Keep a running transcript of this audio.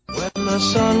The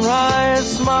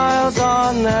sunrise smiles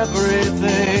on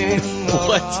everything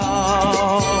What?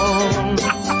 around.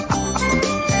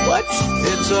 What?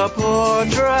 It's a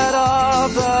portrait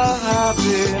of the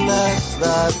happiness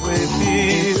that we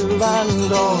feel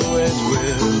and always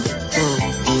will.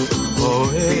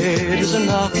 Oh, it is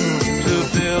enough to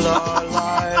fill our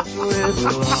lives with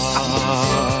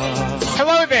love.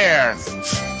 Hello there.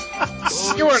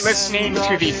 You are listening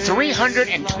to the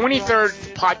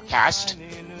 323rd podcast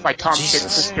by Tom Chick,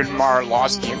 Christian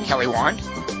Marlowski, and Kelly Wand.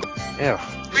 Ew.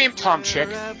 I am Tom Chick.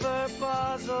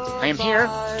 I am here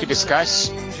to discuss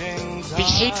The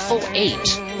Hateful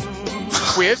Eight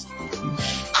with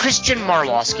Christian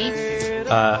Marlowski.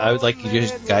 I would like you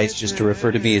guys just to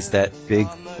refer to me as that big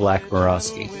black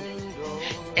Borowski.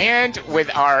 And with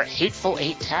our Hateful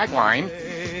Eight tagline,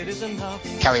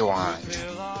 Kelly Wand.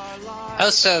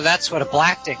 Oh, so that's what a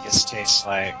black dingus tastes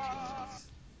like.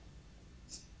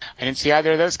 I didn't see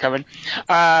either of those coming. Do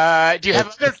you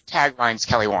have other taglines,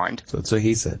 Kelly Wand? So that's what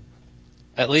he said.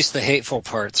 At least the hateful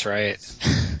part's right.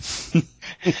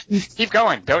 Keep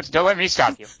going. Don't let me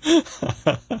stop you.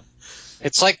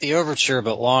 It's like the overture,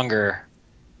 but longer.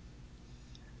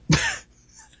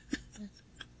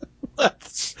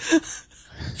 What?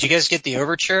 Did you guys get the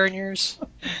overture in yours?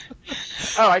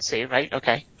 Oh, I see. Right.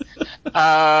 Okay.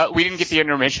 We didn't get the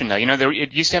intermission though. You know,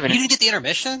 it used to have an. You didn't get the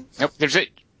intermission? Nope. There's a.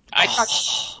 I thought.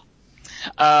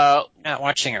 You're not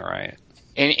watching it right.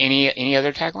 Any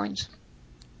other taglines?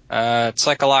 It's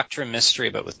like Electra Mystery,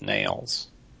 but with nails.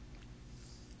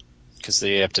 Because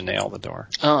they have to nail the door.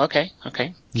 Oh, okay.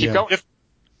 Okay. Keep going.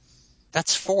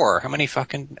 That's 4. How many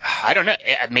fucking... I don't know.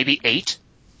 Maybe 8?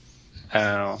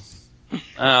 Oh,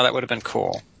 that would have been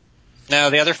cool. No,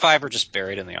 the other 5 are just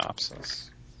buried in the offices.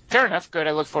 Fair enough. Good.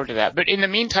 I look forward to that. But in the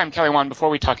meantime, Kelly Wand,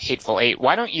 before we talk Hateful Eight,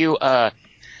 why don't you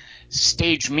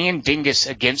stage me and Dingus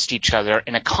against each other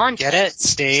in a contest? Get it?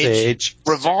 Stage.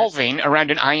 Revolving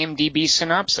around an IMDb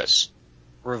synopsis.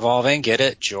 Revolving. Get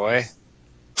it? Joy.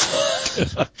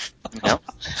 No.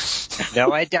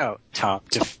 No, I don't. Tom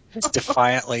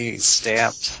defiantly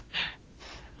stamped.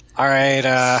 All right.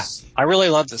 I really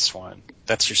love this one.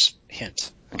 That's your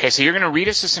hint. Okay, so you're going to read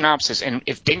us a synopsis, and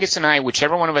if Dingus and I,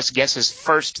 whichever one of us guesses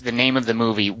first the name of the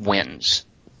movie, wins.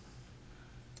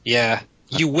 Yeah.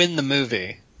 You win the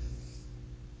movie.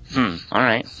 All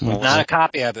right. Not a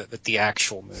copy of it, but the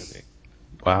actual movie.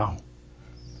 Wow.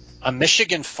 A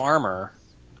Michigan farmer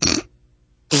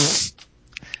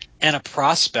and a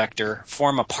prospector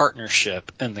form a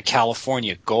partnership in the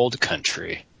California gold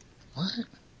country.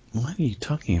 What are you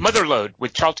talking about? Motherlode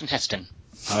with Charlton Heston.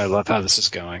 Oh, I love how this is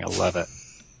going. I love it.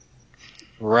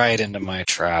 Right into my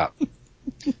trap.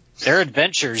 Their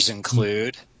adventures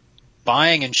include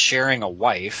buying and sharing a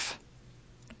wife,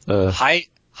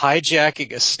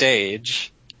 hijacking a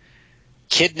stage,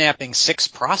 kidnapping 6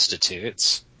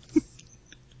 prostitutes,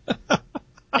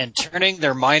 and turning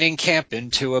their mining camp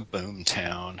into a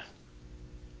boomtown.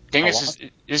 Dingus,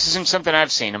 this isn't something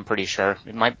I've seen, I'm pretty sure.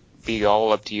 It might be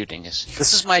all up to you, Dingus.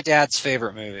 This is my dad's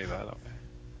favorite movie, by the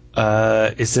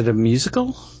way. Is it a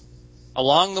musical?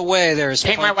 Along the way, there's...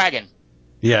 Paint My Wagon.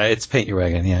 Yeah, it's Paint Your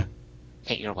Wagon, yeah.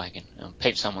 Paint your wagon. No,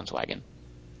 paint someone's wagon.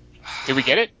 Did we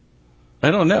get it? I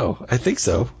don't know. I think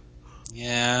so.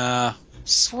 Yeah.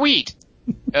 Sweet.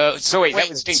 So wait, that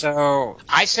was Dingus. So...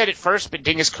 I said it first, but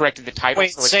Dingus corrected the title.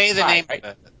 Wait, so it's say the name right?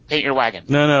 of it. Paint Your Wagon.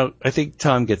 No. I think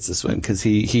Tom gets this one because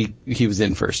he was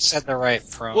in first. Said the right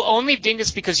promo. Well, only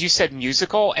Dingus because you said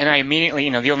musical, and I immediately,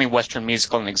 the only Western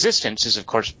musical in existence is, of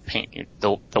course,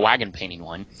 the wagon painting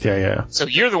one. Yeah. So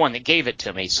you're the one that gave it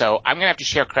to me, so I'm going to have to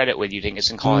share credit with you, Dingus,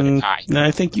 and call it a tie. No,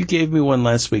 I think you gave me one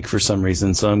last week for some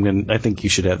reason, so I think you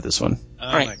should have this one.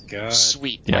 Oh, right. my God.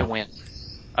 Sweet. Yeah. I win.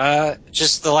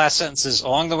 Just the last sentence is,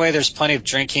 along the way there's plenty of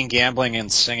drinking, gambling,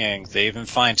 and singing. They even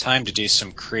find time to do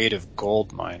some creative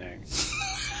gold mining.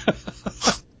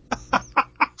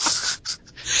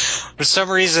 For some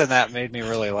reason, that made me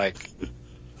really like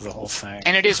the whole thing.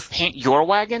 And it is Paint Your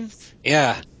Wagon?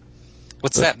 Yeah.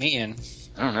 What's that mean?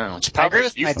 I don't know. It's I probably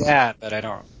agree with my dad, but I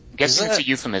don't. I'm guessing it's a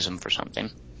euphemism for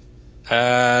something.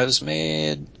 It was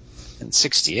made in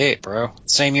 1968, bro.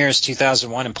 Same year as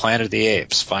 2001 and Planet of the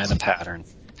Apes. Find the pattern.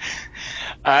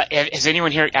 Has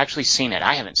anyone here actually seen it?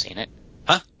 I haven't seen it.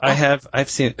 Huh? I've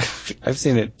seen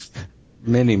it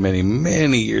many, many,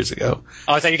 many years ago.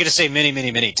 Oh, I thought you were going to say many, many,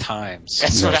 many times.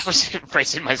 That's what I was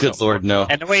bracing myself. Good Lord, no.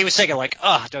 And the way he was saying it, like,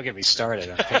 don't get me started.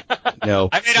 No.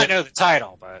 I may not know the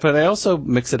title, but... But I also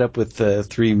mix it up with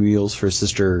 3 Mules for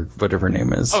Sister, whatever her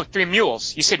name is. Oh, 3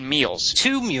 Mules. You said meals.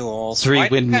 2 mules. 3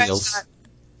 windmills.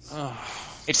 Oh.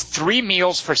 It's 3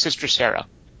 meals for Sister Sarah.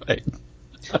 Right.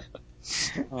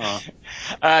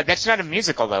 That's not a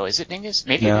musical, though, is it, Dingus?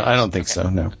 Maybe No, it is. I don't think Okay. so,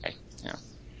 no. Okay.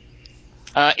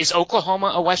 Yeah. Is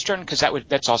Oklahoma a Western? Because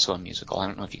that's also a musical. I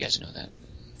don't know if you guys know that.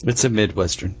 It's a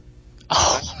Midwestern.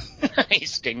 Oh,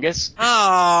 nice, Dingus.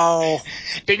 Oh.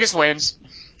 Dingus wins.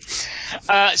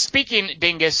 Speaking,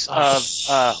 Dingus, of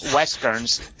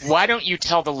Westerns, why don't you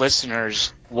tell the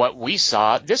listeners what we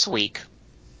saw this week?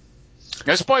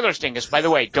 No spoilers, Dingus. By the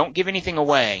way, don't give anything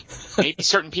away. Maybe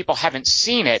certain people haven't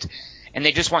seen it, and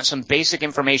they just want some basic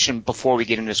information before we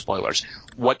get into spoilers.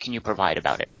 What can you provide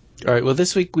about it? All right, well,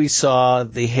 this week we saw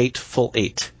The Hateful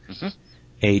Eight,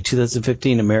 a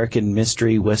 2015 American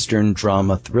mystery Western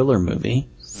drama thriller movie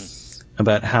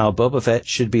about how Boba Fett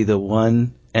should be the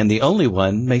one and the only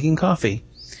one making coffee.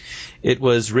 It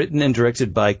was written and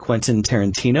directed by Quentin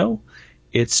Tarantino.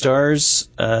 It stars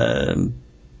the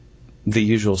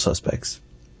usual suspects.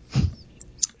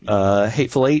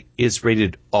 Hateful Eight is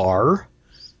rated R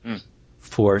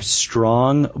for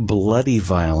strong, bloody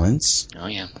violence. Oh,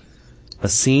 yeah. A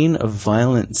scene of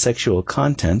violent sexual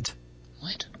content.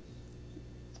 What?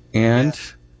 And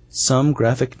some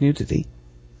graphic nudity.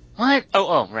 What?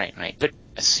 Oh, right. But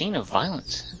a scene of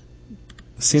violence.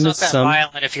 A scene It's not that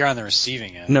violent if you're on the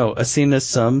receiving end. No, a scene of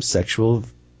some sexual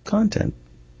content.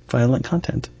 Violent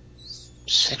content.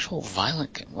 Sexual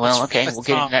violent. Well, okay, we'll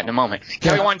get into that in a moment.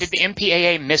 Kelly Wand, did the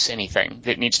MPAA miss anything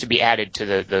that needs to be added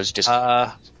to those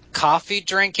discussions? Coffee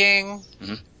drinking,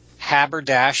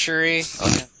 haberdashery.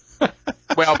 Okay.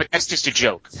 Well, but that's just a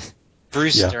joke.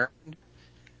 Bruce Stern.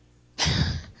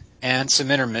 And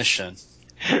some intermission.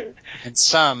 And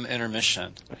some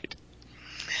intermission. Right.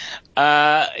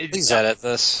 Please edit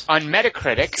this. On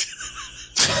Metacritic.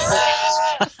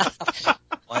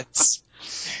 What?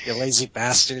 You lazy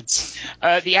bastards.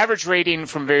 The average rating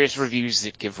from various reviews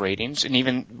that give ratings, and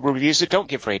even reviews that don't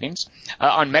give ratings,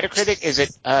 on Metacritic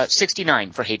is at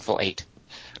 69 for Hateful Eight.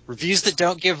 Reviews that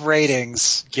don't give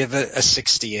ratings give it a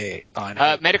 68 on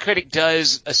Metacritic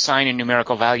does assign a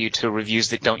numerical value to reviews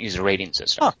that don't use a rating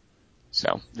system. Huh.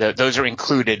 So those are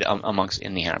included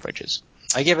in the averages.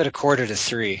 I give it a quarter to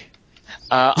 3.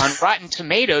 On Rotten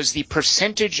Tomatoes, the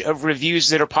percentage of reviews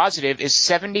that are positive is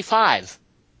 75.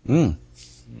 Means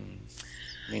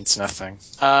nothing.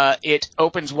 It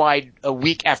opens wide a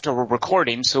week after we're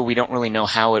recording, so we don't really know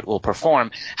how it will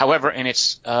perform. However, in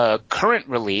its current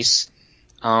release,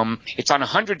 it's on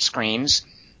 100 screens,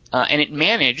 and it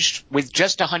managed, with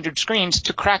just 100 screens,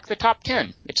 to crack the top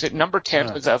 10. It's at number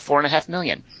 10 with 4.5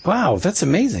 million. Wow, that's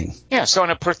amazing. Yeah, so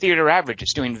on a per-theater average,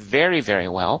 it's doing very, very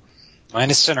well.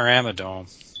 Minus Cinerama Dome.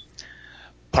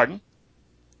 Pardon?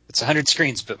 It's 100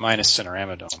 screens, but minus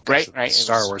Cinerama Dome. Right.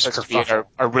 Star Wars Theater,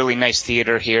 a really nice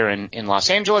theater here in Los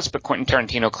Angeles, but Quentin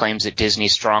Tarantino claims that Disney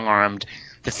strong-armed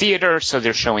the theater, so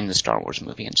they're showing the Star Wars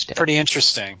movie instead. Pretty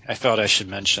interesting. I thought I should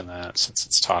mention that since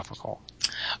it's topical.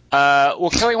 Well,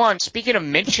 Kelly Wand, speaking of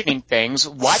mentioning things,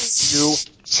 why don't you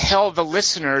tell the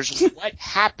listeners what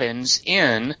happens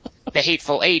in The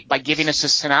Hateful Eight by giving us a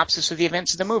synopsis of the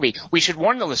events of the movie? We should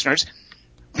warn the listeners,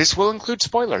 this will include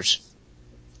spoilers.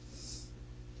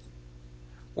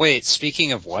 Wait,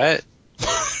 speaking of what?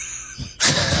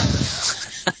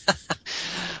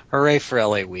 Hooray for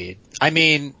LA Weed. I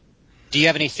mean, do you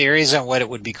have any theories on what it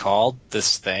would be called,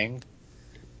 this thing?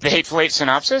 The Hateful Eight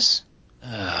synopsis?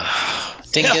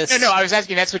 Dingus. No, I was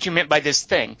asking that's what you meant by this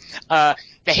thing. The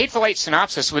Hateful Eight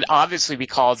synopsis would obviously be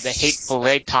called the Hateful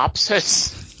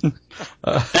Eightopsis.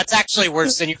 That's actually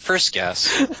worse than your first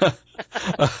guess.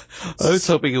 I was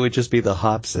hoping it would just be the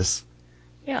Hopsis.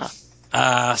 Yeah.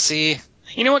 See?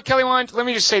 You know what, Kelly Wand? Let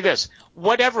me just say this.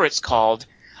 Whatever it's called,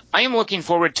 I am looking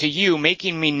forward to you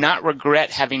making me not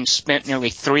regret having spent nearly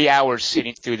 3 hours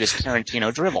sitting through this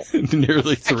Tarantino dribble.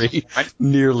 Nearly 3.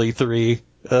 Nearly 3.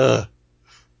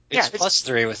 It's plus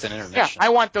 3 with an intermission. Yeah, I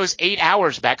want those 8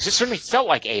 hours back, because it certainly felt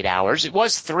like 8 hours. It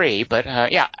was 3, but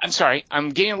I'm sorry. I'm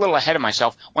getting a little ahead of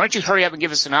myself. Why don't you hurry up and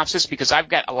give a synopsis, because I've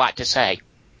got a lot to say.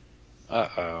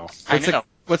 Uh-oh. I know.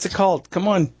 What's it called? Come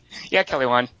on. Yeah, Kelly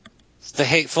Wand. It's the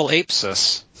Hateful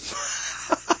Apsis.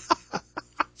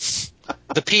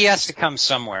 The P has to come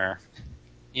somewhere.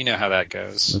 You know how that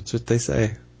goes. That's what they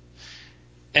say.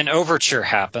 An overture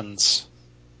happens.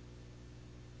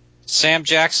 Sam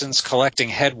Jackson's collecting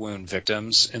head wound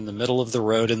victims in the middle of the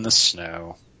road in the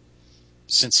snow.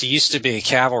 Since he used to be a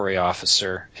cavalry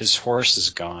officer, his horse is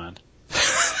gone.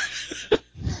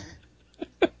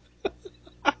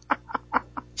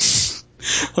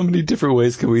 How many different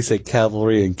ways can we say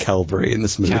cavalry and Calvary in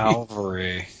this movie?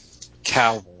 Cavalry.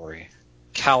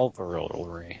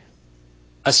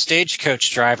 A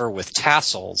stagecoach driver with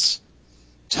tassels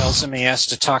tells him he has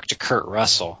to talk to Kurt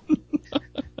Russell.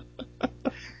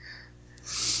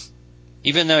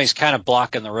 Even though he's kind of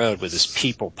blocking the road with his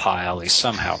people pile, he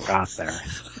somehow got there.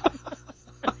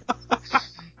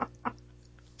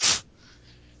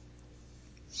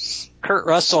 Kurt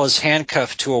Russell is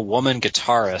handcuffed to a woman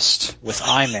guitarist with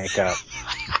eye makeup.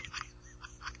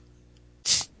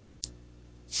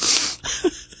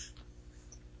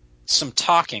 Some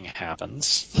talking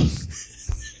happens.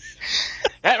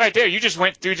 That right there, you just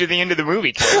went through to the end of the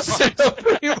movie.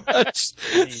 Pretty much.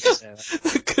 This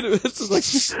is like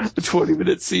a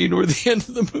 20-minute scene or the end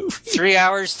of the movie. 3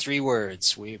 hours, 3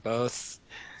 words. We both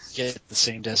get the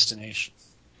same destination.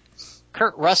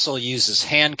 Kurt Russell uses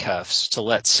handcuffs to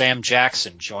let Sam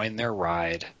Jackson join their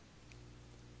ride.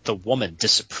 The woman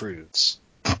disapproves.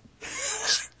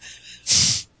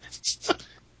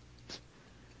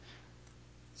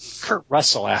 Kurt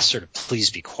Russell asks her to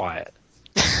please be quiet.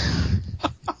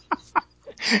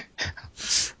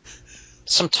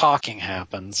 Some talking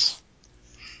happens.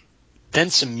 Then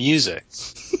some music.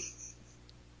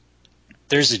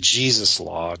 There's a Jesus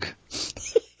log.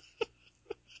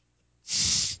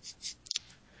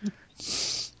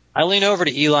 I lean over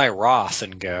to Eli Roth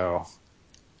and go,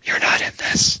 "You're not in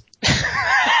this."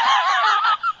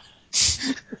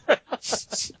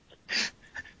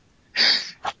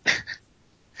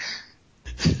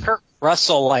 Kurt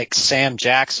Russell likes Sam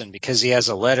Jackson because he has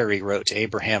a letter he wrote to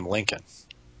Abraham Lincoln.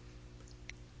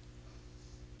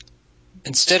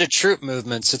 Instead of troop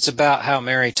movements, it's about how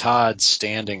Mary Todd's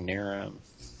standing near him.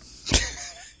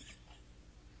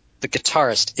 The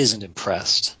guitarist isn't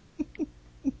impressed.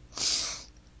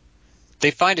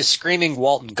 They find a screaming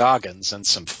Walton Goggins and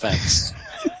some fence.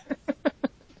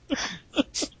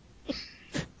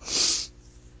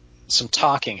 Some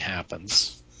talking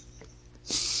happens.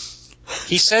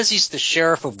 He says he's the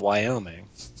sheriff of Wyoming.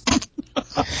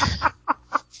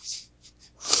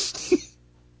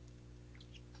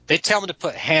 They tell him to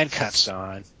put handcuffs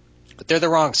on, but they're the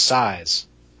wrong size.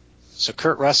 So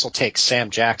Kurt Russell takes Sam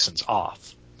Jackson's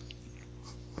off.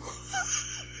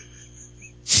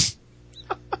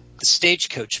 The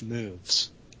stagecoach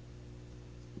moves.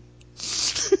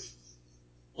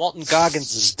 Walton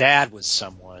Goggins' dad was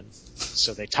someone,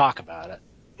 so they talk about it.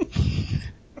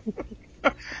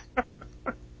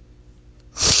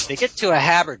 They get to a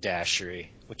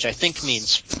haberdashery, which I think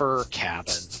means fur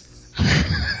cabin.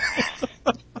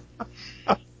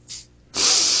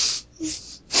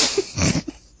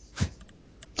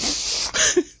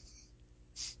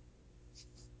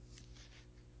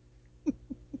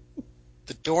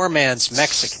 The doorman's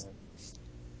Mexican,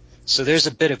 so there's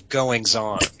a bit of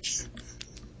goings-on.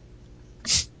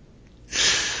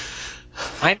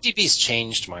 IMDb's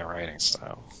changed my writing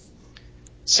style.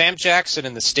 Sam Jackson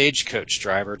and the stagecoach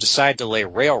driver decide to lay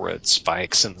railroad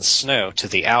spikes in the snow to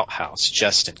the outhouse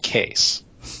just in case.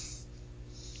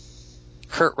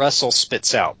 Kurt Russell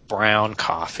spits out brown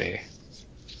coffee.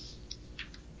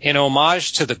 In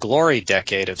homage to the glory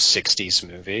decade of 60s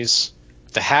movies,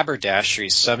 the haberdashery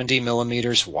is 70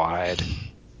 millimeters wide.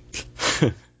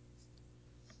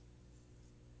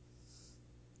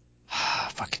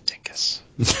 Fucking dingus.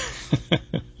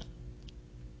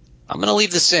 I'm going to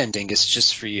leave this in, Dingus,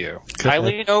 just for you. I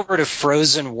lean over to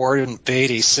frozen Warden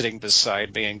Beatty sitting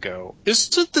beside me and go,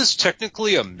 "Isn't this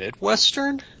technically a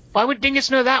Midwestern?" Why would Dingus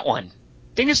know that one?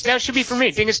 Dingus, that should be for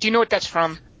me. Dingus, do you know what that's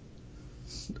from?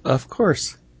 Of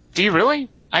course. Do you really?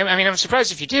 I mean, I'm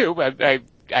surprised if you do, but I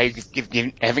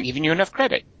haven't given you enough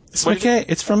credit. It's McKay.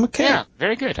 It's from McKay. Yeah,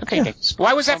 very good. Okay, yeah. Dingus.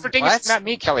 Why was that for Dingus, not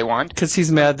me, Kelly Wand? Because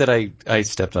he's mad that I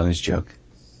stepped on his joke.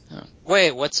 Oh.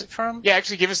 Wait, what's it from? Yeah,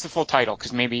 actually, give us the full title,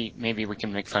 because maybe we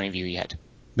can make fun of you yet.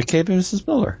 McCabe and Mrs.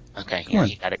 Miller. Okay, yeah,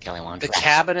 you got it, Kelly Wand. The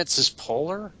Cabinets is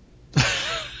Polar?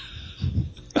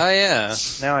 Oh, yeah.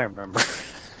 Now I remember.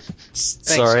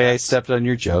 Thanks, Sorry, guys. I stepped on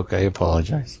your joke. I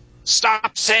apologize.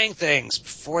 Stop saying things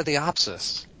before the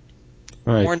opsis.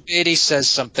 Right. Warren Beatty says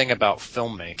something about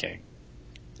filmmaking.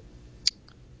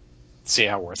 See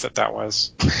how worth it that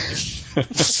was?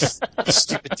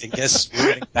 Stupid dingus. You're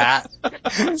getting that.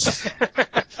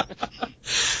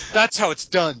 That's how it's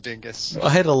done, dingus. I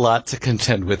had a lot to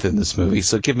contend with in this movie,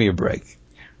 so give me a break.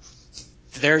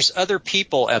 There's other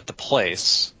people at the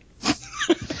place.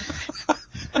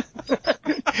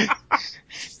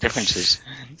 Differences.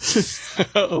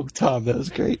 Oh, Tom, that was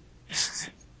great.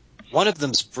 One of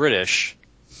them's British,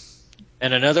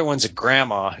 and another one's a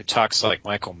grandma who talks like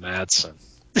Michael Madsen.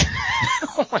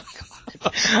 Oh, my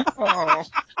God. Oh.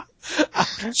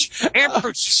 And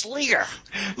Bruce Sleer.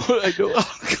 What I know?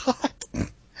 Oh, God.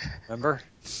 Remember?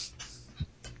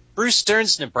 Bruce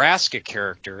Stern's Nebraska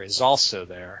character is also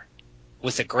there,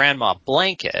 with a grandma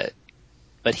blanket,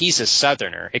 but he's a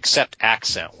Southerner, except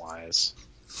accent-wise.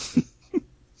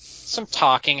 Some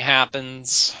talking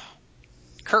happens.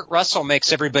 Kurt Russell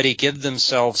makes everybody give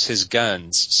themselves his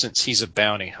guns since he's a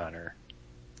bounty hunter.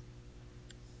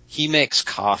 He makes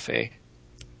coffee.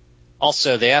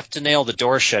 Also, they have to nail the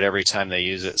door shut every time they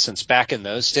use it, since back in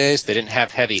those days, they didn't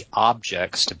have heavy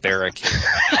objects to barricade.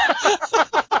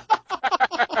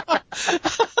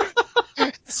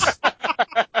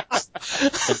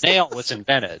 The nail was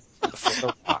invented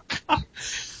before the rock.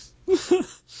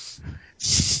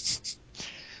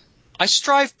 I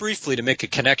strive briefly to make a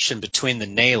connection between the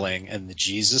nailing and the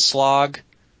Jesus log,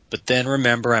 but then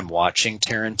remember I'm watching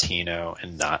Tarantino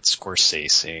and not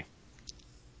Scorsese.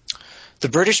 The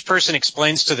British person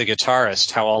explains to the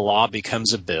guitarist how a law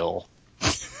becomes a bill.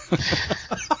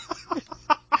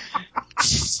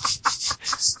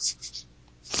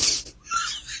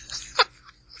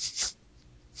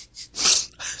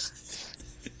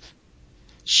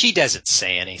 She doesn't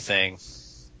say anything,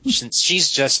 since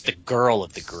she's just the girl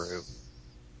of the group.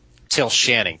 Till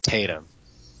Channing Tatum.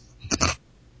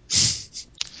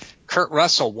 Kurt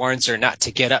Russell warns her not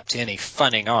to get up to any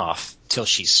funning off till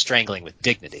she's strangling with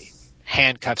dignity.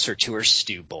 Handcuffs her to her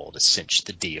stew bowl to cinch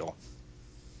the deal.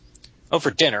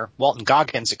 Over dinner, Walton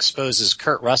Goggins exposes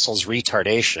Kurt Russell's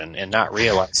retardation in not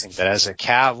realizing that as a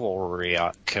cavalry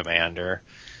commander,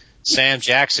 Sam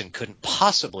Jackson couldn't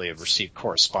possibly have received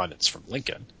correspondence from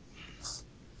Lincoln.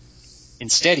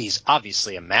 Instead, he's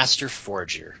obviously a master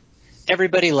forger.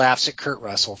 Everybody laughs at Kurt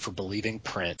Russell for believing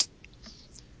print.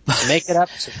 To make it up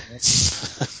to him,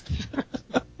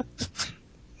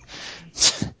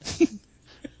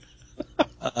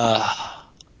 I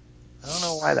don't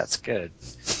know why that's good.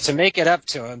 To make it up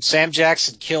to him, Sam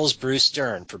Jackson kills Bruce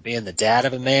Dern for being the dad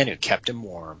of a man who kept him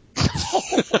warm.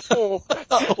 Oh,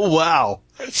 wow.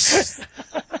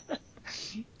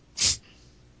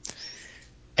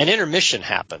 An intermission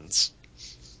happens.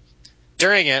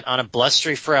 During it, on a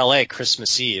blustery for LA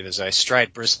Christmas Eve, as I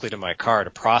stride briskly to my car to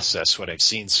process what I've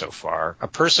seen so far, a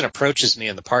person approaches me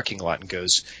in the parking lot and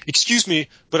goes, "Excuse me,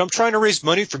 but I'm trying to raise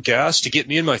money for gas to get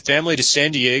me and my family to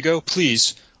San Diego.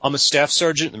 Please, I'm a staff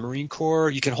sergeant in the Marine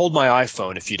Corps. You can hold my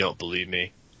iPhone if you don't believe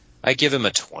me." I give him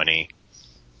a 20.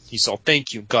 He's all,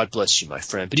 "Thank you, God bless you, my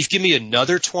friend. But if you give me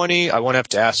another 20, I won't have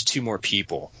to ask 2 more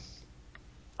people."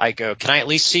 I go, "Can I at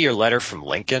least see your letter from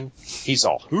Lincoln?" He's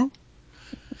all, "Who?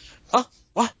 Huh?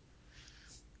 What?"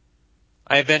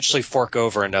 I eventually fork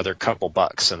over another couple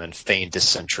bucks and then feign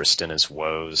disinterest in his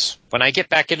woes. When I get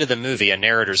back into the movie, a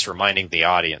narrator's reminding the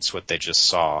audience what they just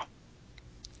saw.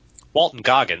 Walton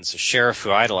Goggins, a sheriff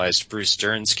who idolized Bruce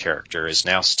Dern's character, is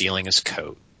now stealing his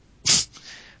coat.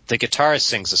 The guitarist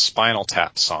sings a Spinal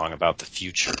Tap song about the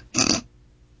future.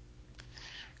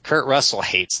 Kurt Russell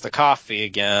hates the coffee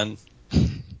again.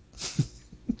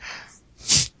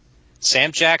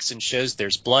 Sam Jackson shows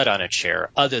there's blood on a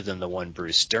chair other than the one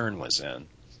Bruce Dern was in.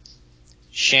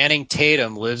 Channing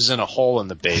Tatum lives in a hole in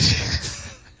the basement.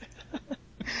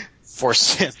 Before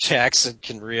Sam Jackson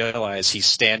can realize he's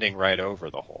standing right over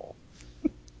the hole.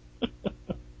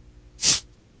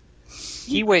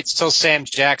 He waits till Sam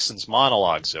Jackson's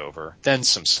monologue's over, then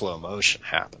some slow motion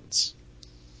happens.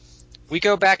 We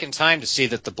go back in time to see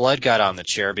that the blood got on the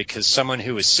chair because someone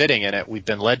who was sitting in it we've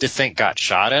been led to think got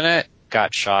shot in it.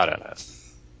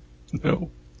 No.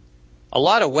 A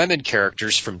lot of women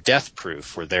characters from Death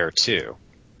Proof were there too.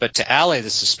 But to allay the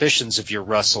suspicions of your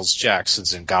Russells,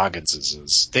 Jacksons, and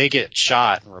Gogginses, they get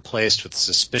shot and replaced with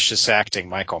suspicious acting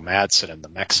Michael Madsen and the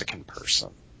Mexican person.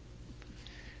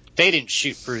 They didn't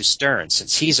shoot Bruce Dern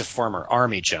since he's a former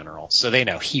Army general, so they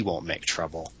know he won't make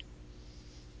trouble.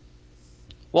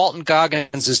 Walton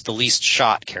Goggins is the least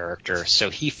shot character, so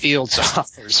he fields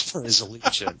offers for his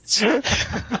allegiance.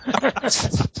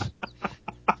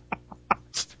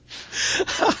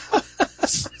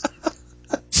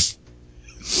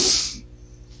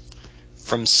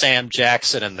 From Sam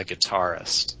Jackson and the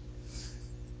guitarist.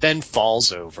 Then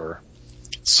falls over.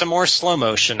 Some more slow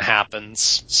motion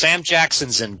happens. Sam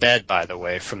Jackson's in bed, by the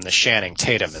way, from the Channing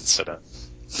Tatum incident.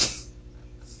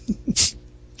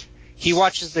 He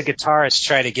watches the guitarist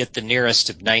try to get the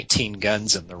nearest of 19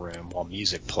 guns in the room while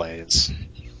music plays.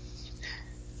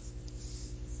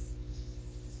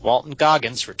 Walton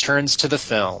Goggins returns to the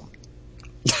film.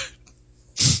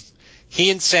 He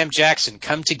and Sam Jackson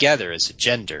come together as a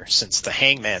gender since the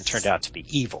hangman turned out to be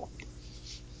evil.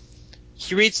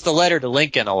 He reads the letter to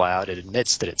Lincoln aloud and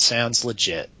admits that it sounds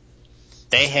legit.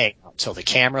 They hang out till the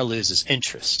camera loses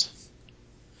interest.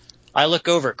 I look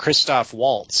over at Christoph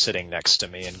Waltz sitting next to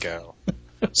me and go,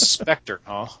 "Spectre,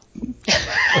 huh?"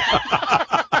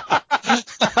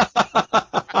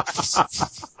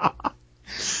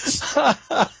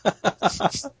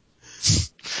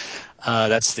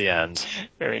 That's the end.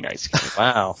 Very Very nice.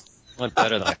 Wow. Went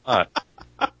better than I thought.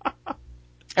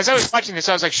 As I was watching this,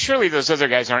 I was like, surely those other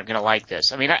guys aren't going to like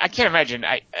this. I mean, I can't imagine.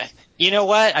 You know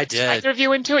what? I did. Either of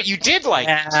you into it? You did like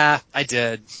it. Yeah, I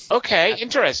did. Okay,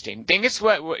 interesting. Dingus,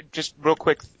 what just real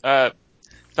quick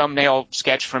thumbnail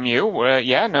sketch from you.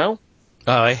 Yeah, no?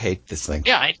 Oh, I hate this thing.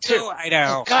 Yeah, I too. I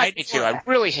know. Oh, God, me too. I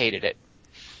really hated it.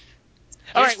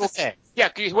 All right, well, thing. yeah,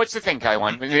 what's the thing, Kelly?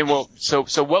 And then so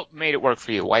what made it work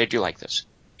for you? Why did you like this?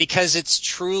 Because it's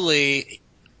truly,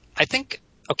 I think,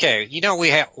 okay,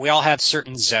 we all have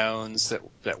certain zones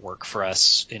that work for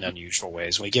us in unusual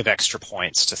ways. We give extra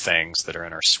points to things that are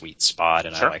in our sweet spot,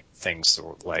 and Sure. I like things that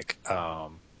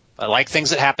I like things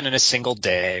that happen in a single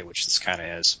day, which this kind of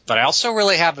is. But I also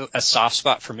really have a soft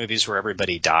spot for movies where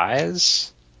everybody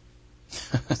dies.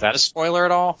 Is that a spoiler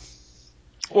at all?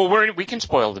 Well, we can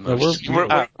spoil the movie. We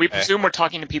okay. presume we're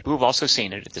talking to people who've also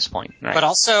seen it at this point, right? But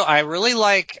also, I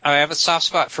have a soft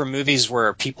spot for movies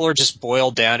where people are just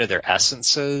boiled down to their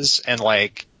essences, and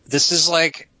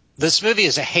this movie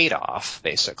is a hate-off,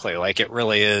 basically. Like, it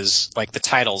really is, like, the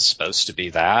title's supposed to be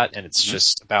that, and it's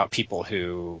just about people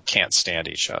who can't stand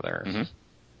each other.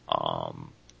 Mm-hmm.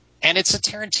 And it's a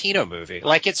Tarantino movie.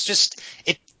 Like,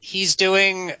 he's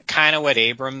doing kind of what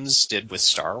Abrams did with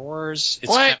Star Wars. It's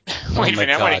what? Wait a my minute,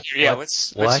 I want God. to hear,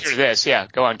 let's hear this. Yeah,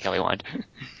 go on, Kelly Wand.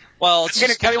 Well,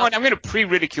 I'm going to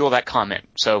pre-ridicule that comment,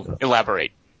 so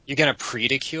elaborate. You're going to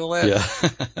pre-ridicule it? Yeah.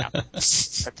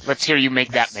 Let's hear you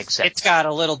make that make sense. It's got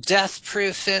a little Death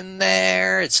Proof in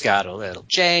there. It's got a little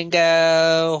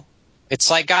Django. It's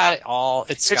like got it all.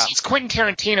 It's Quentin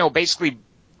Tarantino basically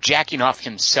jacking off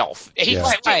himself. He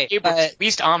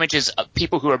least homages of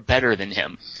people who are better than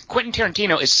him. Quentin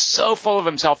Tarantino is so full of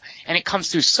himself, and it comes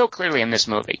through so clearly in this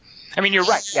movie. I mean, you're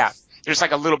right. Yeah, there's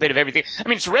like a little bit of everything. I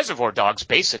mean, it's Reservoir Dogs,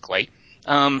 basically.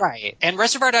 Right. And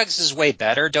Reservoir Dogs is way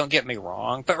better, don't get me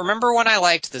wrong. But remember when I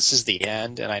liked This Is the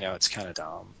End? And I know it's kind of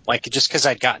dumb. Like, just because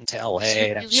I'd gotten to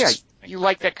L.A. And you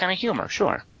like that kind of humor,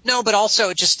 sure. No, but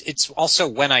also, it's also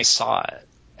when I saw it.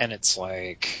 And it's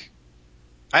like,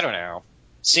 I don't know.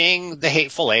 Seeing The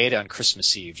Hateful Eight on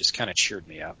Christmas Eve just kind of cheered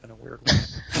me up in a weird way.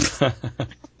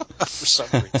 For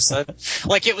some reason.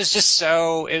 Like, it was just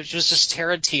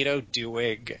Tarantino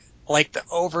doing, like, the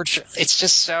overture. It's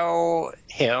just so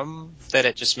him that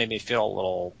it just made me feel a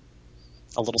little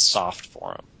soft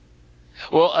for him.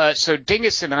 Well, so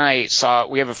Dingus and I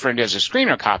we have a friend who has a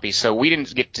screener copy, so we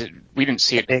didn't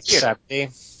see it. Except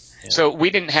So we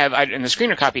didn't have, and the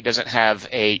screener copy doesn't have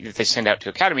that they send out to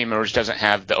Academy members, doesn't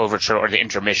have the overture or the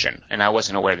intermission, and I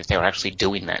wasn't aware that they were actually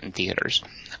doing that in theaters.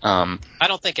 I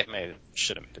don't think it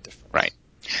should have made a difference. Right.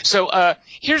 So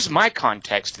here's my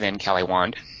context then, Kelly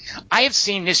Wand. I have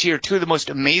seen this year two of the most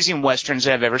amazing westerns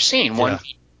that I've ever seen. One,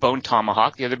 Bone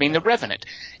Tomahawk, the other being The Revenant.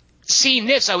 Seeing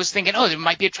this, I was thinking, there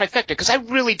might be a trifecta, because I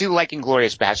really do like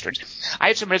Inglourious Bastards. I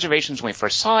had some reservations when we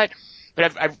first saw it,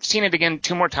 but I've seen it again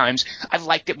 2 more times. I've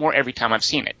liked it more every time I've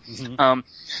seen it. Mm-hmm.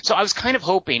 So I was kind of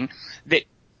hoping that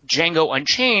Django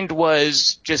Unchained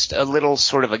was just a little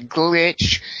sort of a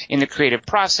glitch in the creative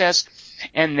process,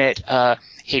 and that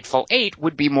Hateful Eight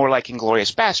would be more like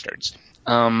Inglourious Bastards.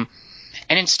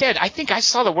 And instead, I think I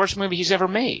saw the worst movie he's ever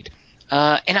made.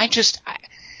 And I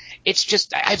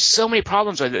have so many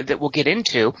problems with it that we'll get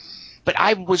into, but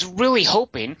I was really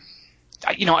hoping,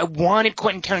 I wanted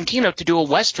Quentin Tarantino to do a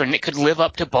Western that could live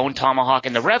up to Bone Tomahawk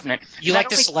and The Revenant. You like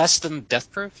this less than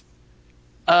Death Proof?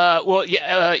 Well,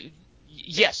 yeah,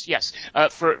 yes.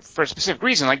 For a specific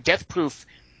reason, like Death Proof.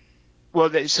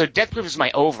 Well, so Death Proof is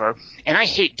my over, and I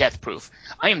hate Death Proof.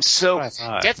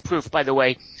 Death Proof, by the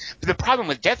way, the problem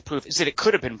with Death Proof is that it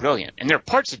could have been brilliant, and there are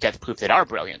parts of Death Proof that are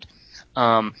brilliant.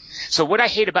 So what I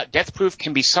hate about Death Proof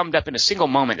can be summed up in a single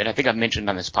moment that I think I've mentioned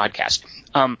on this podcast.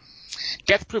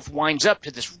 Death Proof winds up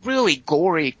to this really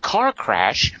gory car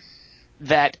crash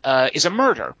that is a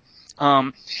murder.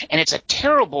 And it's a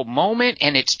terrible moment,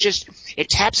 and it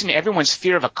taps into everyone's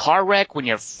fear of a car wreck when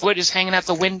your foot is hanging out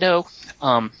the window.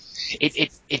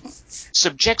 It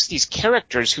subjects these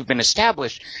characters who've been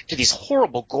established to these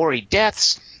horrible, gory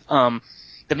deaths.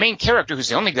 The main character, who's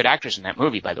the only good actress in that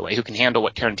movie, by the way, who can handle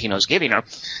what Tarantino's giving her,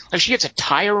 like, she gets a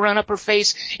tire run up her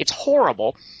face. It's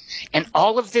horrible. And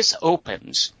all of this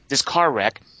opens, this car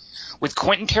wreck, with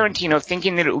Quentin Tarantino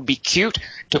thinking that it would be cute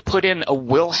to put in a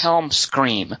Wilhelm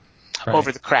scream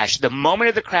over the crash. The moment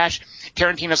of the crash,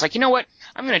 Tarantino's like, you know what?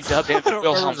 I'm going to dub in the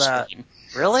Wilhelm scream.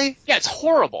 Really? Yeah, it's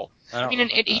horrible. I mean,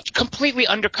 it completely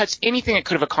undercuts anything it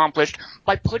could have accomplished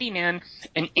by putting in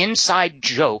an inside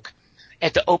joke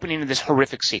at the opening of this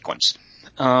horrific sequence.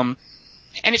 And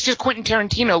it's just Quentin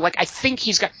Tarantino. Like, I think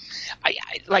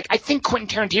Quentin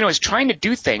Tarantino is trying to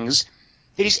do things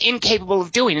that he's incapable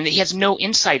of doing and that he has no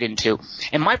insight into.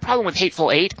 And my problem with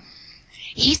Hateful Eight,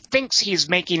 he thinks he's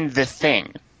making The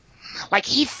Thing. Like,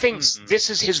 he thinks this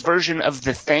is his version of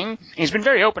The Thing. And he's been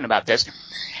very open about this.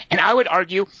 And I would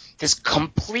argue this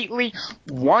completely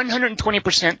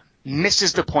 120%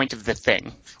 misses the point of The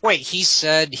Thing. Wait, he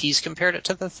said he's compared it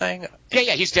to The Thing?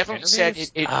 Yeah, he's definitely said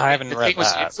I haven't The read Thing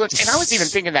was that. influenced. And I was even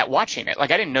thinking that watching it.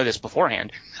 Like, I didn't know this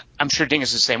beforehand. I'm sure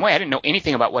Dingus is the same way. I didn't know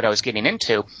anything about what I was getting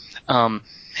into. And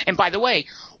by the way,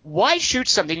 why shoot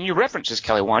something, and you reference this,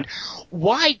 Kelly Wand,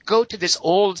 why go to this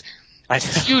old,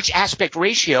 huge aspect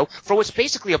ratio for what's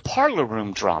basically a parlor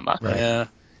room drama? Right. Yeah.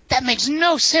 That makes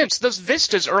no sense. Those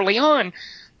vistas early on,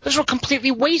 those were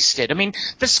completely wasted. I mean,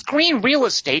 the screen real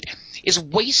estate is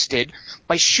wasted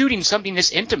by shooting something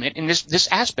this intimate in this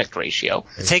aspect ratio.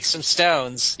 It takes some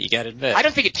stones, you gotta admit. I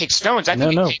don't think it takes stones. I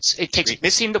think No. it takes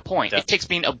missing the point. It takes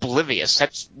being oblivious.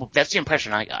 That's the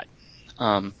impression I got.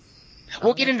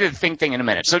 We'll get into the thing in a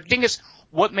minute. So, Dingus,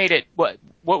 what made it? What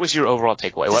was your overall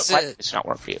takeaway? Why did this not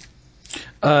work for you?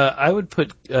 I would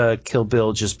put Kill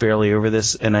Bill just barely over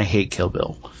this, and I hate Kill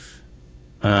Bill.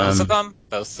 Both of them?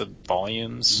 Both the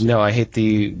volumes? No, I hate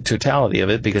the totality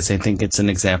of it because I think it's an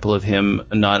example of him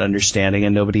not understanding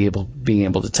and being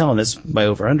able to tell. And this, my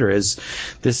over-under is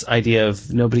this idea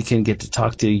of nobody can get to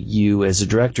talk to you as a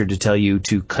director to tell you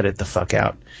to cut it the fuck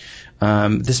out.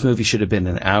 This movie should have been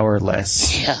an hour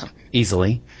less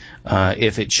easily.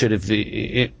 If it should have,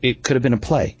 it could have been a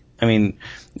play. I mean,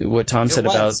 what Tom said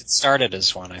about it started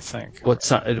as one, I think.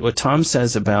 What Tom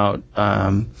says about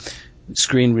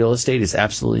screen real estate is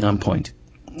absolutely on point.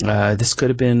 This could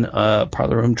have been a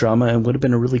parlor room drama and would have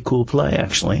been a really cool play,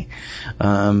 actually.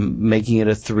 Making it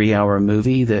a 3-hour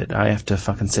movie that I have to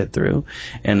fucking sit through,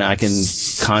 and I can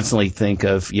constantly think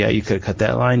of, you could have cut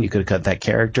that line, you could have cut that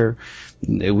character.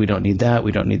 We don't need that.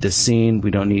 We don't need this scene. We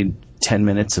don't need 10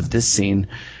 minutes of this scene.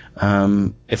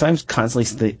 If I'm constantly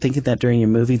thinking that during your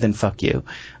movie, then fuck you.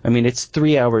 I mean, it's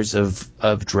 3 hours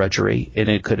of drudgery, and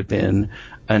it could have been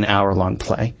an hour-long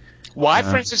play. Why,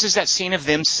 for instance, is that scene of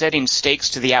them setting stakes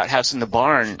to the outhouse in the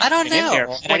barn? I don't know. In there,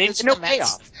 And when there's no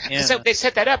payoff. Yeah. So they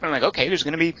set that up, and I'm like, okay, there's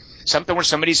going to be something where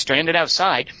somebody's stranded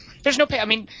outside. There's no pay. I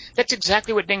mean, that's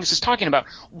exactly what Dingus is talking about.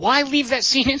 Why leave that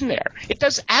scene in there? It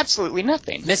does absolutely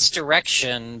nothing.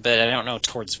 Misdirection, but I don't know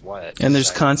towards what. And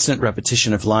there's constant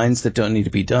repetition of lines that don't need to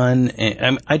be done.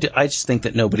 And I just think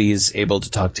that nobody is able to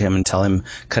talk to him and tell him,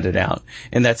 cut it out.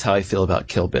 And that's how I feel about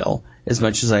Kill Bill. As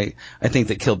much as I think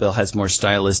that Kill Bill has more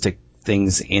stylistic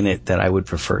things in it that I would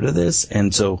prefer to this,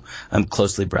 and so I'm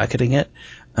closely bracketing it.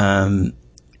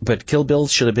 But Kill Bill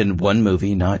should have been one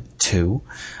movie, not two.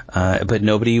 But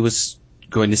nobody was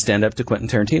going to stand up to Quentin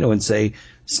Tarantino and say,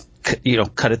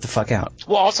 cut it the fuck out.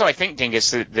 Well, also, I think,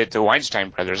 Dingus, that the Weinstein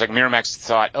brothers, like Miramax,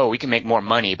 thought, we can make more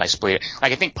money by splitting it.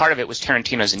 Like, I think part of it was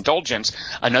Tarantino's indulgence.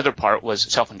 Another part was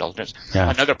self-indulgence. Yeah.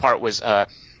 Another part was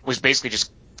basically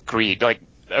just greed, like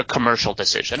a commercial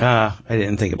decision. I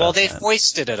didn't think about that. Well, they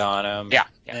foisted it on him. Yeah.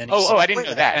 I didn't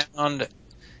know that. And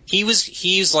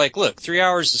he's like, look, 3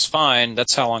 hours is fine.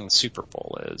 That's how long the Super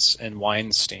Bowl is. And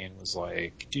Weinstein was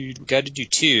like, dude, we got to do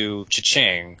 2,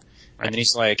 cha-ching. And then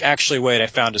he's like, actually, wait, I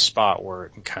found a spot where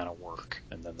it can kind of work.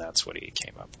 And then that's what he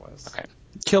came up with. Okay.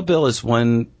 Kill Bill is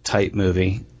one tight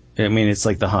movie. I mean, it's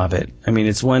like The Hobbit. I mean,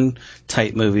 it's one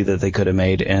tight movie that they could have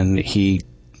made, and he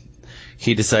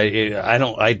decided. I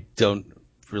don't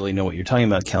really know what you're talking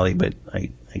about, Kelly, but I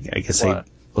guess I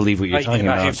believe what you're talking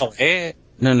about.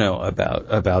 No,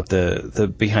 about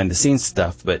the behind the scenes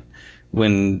stuff. But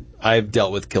when I've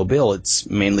dealt with Kill Bill, it's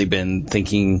mainly been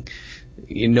thinking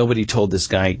nobody told this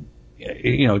guy,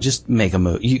 just make a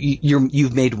movie.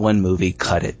 You've made one movie,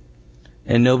 cut it,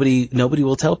 and nobody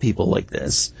will tell people like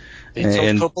this. They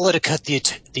told Coppola to cut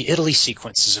the Italy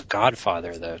sequences of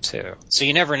Godfather, though, too. So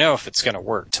you never know if it's going to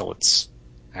work till it's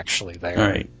actually there. All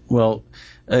right. Well,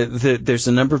 there's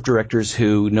a number of directors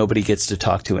who nobody gets to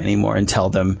talk to anymore and tell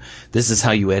them, this is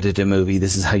how you edit a movie,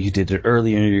 this is how you did it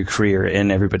earlier in your career,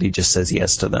 and everybody just says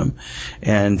yes to them.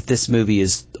 And this movie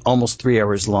is almost 3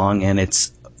 hours long, and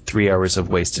it's 3 hours of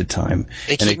wasted time.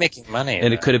 They keep making money.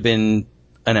 And it could have been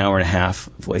an hour and a half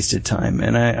of wasted time,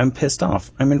 and I'm pissed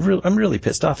off. I'm really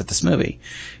pissed off at this movie.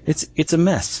 It's a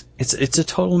mess. It's a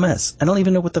total mess. I don't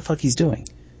even know what the fuck he's doing.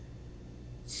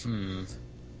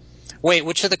 Wait,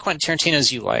 which of the Quentin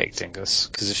Tarantinos you like, Dingus?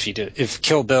 Because if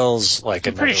Kill Bill's like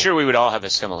I'm pretty sure we would all have a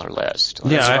similar list.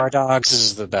 Yeah, Reservoir Dogs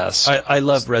is the best. I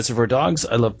love Reservoir Dogs.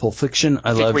 I love Pulp Fiction.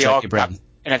 I love Jackie Brown.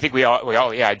 And I think we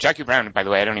all, Jackie Brown, by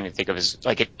the way, I don't even think of as,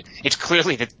 like, it's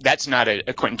clearly that's not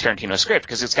a Quentin Tarantino script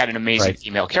because it's got an amazing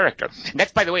female character. And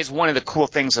that, by the way, is one of the cool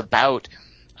things about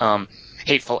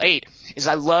Hateful Eight, is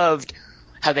I loved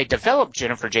how they developed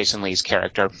Jennifer Jason Leigh's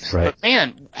character. Right. But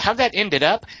man, how that ended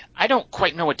up, I don't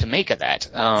quite know what to make of that.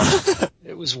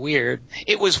 It was weird.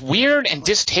 It was weird and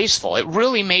distasteful. It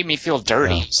really made me feel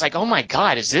dirty. Yeah. It's like, oh my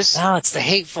God, is this? No, it's the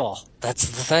hateful. That's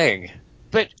the thing.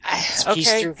 But It's peace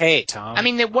okay. through hate, Tom. I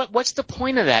mean, then what's the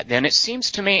point of that then? It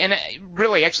seems to me, and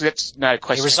really, actually, that's not a they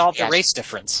question. resolved the Yes. race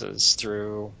differences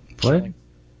through. What?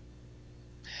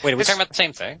 Wait, are we talking about the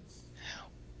same thing?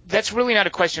 That's really not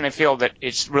a question I feel that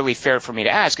it's really fair for me to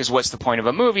ask, is what's the point of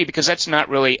a movie? Because that's not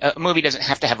really, a movie doesn't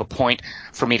have to have a point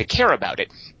for me to care about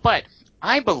it. But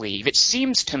I believe, it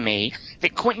seems to me,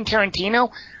 that Quentin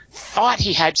Tarantino thought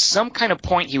he had some kind of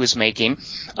point he was making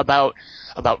about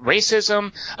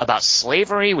racism, about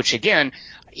slavery, which again,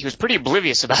 he was pretty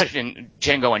oblivious about it in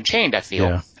Django Unchained, I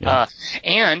feel. Yeah.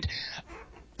 And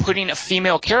putting a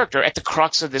female character at the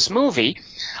crux of this movie.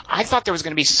 I thought there was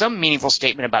going to be some meaningful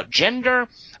statement about gender.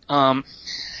 And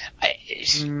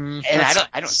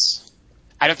I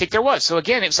don't think there was. So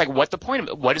again, it's like, what the point of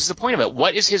it? What is the point of it?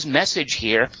 What is his message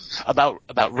here about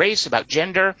race, about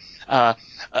gender,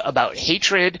 about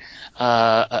hatred?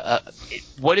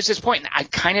 What is his point? I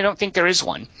kind of don't think there is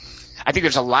one. I think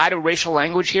there's a lot of racial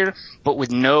language here, but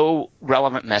with no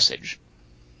relevant message.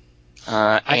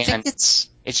 I think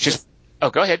it's just. Oh,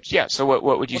 go ahead. Yeah. So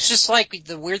what would you? It's just like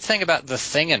the weird thing about the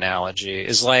Thing analogy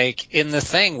is, like, in the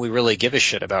Thing, we really give a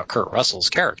shit about Kurt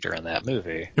Russell's character in that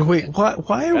movie. Wait, why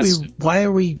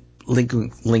are we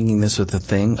linking this with the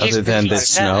Thing other than the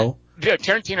snow?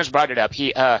 Tarantino's brought it up.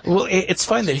 Well, it's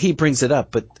fine that he brings it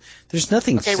up, but there's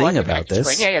nothing Thing about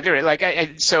this. Yeah, there is. Like,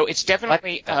 so it's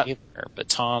definitely. But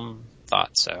Tom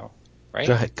thought so. Right?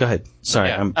 Go ahead. Sorry,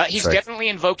 Yeah. He's sorry. definitely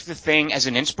invoked the Thing as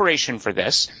an inspiration for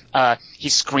this. He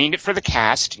screened it for the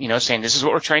cast, saying this is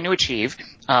what we're trying to achieve.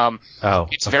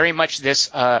 It's very much this,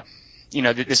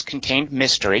 this contained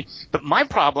mystery. But my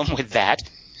problem with that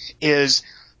is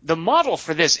the model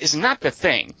for this is not the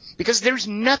Thing, because there's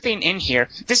nothing in here.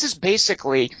 This is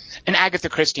basically an Agatha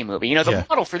Christie movie. The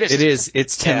model for this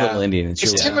It's 10 Little Indians.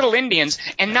 It's 10 Little Indians,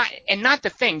 and not the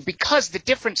Thing, because the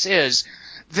difference is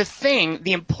the Thing,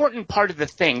 the important part of the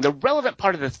Thing, the relevant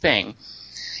part of the Thing,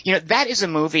 that is a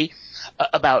movie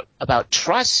about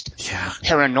trust,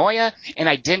 paranoia, and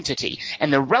identity.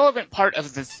 And the relevant part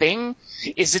of the Thing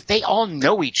is that they all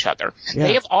know each other. Yeah.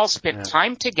 They have all spent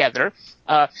time together.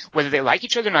 Whether they like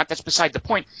each other or not, that's beside the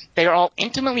point. They are all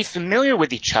intimately familiar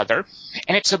with each other,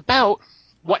 and it's about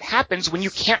what happens when you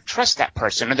can't trust that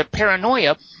person, or the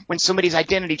paranoia when somebody's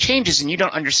identity changes and you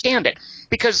don't understand it.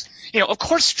 Because, of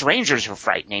course strangers are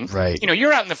frightening. Right.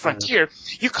 You're out in the frontier,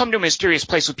 you come to a mysterious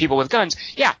place with people with guns.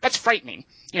 Yeah, that's frightening.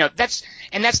 That's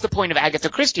the point of Agatha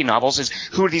Christie novels, is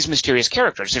who are these mysterious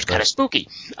characters? They're kind of spooky.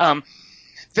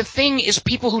 The Thing is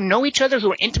people who know each other,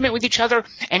 who are intimate with each other,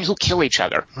 and who kill each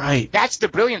other. Right. That's the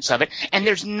brilliance of it, and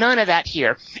there's none of that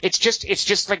here. It's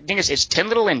just like Dingus, it's 10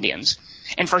 Little Indians.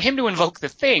 And for him to invoke the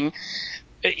Thing,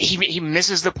 he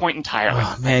misses the point entirely.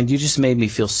 Oh, man, you just made me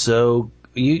feel so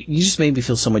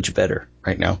much better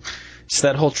right now. So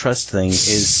that whole trust thing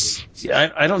is,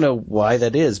 I don't know why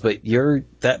that is, but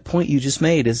that point you just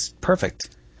made is perfect.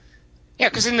 Yeah,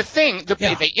 because in the Thing,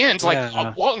 they end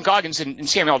like Walton Goggins and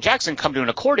Samuel L. Jackson come to an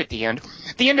accord at the end.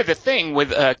 The end of the Thing with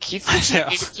David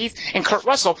Keith and Kurt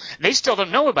Russell, they still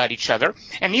don't know about each other,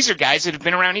 and these are guys that have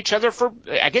been around each other for,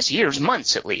 I guess, years,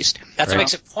 months at least. That's what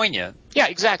makes it poignant. Yeah,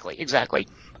 exactly. If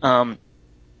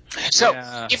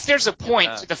there's a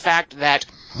point to the fact that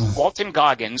Walton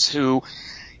Goggins, who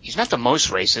he's not the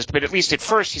most racist, but at least at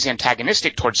first he's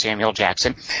antagonistic towards Samuel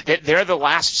Jackson, that they're the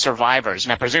last survivors,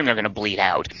 and I presume they're going to bleed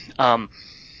out.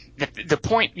 The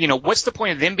point, what's the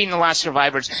point of them being the last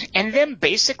survivors? And them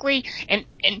basically, and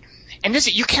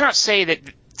this, you cannot say that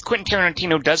Quentin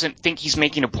Tarantino doesn't think he's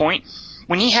making a point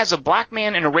when he has a black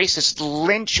man and a racist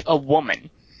lynch a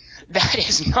woman. That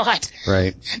is not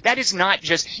right. That is not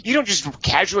just, you don't just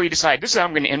casually decide, this is how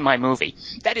I'm going to end my movie.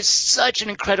 That is such an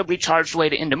incredibly charged way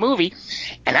to end a movie,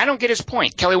 and I don't get his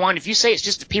point. Kelly Wand, if you say it's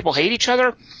just that people hate each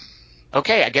other,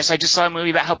 okay, I guess I just saw a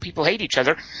movie about how people hate each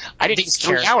other. I didn't need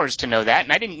 3 hours to know that,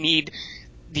 and I didn't need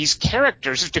these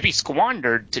characters to be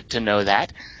squandered to know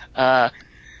that.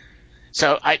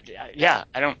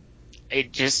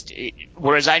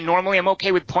 Whereas I normally am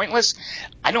okay with pointless,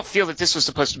 I don't feel that this was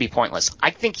supposed to be pointless. I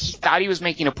think he thought he was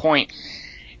making a point,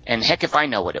 and heck if I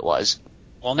know what it was.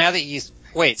 Well, now that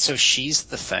wait, so she's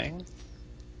the Thing?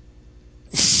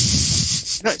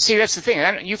 No, see, that's the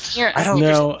thing. You can't. I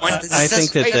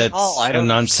think that's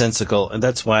nonsensical, and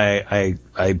that's why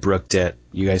I brooked at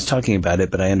you guys talking about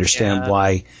it. But I understand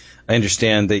why. I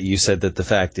understand that you said that the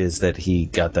fact is that he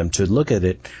got them to look at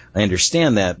it. I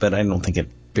understand that, but I don't think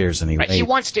it bears any Right, weight. he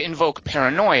wants to invoke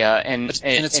paranoia, and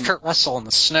it's Kurt Russell in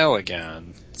the snow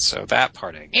again, so that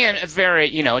part I get. And a very,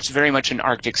 it's very much an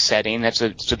Arctic setting. It's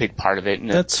a big part of it. And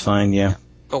That's fine, yeah.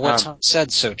 But what Tom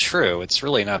said's so true. It's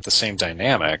really not the same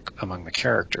dynamic among the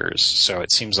characters. So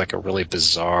it seems like a really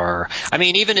bizarre. I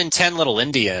mean, even in 10 Little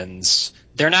Indians,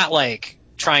 they're not like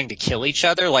trying to kill each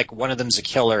other. Like one of them's a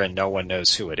killer and no one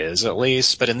knows who it is, at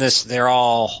least. But in this, they're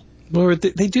all. Well,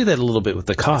 they do that a little bit with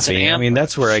the coffee. I mean,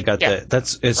 that's where I got the.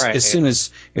 That's as soon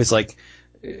as it's like.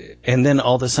 And then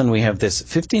all of a sudden we have this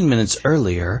 15 minutes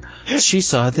earlier, she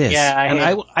saw this.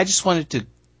 I just wanted to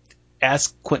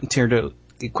ask Quentin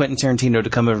Tarantino to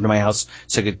come over to my house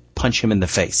so I could punch him in the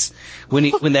face. When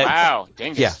that wow,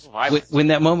 dang it. When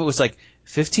that moment was like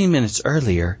 15 minutes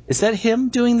earlier, is that him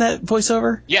doing that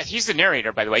voiceover? Yeah, he's the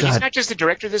narrator, by the way. God. He's not just the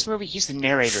director of this movie, he's the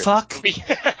narrator. Fuck.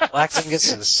 Black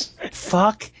Dinguses.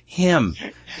 Fuck him.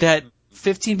 That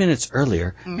 15 minutes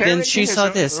earlier, then she saw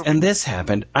this, and this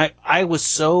happened. I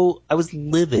was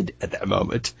livid at that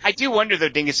moment. I do wonder, though,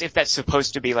 Dingus, if that's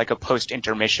supposed to be like a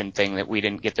post-intermission thing that we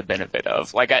didn't get the benefit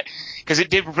of. Because it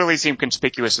did really seem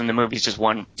conspicuous in the movie's just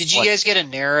one. Did you guys get a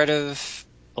narrative,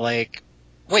 wait,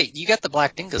 you got the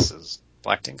Black Dinguses.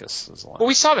 Black Dingus is the one. Well,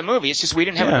 we saw the movie. It's just we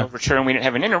didn't have an overture and we didn't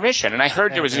have an intermission. And I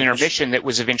heard there was an intermission that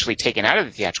was eventually taken out of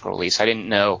the theatrical release. I didn't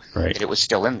know that it was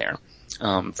still in there.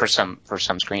 For some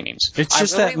screenings. It's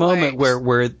just that moment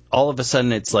where all of a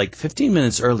sudden it's like 15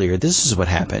 minutes earlier, this is what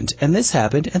happened, and this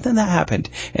happened, and then that happened,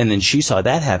 and then she saw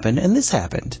that happen, and this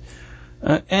happened.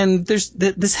 And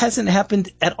this hasn't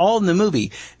happened at all in the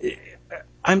movie.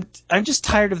 I'm just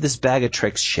tired of this bag of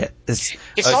tricks shit. This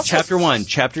chapter 1,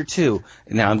 chapter 2.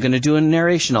 Now I'm going to do a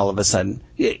narration all of a sudden.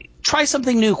 Try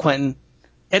something new, Quentin.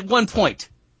 At one point.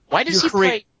 Why does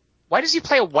he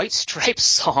play a White Stripes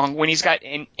song when he's got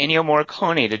Ennio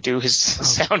Morricone to do his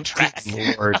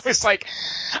soundtrack? Lord. I was like,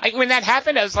 when that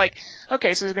happened, I was like,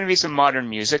 okay, so there's going to be some modern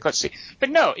music. Let's see. But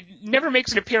no, it never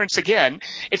makes an appearance again.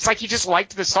 It's like he just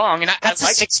liked the song. And That's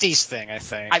a 60s thing, I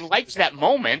think. I liked that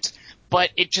moment, but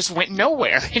it just went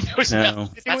nowhere.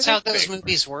 That's how those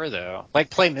movies were, though. Like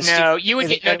play Misty. No, you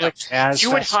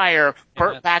would hire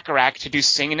Burt Bacharach to do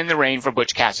 "Singing in the Rain" for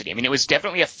Butch Cassidy. I mean, it was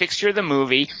definitely a fixture of the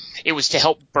movie. It was to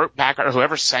help Burt Bacharach or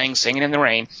whoever sang "Singing in the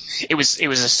Rain." It was a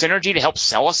synergy to help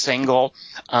sell a single.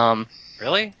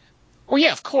 Really? Well,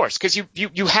 yeah, of course, because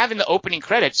you have in the opening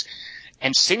credits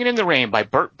and "Singing in the Rain" by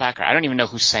Burt Bacharach. I don't even know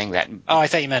who sang that. Oh, I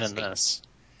thought you meant in this.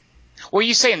 Well,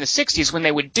 you say in the 60s when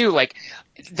they would do,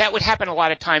 that would happen a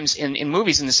lot of times in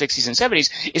movies in the 60s and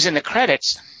 70s, is in the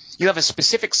credits, you have a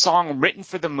specific song written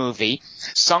for the movie,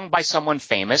 sung by someone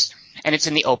famous, and it's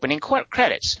in the opening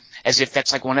credits, as if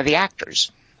that's like one of the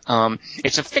actors.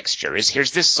 It's a fixture.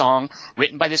 Here's this song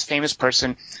written by this famous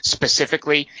person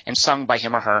specifically and sung by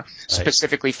him or her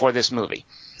specifically for this movie.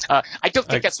 I don't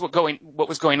think that's what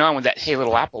was going on with that "Hey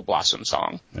Little Apple Blossom"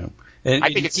 song. No.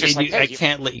 I think it's just I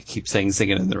can't let you keep saying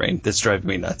 "Singing in the Rain." That's driving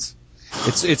me nuts.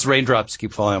 It's raindrops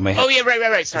keep falling on my head. Oh yeah,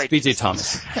 right. Sorry, it's B.J.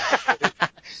 Thomas.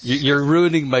 You're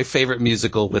ruining my favorite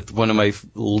musical with one of my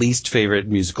least favorite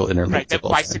musical interludes. Right, that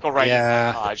bicycle riding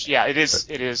montage. Yeah, it is.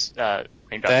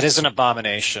 Raindrops. That is an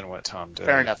abomination. What Tom did.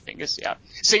 Fair enough, Dingus. Yeah,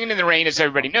 "Singing in the Rain," as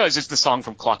everybody knows, is the song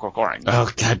from Clockwork Orange.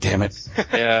 Oh God damn it!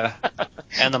 Yeah,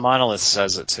 and the Monolith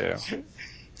says it too,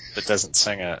 but doesn't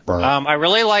sing it. I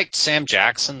really liked Sam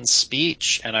Jackson's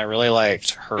speech, and I really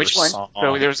liked her Which one? song.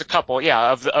 So there was a couple.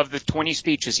 Yeah, of the 20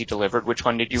 speeches he delivered, which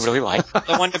one did you really like?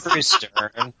 The one to Bruce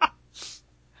Stern.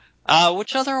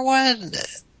 Which other one?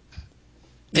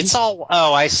 It's all.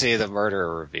 Oh, I see. The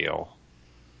murder reveal.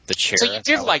 The chair. So you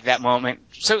did like that moment.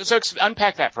 So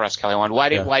unpack that for us, Kelly. Why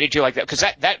did you like that? Because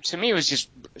that to me was just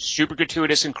super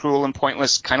gratuitous and cruel and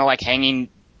pointless, kind of like hanging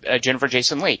Jennifer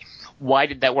Jason Leigh. Why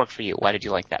did that work for you? Why did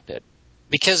you like that bit?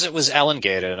 Because it was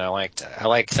elongated, and I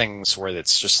like things where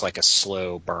it's just like a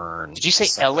slow burn. Did you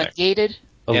say elongated?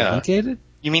 Yeah. Elongated?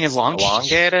 You mean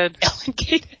elongated?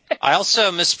 Elongated. I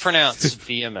also mispronounced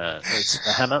vehement. It's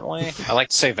vehemently. I like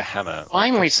to say vehement.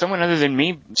 Finally, someone other than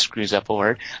me screws up a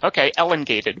word. Okay,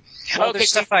 elongated. Well, there's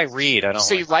stuff I read. I don't.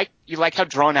 So you like how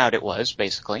drawn out it was,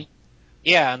 basically.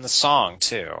 Yeah, and the song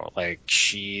too. Like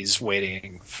she's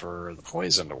waiting for the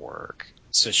poison to work,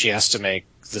 so she has to make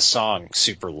the song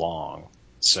super long.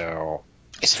 So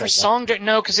is her song?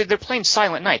 No, because they're playing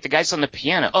Silent Night. The guy's on the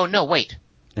piano. Oh no, wait.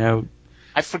 No.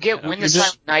 I forget when the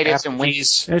Silent Night is and when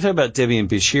he's... You're talking about Debbie and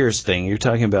Bashir's thing. You're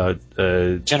talking about...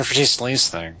 Jennifer Jason Leigh's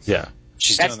thing. Yeah.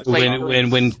 She's doing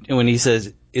the when he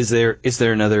says, is there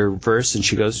another verse? And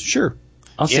she goes, sure,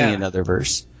 I'll sing another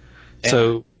verse. Yeah.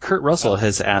 So Kurt Russell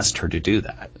has asked her to do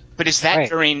that. But is that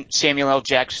during Samuel L.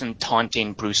 Jackson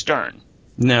taunting Bruce Dern?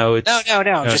 No, it's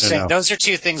No. Just saying, no. those are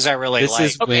two things I really This like.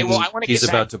 is Okay, when well, I wanna he's get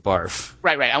back- about to barf.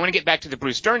 Right. I want to get back to the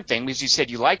Bruce Dern thing because you said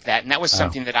you liked that, and that was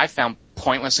something that I found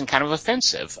pointless and kind of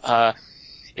offensive.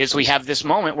 Is we have this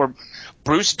moment where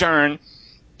Bruce Dern,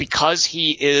 because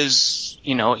he is,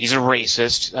 he's a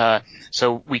racist,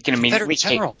 so we can immediately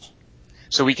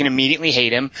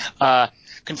hate him.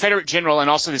 Confederate general, and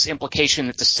also this implication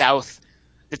that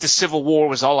the Civil War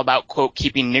was all about, quote,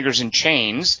 keeping niggers in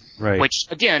chains, Right. which,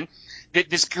 again,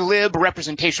 this glib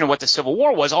representation of what the Civil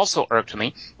War was also irked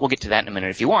me. We'll get to that in a minute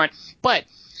if you want. But,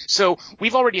 so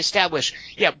we've already established,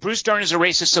 Bruce Dern is a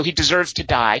racist, so he deserves to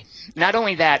die. Not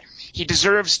only that, he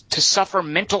deserves to suffer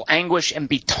mental anguish and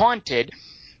be taunted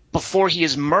before he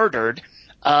is murdered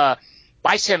by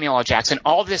Samuel L. Jackson.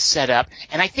 All this set up,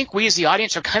 and I think we as the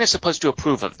audience are kind of supposed to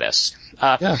approve of this.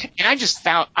 And I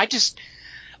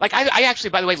actually,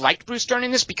 by the way, liked Bruce Dern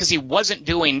in this because he wasn't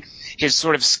doing his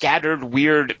sort of scattered,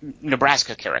 weird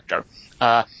Nebraska character.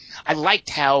 I liked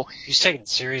how He was taking it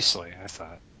seriously, I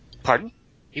thought. Pardon?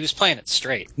 He was playing it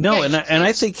straight. No, Yeah, and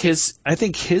I think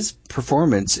his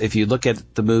performance, if you look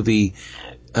at the movie,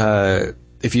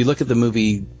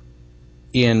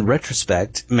 in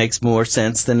retrospect, makes more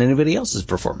sense than anybody else's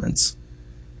performance.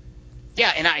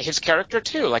 Yeah, and his character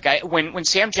too. Like when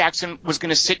Sam Jackson was going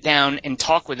to sit down and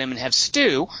talk with him and have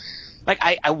stew, like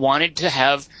I wanted to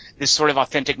have this sort of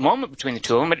authentic moment between the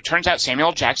two of them, but it turns out Samuel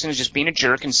L. Jackson is just being a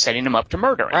jerk and setting him up to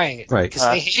murder him. Right. Right. Because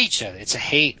they hate each other. It's a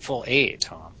hateful hate,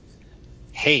 Tom.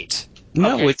 Hate.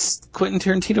 No, Okay. it's Quentin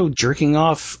Tarantino jerking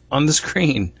off on the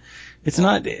screen. It's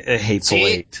not a hateful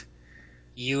hate.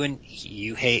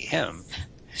 You hate him,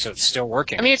 so it's still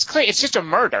working. I mean, it's clear. It's just a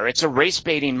murder. It's a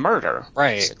race-baiting murder,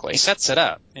 right. basically. He sets it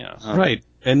up. Yeah. Right.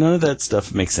 And none of that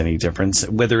stuff makes any difference,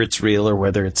 whether it's real or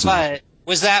whether it's not. But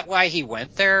was that why he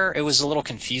went there? It was a little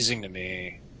confusing to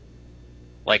me.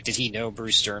 Like, did he know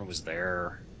Bruce Dern was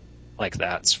there? Like,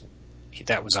 that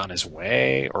was on his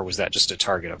way, or was that just a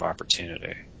target of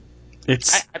opportunity?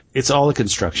 It's all a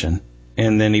construction.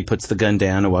 And then he puts the gun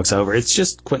down and walks over. It's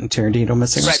just Quentin Tarantino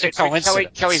messing Right.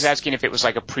 with Kelly's asking if it was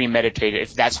like a premeditated,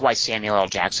 if that's why Samuel L.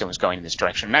 Jackson was going in this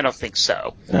direction. And I don't think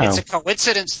so. No. It's a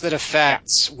coincidence that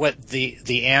affects what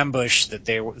the ambush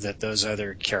that those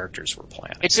other characters were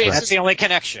planning. That's the only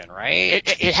connection, right?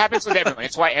 It happens with everyone.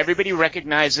 It's why everybody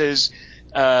recognizes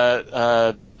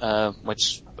what's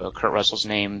Kurt Russell's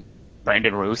name?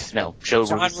 Brandon Ruth? No,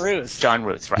 John Ruth. John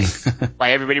Ruth, right.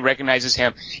 Why everybody recognizes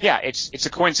him. Yeah, it's a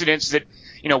coincidence that,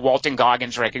 Walton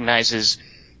Goggins recognizes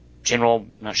General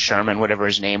Sherman, whatever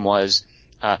his name was.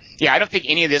 I don't think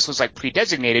any of this was like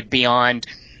pre-designated beyond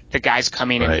the guys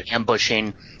coming and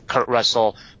ambushing Kurt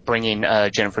Russell, bringing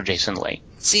Jennifer Jason Leigh.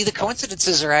 See, the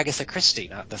coincidences are Agatha Christie,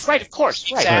 not the Right, of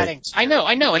course. Right. Adding to I know.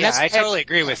 And I totally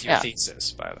agree with your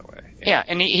thesis, by the way. Yeah,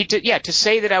 and he to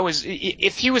say that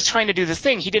if he was trying to do the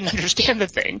thing, he didn't understand the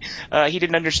thing. He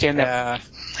didn't understand that.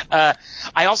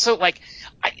 I also I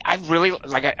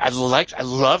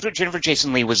loved what Jennifer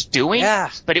Jason Leigh was doing. Yeah.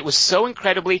 But it was so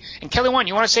incredibly, and Kelly Wand,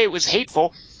 you want to say it was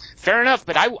hateful? Fair enough,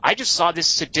 but I just saw this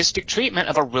sadistic treatment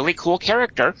of a really cool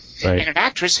character and an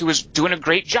actress who was doing a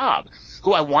great job,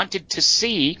 who I wanted to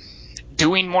see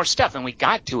doing more stuff, and we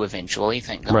got to eventually,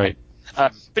 thank God. Right.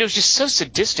 But it was just so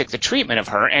sadistic, the treatment of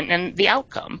her and the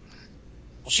outcome.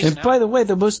 Well, And by the way,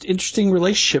 the most interesting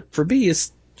relationship for me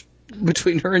is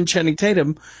between her and Channing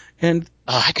Tatum. And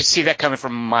I could see that coming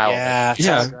from a mile away.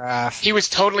 Yeah. It was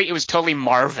totally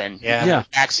Marvin. Yeah. In the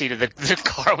backseat of the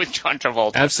car with John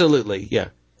Travolta. Absolutely, yeah.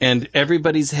 And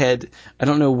everybody's head, I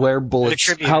don't know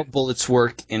how bullets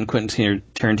work in Quentin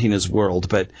Tarantino's world,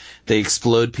 but they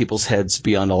explode people's heads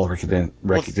beyond all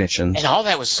recognition. And all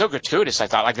that was so gratuitous, I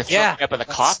thought. Like the throwing up of the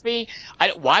coffee.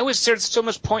 Why was there so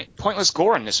much pointless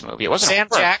gore in this movie? It wasn't Sam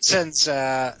Jackson's,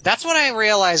 that's when I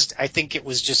realized I think it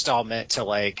was just all meant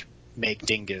to, make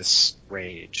Dingus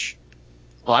rage.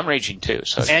 Well, I'm raging too.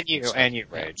 So and you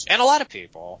rage. And a lot of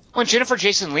people. When Jennifer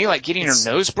Jason Leigh, getting her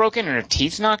nose broken and her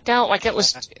teeth knocked out, that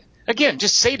was, again,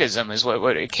 just sadism is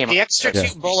what it came up. The extra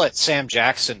 2 bullets Sam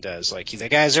Jackson does, the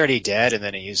guy's already dead, and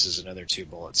then he uses another 2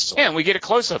 bullets. And we get a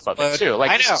close-up of it, too.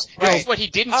 I know. This is what he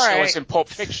didn't show us in Pulp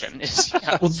Fiction.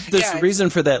 Well, there's a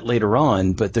reason for that later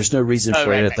on, but there's no reason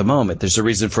for it at the moment. There's a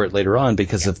reason for it later on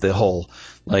because of the whole,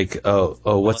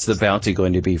 what's the bounty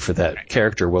going to be for that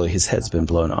character? Well, his head's been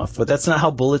blown off. But that's not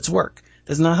how bullets work.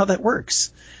 That's not how that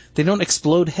works. They don't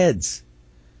explode heads.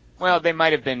 Well, they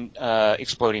might have been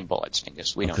exploding bullets,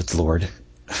 Dingus. We don't. Good Lord.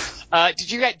 Do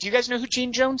you guys know who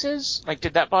Gene Jones is?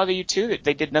 Did that bother you too? That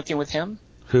they did nothing with him?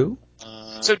 Who?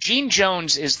 So Gene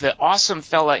Jones is the awesome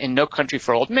fella in No Country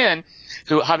for Old Men,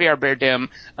 who Javier Bardem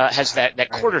has that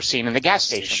quarter scene in the gas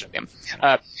station with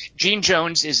him. Gene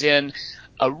Jones is in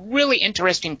a really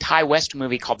interesting Ty West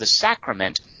movie called The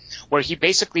Sacrament, where he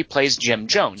basically plays Jim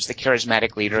Jones, the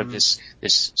charismatic leader of this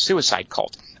suicide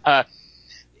cult.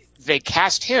 They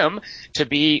cast him to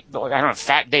be, I don't know,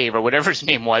 Fat Dave or whatever his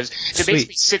name was, to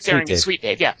basically sit there and get Sweet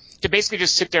Dave, yeah, to basically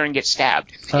just sit there and get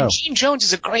stabbed. Oh. And Gene Jones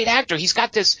is a great actor. He's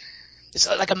got this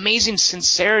like amazing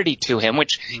sincerity to him,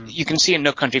 which you can see in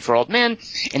No Country for Old Men.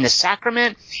 In The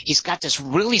Sacrament, he's got this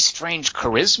really strange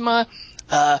charisma.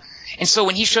 And so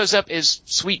when he shows up as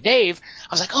Sweet Dave, I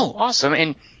was like, oh, awesome.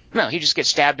 And no, he just gets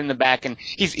stabbed in the back, and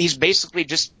he's basically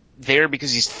just there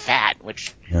because he's fat,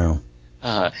 which. No.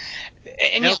 And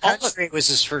No Country was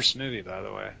his first movie, by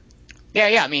the way.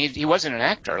 Yeah. I mean, he wasn't an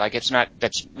actor. Like, that's not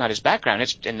his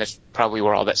background. And that's probably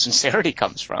where all that sincerity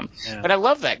comes from. Yeah. But I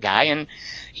love that guy, and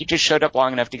he just showed up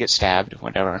long enough to get stabbed.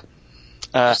 Whatever.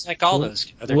 Just like all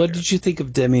those other. What did you think of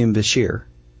Demian Bashir?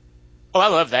 Oh, I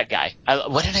love that guy.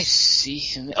 What did I see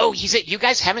him? Oh, you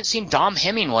guys haven't seen Dom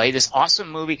Hemingway, this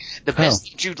awesome movie, the best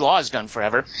thing Jude Law has done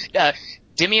forever.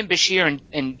 Demian Bashir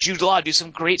and Jude Law do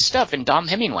some great stuff in Dom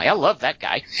Hemingway. I love that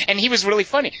guy. And he was really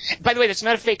funny. By the way, that's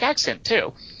not a fake accent,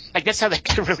 too. Like, that's how that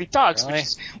guy really talks, really?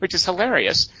 which is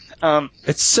hilarious.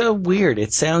 It's so weird.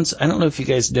 It sounds, I don't know if you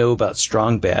guys know about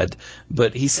Strong Bad,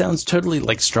 but he sounds totally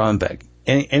like Stromberg.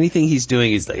 Anything he's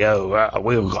doing is like,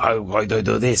 I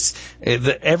do this.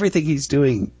 Everything he's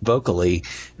doing vocally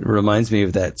reminds me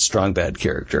of that Strong Bad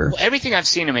character. Well, everything I've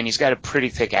seen him in, he's got a pretty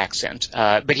thick accent.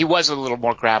 But he was a little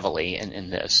more gravelly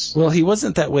in this. Well, he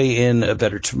wasn't that way in A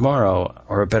Better Tomorrow,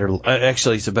 or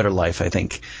actually, it's A Better Life, I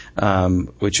think,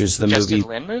 which is the Justin movie.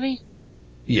 Lin movie?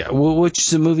 Yeah, which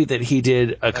is a movie that he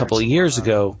did a couple of years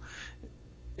ago.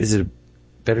 Is it A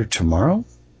Better Tomorrow?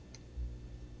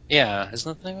 Yeah,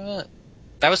 isn't that the name of it?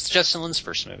 That was Justin Lin's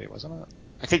first movie, wasn't it?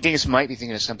 I think Dingus might be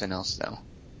thinking of something else, though.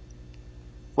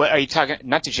 What are you talking?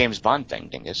 Not the James Bond thing,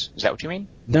 Dingus. Is that what you mean?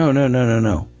 No.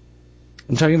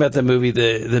 I'm talking about the movie,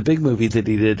 the big movie that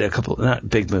he did not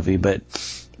big movie, but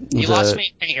you lost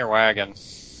me in your wagon.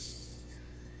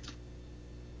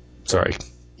 Sorry.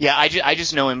 Yeah, I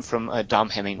just know him from Dom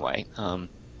Hemingway.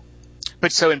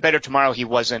 But so in Better Tomorrow he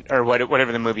wasn't, or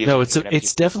whatever the movie is. No,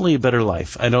 it's definitely A Better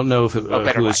Life. I don't know if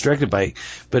it was directed by,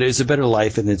 but it's A Better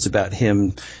Life, and it's about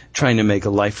him trying to make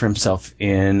a life for himself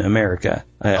in America.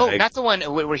 Not the one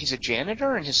where he's a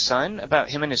janitor and his son, about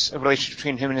him and a relationship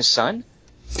between him and his son?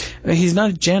 He's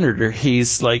not a janitor.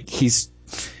 He's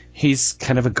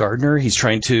kind of a gardener. He's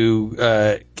trying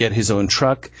to get his own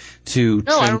truck to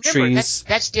trim trees.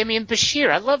 That's Demian Bashir.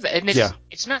 I love that. And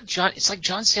it's not John. It's like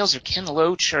John Sayles or Ken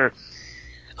Loach or.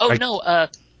 I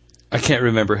can't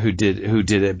remember who did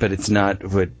it, but it's not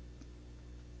what.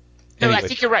 Anyway. No, I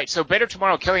think you're right. So Better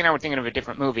Tomorrow, Kelly and I were thinking of a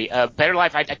different movie. Better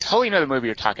Life, I totally know the movie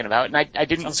you're talking about, and I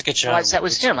didn't realize that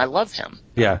was him. I love him.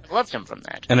 Yeah. I loved him from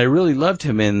that. And I really loved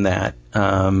him in that.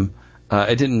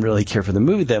 I didn't really care for the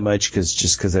movie that much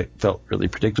because it felt really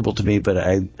predictable to me. But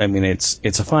I mean,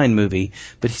 it's a fine movie.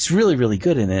 But he's really, really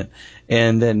good in it.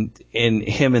 And then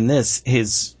in this,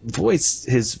 his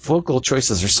vocal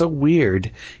choices are so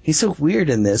weird. He's so weird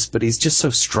in this, but he's just so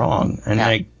strong. And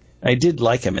I did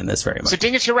like him in this very much. So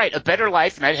Dingus, you're right. A Better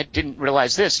Life, and I didn't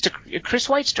realize this. Chris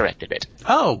Weitz directed it.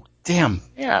 Oh, damn.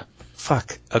 Yeah.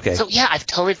 Fuck. Okay. So yeah,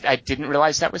 I didn't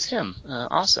realize that was him.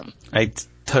 Awesome. I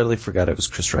totally forgot it was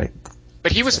Chris Wright.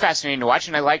 But he was fascinating to watch,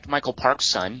 and I liked Michael Park's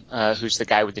son, who's the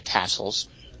guy with the tassels.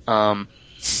 I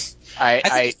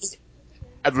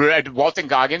read Walton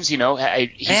Goggins, he's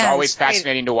always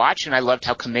fascinating to watch, and I loved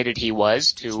how committed he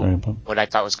was to what I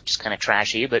thought was just kind of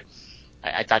trashy, but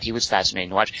I thought he was fascinating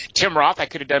to watch. Tim Roth, I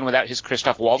could have done without his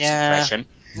Christoph Waltz impression.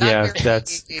 Yeah,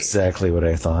 that's exactly what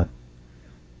I thought.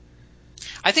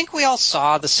 I think we all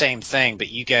saw the same thing, but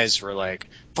you guys were like,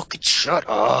 fucking shut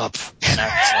up. And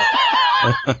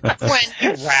I was like, when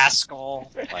you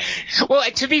rascal. Well,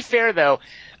 to be fair, though,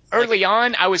 early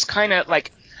on, I was kind of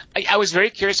like, I was very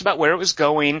curious about where it was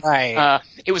going. Right.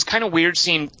 It was kind of weird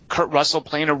seeing Kurt Russell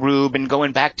playing a rube and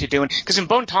going back to doing – because in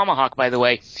Bone Tomahawk, by the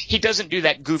way, he doesn't do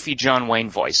that goofy John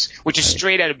Wayne voice, which is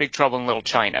straight out of Big Trouble in Little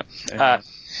China.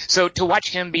 So to watch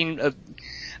him being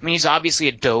he's obviously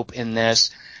a dope in this.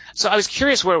 So I was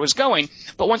curious where it was going,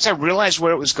 but once I realized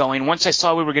where it was going, once I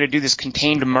saw we were going to do this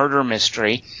contained murder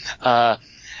mystery,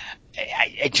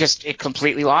 it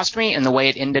completely lost me, and the way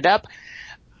it ended up –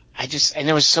 and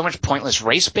there was so much pointless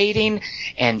race baiting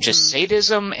and just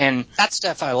sadism and that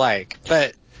stuff I like,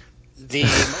 but the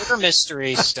murder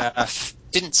mystery stuff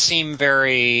didn't seem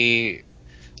very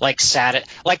like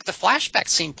the flashback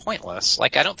seemed pointless.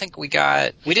 Like I don't think we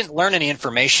didn't learn any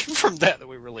information from that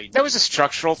we really did. That was a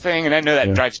structural thing, and I know that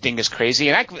Yeah. drives Dingus crazy,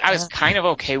 and I was kind of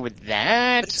okay with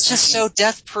that. But it's just so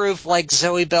death proof. Like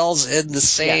Zoe Bell's in the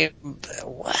same.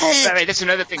 What? Right, that's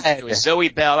another thing too. Is Zoe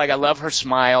Bell, like I love her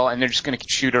smile, and they're just going to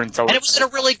shoot her and throw her. And it was in a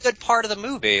really good part of the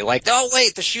movie. Like, oh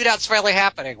wait, the shootout's finally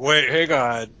happening. Wait, hang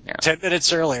on. Yeah. 10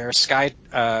 minutes earlier,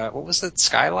 what was it?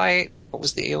 Skylight? What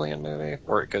was the alien movie?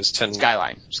 Where it goes 10...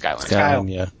 Skyline.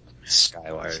 Yeah.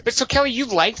 Skylight. But so Kelly, you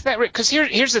liked that? Because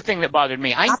here's the thing that bothered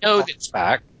me. I know that.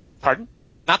 Flashback. Pardon?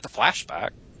 Not the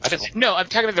flashback. I didn't. No, I'm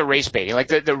talking about the race baiting, like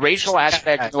the racial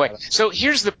aspect of the way. So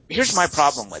here's my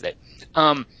problem with it.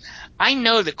 I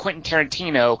know that Quentin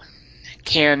Tarantino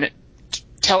can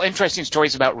tell interesting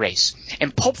stories about race,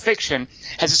 and Pulp Fiction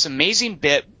has this amazing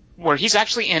bit where he's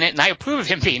actually in it, and I approve of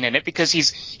him being in it because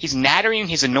he's nattering,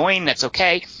 he's annoying, that's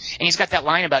okay, and he's got that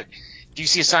line about, do you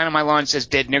see a sign on my lawn that says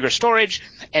dead nigger storage?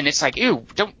 And it's like, ew,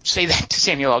 don't say that to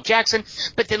Samuel L. Jackson.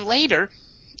 But then later,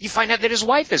 you find out that his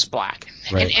wife is black.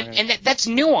 Right. And that's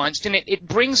nuanced, and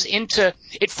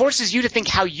it forces you to think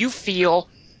how you feel,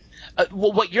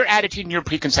 what your attitude and your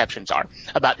preconceptions are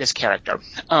about this character.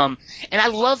 And I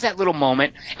love that little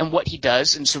moment and what he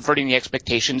does in subverting the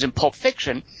expectations in Pulp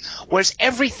Fiction, whereas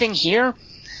everything here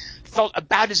felt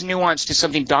about as nuanced as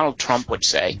something Donald Trump would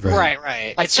say. Right.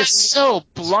 Like, it's just so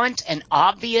blunt and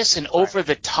obvious and over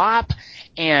the top,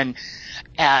 and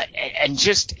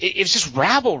just it was just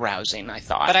rabble rousing, I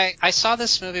thought. But I saw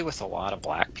this movie with a lot of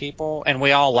black people, and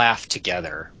we all laughed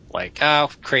together. Like, oh,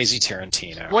 crazy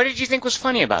Tarantino. What did you think was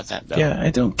funny about that, though? Yeah, I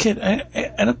don't get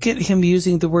him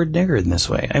using the word nigger in this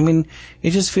way. I mean,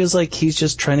 it just feels like he's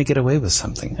just trying to get away with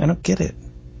something. I don't get it.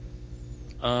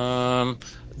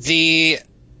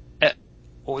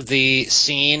 The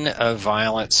scene of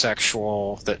violent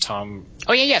sexual that Tom...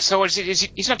 Oh, yeah. So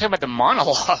he's not talking about the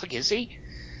monologue, is he?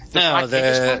 No,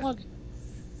 monologue?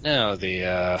 No, the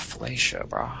fellatio,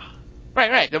 bro.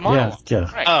 Right, the monologue.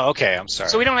 Yeah. Right. Oh, okay, I'm sorry.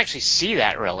 So we don't actually see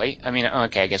that, really. I mean,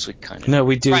 okay, I guess we kind of... No,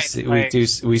 we do. Right, See, right.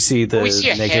 we see the we see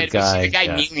a naked head, guy. we see the guy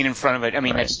yeah. kneeling in front of it. I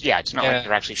mean, Right. it's not Yeah. like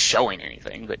they're actually showing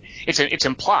anything, but it's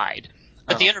implied.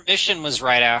 But the intermission was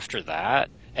right after that,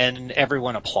 and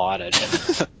everyone applauded.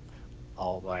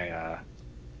 All my...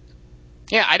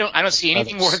 Yeah, I don't see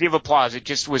anything Others. worthy of applause. It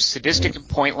just was sadistic and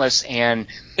pointless, and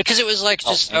Because it was like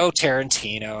just,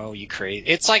 Tarantino, you crazy.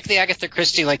 It's like the Agatha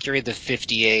Christie, like you read the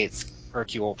 58th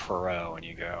Hercule Poirot, and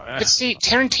you go, but see,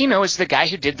 Tarantino is the guy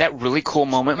who did that really cool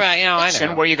moment, Right, I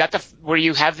know. where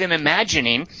you have them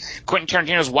imagining Quentin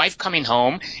Tarantino's wife coming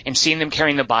home and seeing them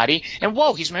carrying the body, and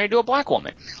whoa, he's married to a black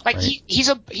woman. Like Right. he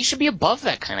should be above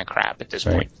that kind of crap at this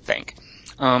Right. point, I think.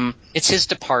 It's his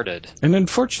Departed. And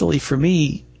unfortunately for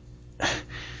me,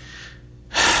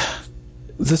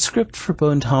 the script for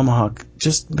Bone Tomahawk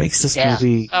just makes this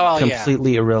movie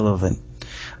completely irrelevant.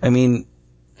 I mean,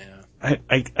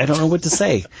 I don't know what to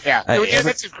say. Yeah,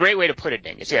 that's a great way to put it,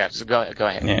 Dingus. Yeah, so go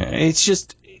ahead. Yeah, it's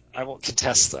just... I won't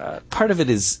contest that. Part of it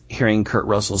is hearing Kurt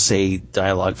Russell say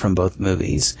dialogue from both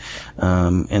movies,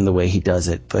 and the way he does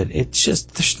it, but it's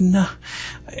just, there's no...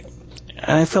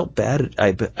 I felt bad.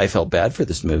 I felt bad for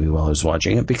this movie while I was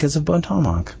watching it because of Bone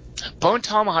Tomahawk. Bone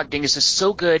Tomahawk, Dingus, is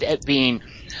so good at being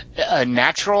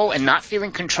natural and not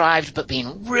feeling contrived, but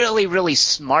being really, really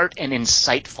smart and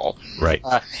insightful. Right.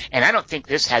 And I don't think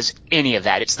this has any of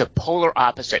that. It's the polar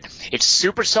opposite. It's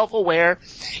super self-aware.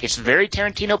 It's very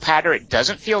Tarantino patter. It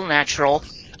doesn't feel natural.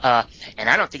 And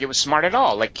I don't think it was smart at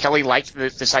all. Like, Kelly liked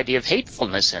this idea of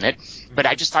hatefulness in it, but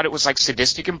I just thought it was, like,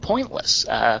 sadistic and pointless.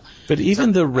 But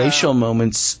even the racial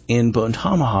moments in Bone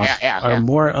Tomahawk are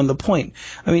more on the point.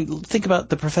 I mean, think about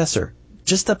the professor.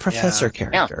 Just the professor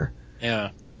character. Yeah.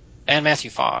 And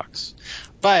Matthew Fox.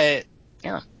 But...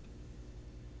 Yeah.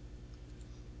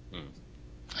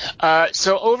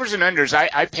 So overs and unders,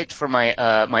 I picked for my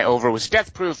my over was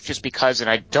Death Proof just because, and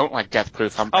I don't like Death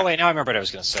Proof. Oh wait, now I remember what I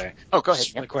was going to say. Oh, go ahead.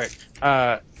 Just really quick.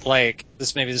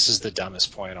 This is the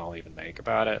dumbest point I'll even make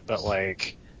about it, but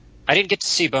like, I didn't get to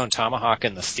see Bone Tomahawk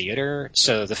in the theater,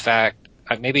 so the fact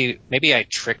maybe I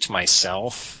tricked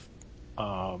myself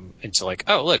into like,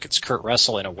 oh look, it's Kurt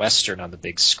Russell in a Western on the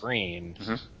big screen.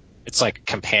 Mm-hmm. It's like a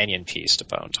companion piece to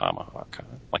Bone Tomahawk.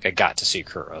 Like, I got to see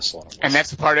Kurt Russell. And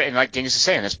that's part of, and like Dingus is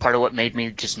saying, that's part of what made me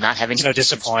just not having so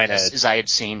disappointed as I had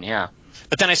seen,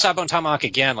 But then I saw Bone Tomahawk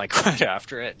again, like right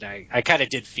after it, and I kind of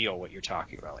did feel what you're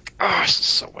talking about. Like, oh, this is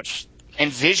so much.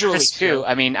 And visually too.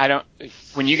 I mean,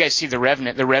 when you guys see The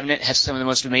Revenant has some of the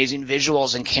most amazing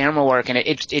visuals and camera work, and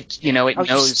it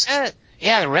knows.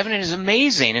 Yeah, The Revenant is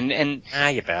amazing, and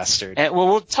you bastard. Well,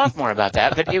 we'll talk more about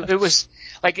that, but it was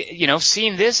Like,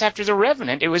 seeing this after The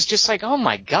Revenant, it was just like, oh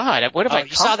my God, what have I come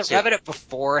you saw to? The Revenant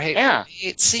before Hateful Yeah.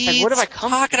 Eight? See, Like, what have I that's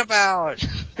come talking to? about?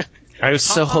 I was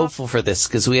so hopeful for this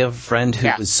because we have a friend who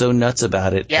Yeah. was so nuts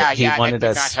about it that he wanted that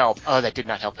did us. not help. Oh, that did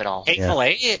not help at all. Hateful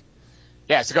Eight?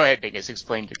 Yeah, so go ahead, Dingus.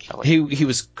 Explain to Kelly. He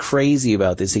was crazy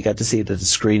about this. He got to see it at a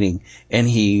screening, and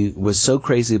he was so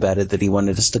crazy about it that he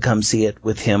wanted us to come see it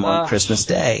with him on Christmas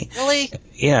Day. Really?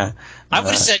 Yeah. I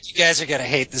would have said you guys are going to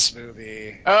hate this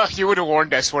movie. Oh, you would have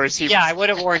warned us, whereas he... Yeah, I would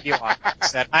have warned you on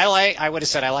it. I would have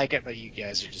said I like it, but you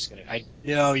guys are just going to... I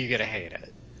know you're going to hate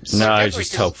it. No, I was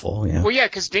just hopeful, yeah. Well, yeah,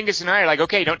 because Dingus and I are like,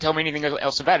 okay, don't tell me anything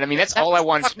else about it. I mean, that's all I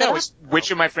wanted to know is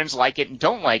which of my friends like it and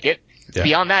don't like it. Yeah.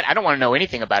 Beyond that, I don't want to know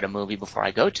anything about a movie before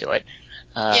I go to it.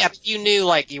 Yeah, but you knew,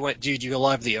 like, you went, dude, you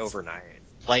love The Overnight.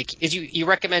 Like, if you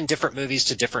recommend different movies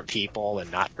to different people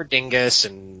and not for Dingus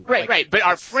and... Right. But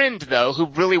our friend, though, who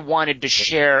really wanted to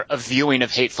share a viewing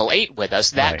of Hateful Eight with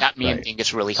us, that got me and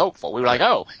Dingus really hopeful. We were like,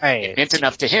 it meant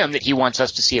enough to him that he wants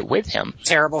us to see it with him.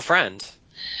 Terrible friend.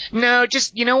 No,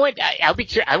 just, you know what? I'll be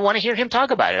curious. I want to hear him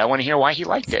talk about it. I want to hear why he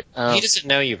liked it. He doesn't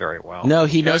know you very well. No,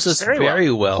 he knows us very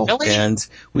well. Really? And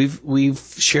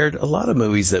we've shared a lot of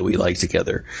movies that we like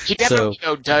together. He definitely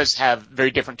does have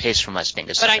very different tastes from us,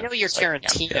 Dingus. But I know you're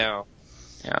Tarantino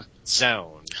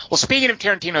zone. Well, speaking of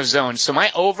Tarantino zone, so my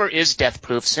over is Death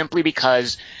Proof simply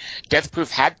because Death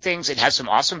Proof had things. It has some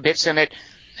awesome bits in it.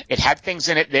 It had things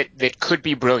in it that could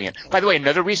be brilliant. By the way,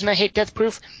 another reason I hate Death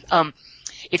Proof,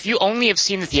 if you only have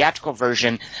seen the theatrical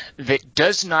that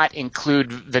does not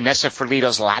include Vanessa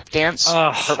Ferlito's lap dance,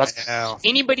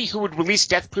 anybody who would release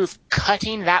Death Proof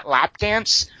cutting that lap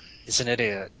dance is an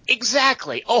idiot.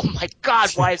 Exactly. Oh my God,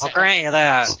 why is I'll grant you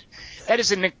that? That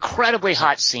is an incredibly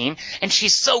hot scene, and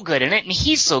she's so good in it, and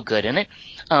he's so good in it.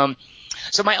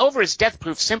 So my over is Death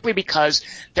Proof simply because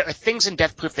there are things in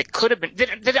Death Proof that could have been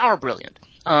that are brilliant.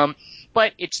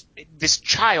 But it's this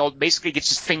child basically gets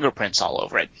his fingerprints all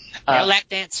over it. No lap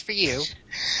dance for you.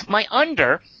 My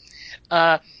under,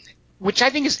 which I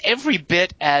think is every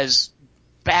bit as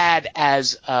bad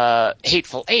as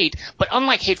Hateful Eight, but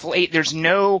unlike Hateful Eight, there's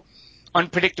no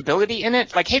unpredictability in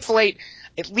it. Like Hateful Eight,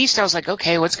 at least I was like,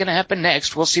 okay, what's going to happen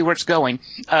next? We'll see where it's going.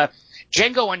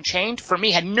 Django Unchained, for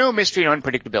me, had no mystery or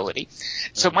unpredictability.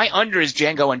 So my under is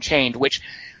Django Unchained, which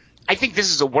I think this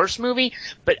is a worse movie,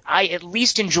 but I at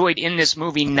least enjoyed in this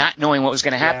movie not knowing what was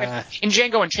going to happen. Yeah. In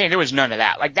Django Unchained, there was none of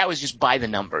that. Like, that was just by the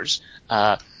numbers.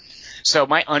 So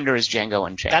my under is Django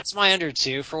Unchained. That's my under,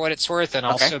 too, for what it's worth, and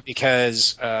also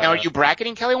because... now, are you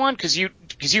bracketing, Kelly Wand? Because you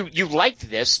liked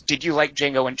this. Did you like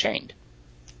Django Unchained?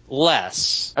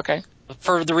 Less. Okay.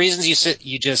 For the reasons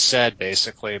you just said,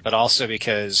 basically, but also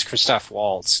because Christoph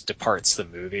Waltz departs the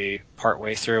movie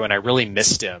partway through, and I really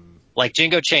missed him. Like,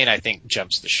 Django Unchained, I think,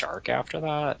 jumps the shark after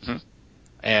that. Mm-hmm.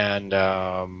 And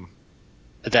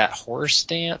that horse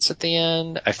dance at the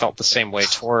end, I felt the same way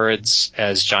towards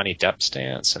as Johnny Depp's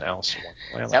dance and Alice in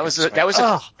Wonderland. That was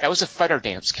a futter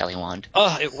dance, Kelly Wand.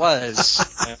 Oh, it was.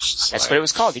 That's what it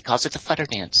was called. He calls it the futter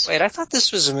dance. Wait, I thought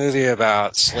this was a movie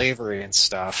about slavery and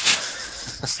stuff.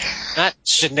 Not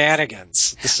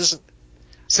shenanigans. This isn't.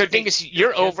 So, Dingus,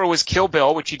 your over was Kill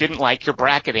Bill, which you didn't like. You're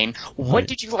bracketing. What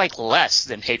did you like less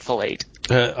than Hateful Eight?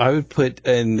 I would put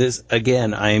in this,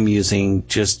 again, I am using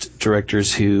just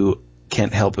directors who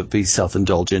can't help but be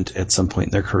self-indulgent at some point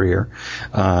in their career.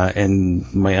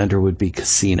 And my under would be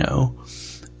Casino.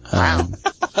 Wow.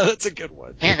 That's a good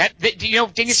one. Man,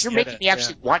 Dingus, you're making me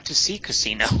actually want to see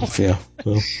Casino. Yeah.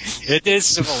 Well. It is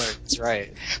similar. That's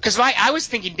right. Because I was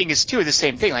thinking, Dingus, too, the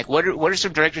same thing. Like, what are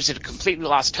some directors that have completely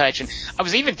lost touch? And I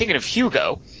was even thinking of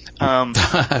Hugo,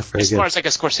 as far as like a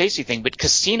Scorsese thing. But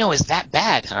Casino is that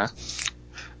bad, huh?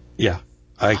 Yeah.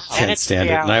 I can't stand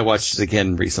it. And I watched it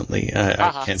again recently.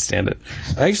 I can't stand it.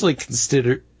 I actually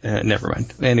consider... never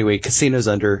mind. Anyway, Casino's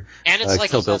under. And it's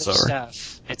like Kill Bill's over.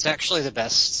 Stuff. It's actually the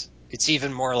best. It's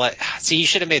even more like... See, you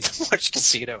should have made them watch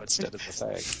Casino instead of the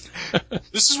thing.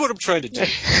 This is what I'm trying to do.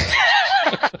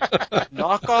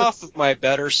 Knock off of my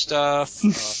better stuff.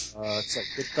 It's like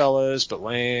Goodfellas, but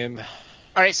lame.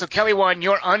 All right, so Kelly Wand,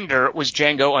 your under was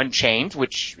Django Unchained,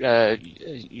 which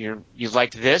you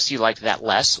liked this, you liked that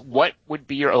less. What would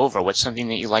be your over? What's something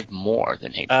that you liked more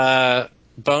than Hateful?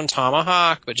 Bone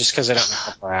Tomahawk, but just because I don't know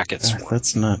how brackets work.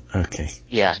 That's not okay.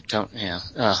 Yeah, don't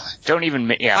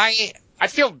even. Yeah, I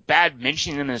feel bad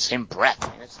mentioning them in the same breath.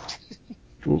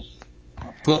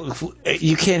 Well,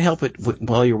 you can't help it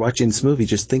while you're watching this movie.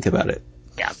 Just think about it.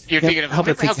 Yeah, you're thinking of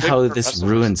how this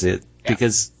ruins it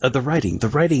because of the writing. The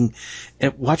writing,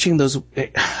 and watching those. Oh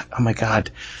my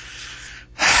God.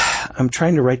 I'm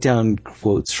trying to write down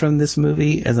quotes from this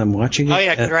movie as I'm watching it. Oh,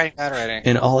 yeah, good writing, bad writing.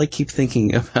 And all I keep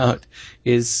thinking about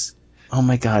is oh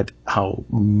my God, how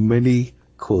many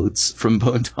quotes from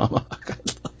Bone Tomahawk I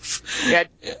love. Yeah,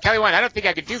 Kelly Wand, I don't think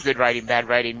I could do good writing, bad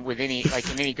writing with any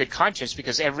in any good conscience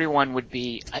because everyone would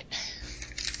be. I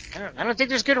don't think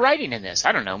there's good writing in this.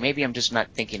 I don't know. Maybe I'm just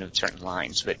not thinking of certain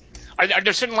lines. But are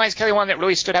there certain lines, Kelly Wand, that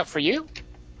really stood out for you?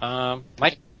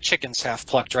 My chicken's half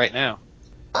plucked right now.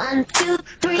 1, 2,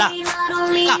 3, not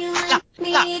only you and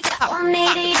me, got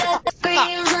 180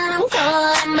 degrees and I'm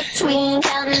caught in between,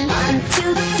 counting 1,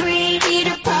 2, 3,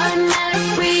 Peter Pan, Mary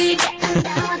Free, getting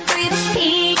down with 3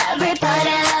 feet, everybody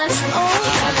loves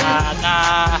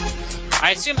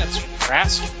I assume that's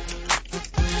Nebraska.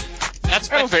 That's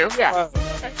That'll do, yeah.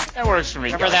 That works for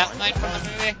me. Remember that line from the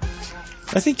movie?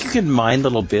 I think you can mine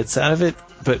little bits out of it,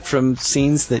 but from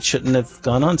scenes that shouldn't have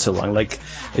gone on so long. Like,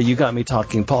 you got me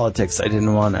talking politics, I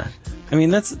didn't want to. I mean,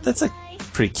 that's a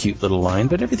pretty cute little line,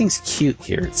 but everything's cute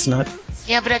here. It's not...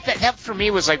 Yeah, but that for me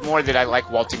was like more that I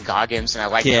like Walton Goggins, and I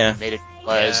like how animated it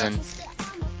was, and...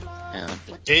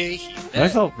 I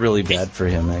felt really bad for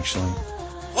him, actually.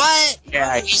 What?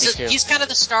 Yeah, he's kind of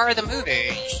the star of the movie.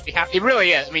 You should be happy. He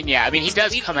really is. I mean, he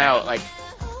does come out, like...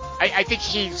 I think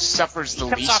he suffers the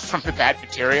least from the bad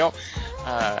material.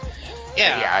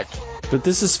 Yeah. But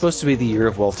this is supposed to be the year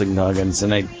of Walton Goggins,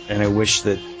 and I wish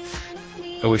that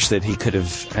he could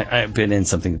have been in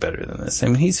something better than this. I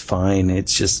mean, he's fine.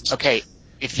 It's just... Okay,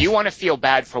 if you want to feel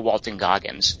bad for Walton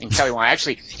Goggins, and Kelly Wand,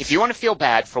 actually, if you want to feel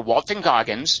bad for Walton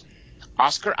Goggins,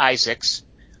 Oscar Isaacs,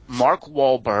 Mark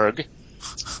Wahlberg,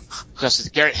 because it's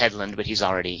Garrett Hedlund, but he's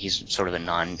sort of a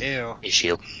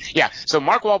non-issue. Yeah, so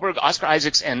Mark Wahlberg, Oscar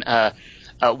Isaacs, and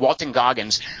Walton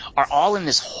Goggins are all in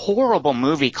this horrible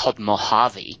movie called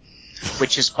Mojave,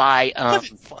 which is by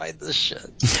find this shit.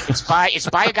 It's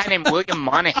by a guy named William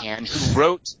Monahan who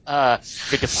wrote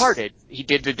The Departed. He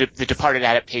did the Departed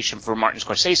adaptation for Martin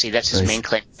Scorsese. That's his main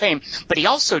claim to fame. But he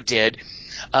also did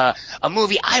a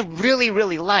movie I really,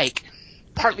 really like,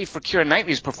 partly for Keira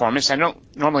Knightley's performance. I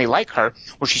don't normally like her,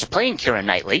 where she's playing Keira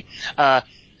Knightley,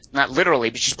 not literally,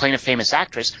 but she's playing a famous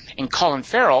actress. And Colin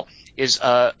Farrell is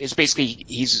basically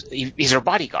he's her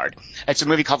bodyguard. It's a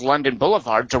movie called London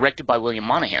Boulevard, directed by William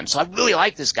Monahan. So I really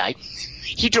like this guy.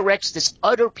 He directs this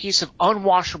utter piece of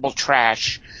unwashable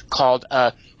trash called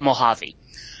Mojave,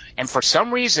 and for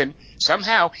some reason,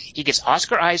 somehow, he gets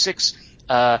Oscar Isaacs,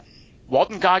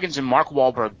 Walton Goggins, and Mark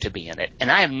Wahlberg to be in it, and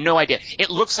I have no idea. It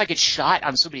looks like it's shot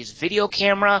on somebody's video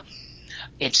camera.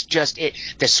 It's just the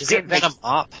script. Is it Venom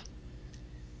Up?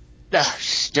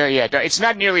 Yeah, it's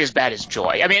not nearly as bad as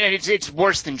Joy. I mean, it's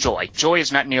worse than Joy. Joy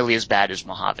is not nearly as bad as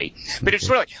Mojave. But it's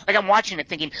really, like, I'm watching it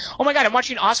thinking, oh my God, I'm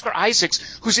watching Oscar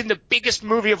Isaacs, who's in the biggest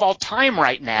movie of all time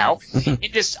right now,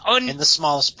 in this in the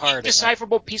smallest part,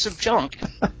 indecipherable piece of junk.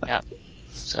 Yeah.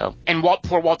 So, and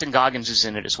poor Walton Goggins is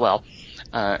in it as well.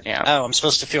 Yeah. Oh, I'm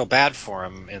supposed to feel bad for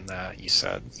him in that, you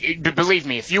said. Believe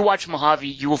me, if you watch Mojave,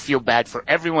 you will feel bad for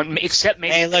everyone except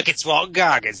maybe... Hey, look, it's Walton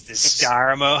Goggins, the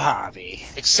star of Mojave.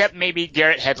 Except maybe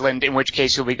Garrett Hedlund, in which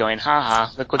case you'll be going,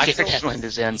 ha, look what Garrett Hedlund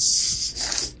is in.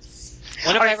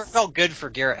 When have I ever felt good for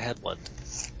Garrett Hedlund?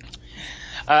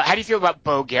 How do you feel about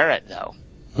Bo Garrett, though?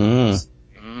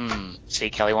 See,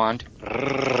 Kelly Wand?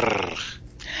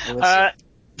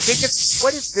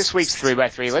 What is this week's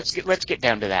 3x3? Let's get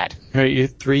down to that. All right, your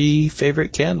 3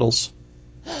 favorite candles.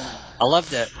 I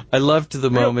loved it. I loved the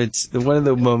moments. One of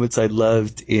the moments I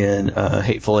loved in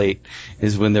Hateful Eight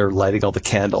is when they're lighting all the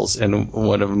candles, and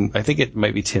one of them, I think it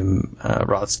might be Tim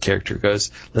Roth's character,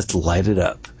 goes, "Let's light it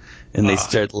up," and they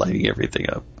start lighting everything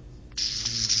up.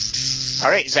 All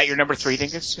right, is that your number 3,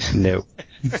 Dingus? No.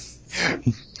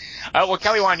 Well,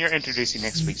 Kelly Wand, you're introducing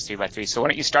next week's 3x3, so why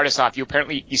don't you start us off? You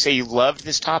say you loved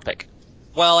this topic.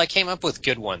 Well, I came up with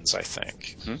good ones, I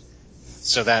think. Hmm?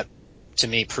 So that, to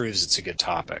me, proves it's a good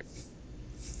topic.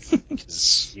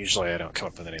 Because usually I don't come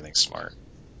up with anything smart.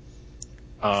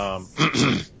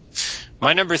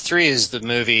 My number 3 is the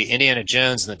movie Indiana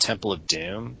Jones and the Temple of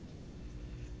Doom.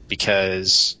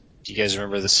 Because, do you guys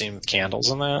remember the scene with candles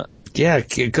in that? Yeah,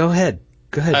 go ahead.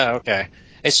 Oh, okay.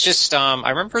 It's just, I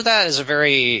remember that as a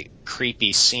very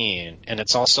creepy scene, and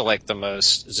it's also like the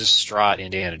most distraught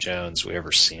Indiana Jones we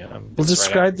ever seen him. Well,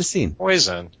 describe the scene.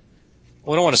 Poison.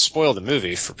 Well, I don't want to spoil the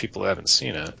movie for people who haven't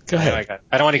seen it. Go ahead.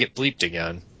 I don't want to get bleeped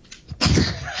again.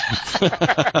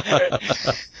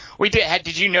 We did.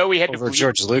 Did you know we had Over to bleep,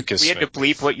 George Lucas? We had to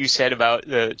bleep what you said about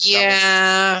the.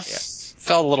 Yeah.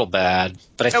 Felt a little bad,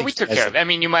 but I think we took care of it. I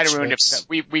mean, you might have ruined it.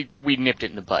 We nipped it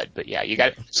in the bud, but yeah, you got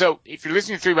it. So if you're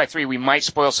listening to 3x3, we might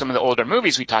spoil some of the older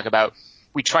movies we talk about.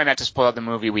 We try not to spoil the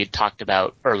movie we had talked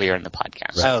about earlier in the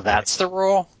podcast. Right. Oh, that's the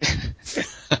rule?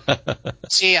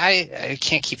 See, I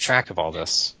can't keep track of all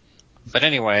this. But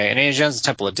anyway, Indiana Jones and the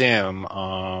Temple of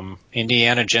Doom,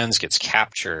 Indiana Jones gets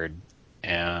captured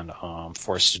and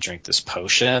forced to drink this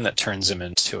potion that turns him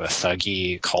into a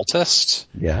thuggy cultist.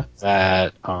 Yeah.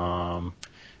 That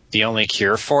the only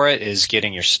cure for it is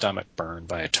getting your stomach burned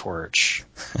by a torch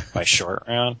by Short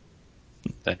Round.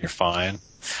 Then you're fine.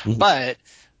 But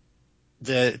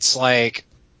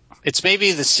it's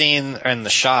maybe the scene and the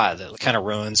shot that kind of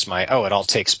ruins it all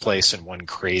takes place in one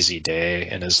crazy day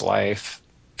in his life,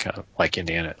 kind of like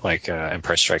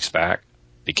Empire Strikes Back,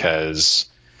 because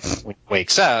when he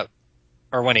wakes up,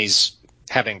 or when he's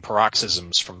having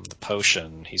paroxysms from the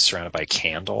potion, he's surrounded by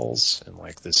candles in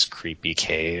like this creepy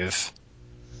cave,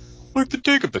 like the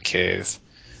Dagobah cave.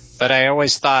 But I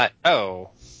always thought,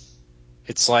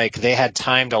 it's like they had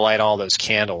time to light all those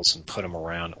candles and put them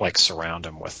around, like surround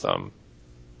him with them.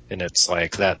 And it's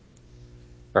like that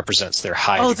represents their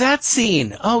hiding. Oh, that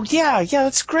scene. Oh, yeah,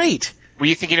 that's great. Were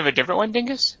you thinking of a different one,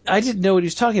 Dingus? I didn't know what he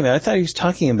was talking about. I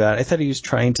thought he was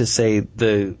trying to say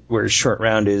where Short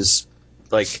Round is,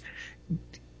 like,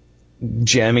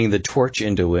 jamming the torch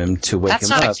into him to wake him up. That's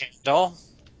not a candle.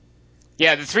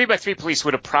 Yeah, the 3x3 police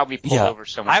would have probably pulled over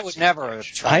someone. I would never have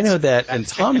tried. I know that, and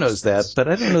Tom knows that, but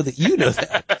I don't know that you know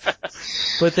that.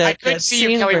 But I could see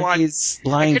scene Kelly where Wand. he's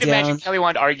lying I could down, imagine Kelly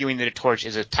Wand arguing that a torch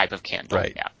is a type of candle.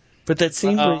 Right. Yeah. But that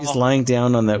scene where he's lying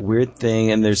down on that weird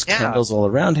thing and there's candles all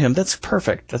around him, that's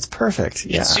perfect. That's perfect.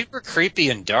 Yeah. It's super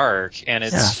creepy and dark, and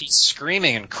he's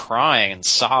screaming and crying and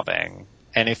sobbing.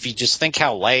 And if you just think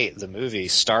how late the movie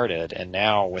started, and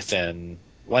now within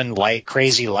one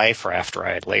crazy life raft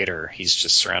ride later, he's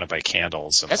just surrounded by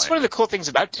candles. And that's one of the cool things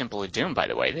about Temple of Doom, by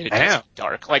the way, that it is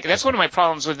dark. Like, that's one of my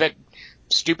problems with that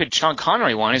stupid Sean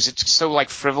Connery one, is it's so, like,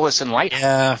 frivolous and light.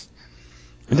 Yeah.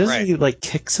 And doesn't he, like,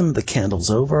 kick some of the candles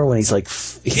over when he's, like,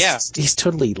 he's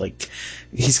totally, like,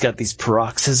 he's got these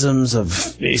paroxysms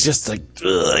of, he's just, like,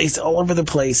 he's all over the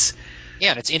place. Yeah,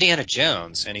 and it's Indiana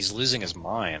Jones, and he's losing his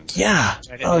mind. Yeah.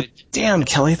 Oh, damn,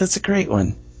 Kelly, that's a great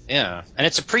one. Yeah, and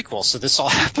it's a prequel, so this all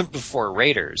happened before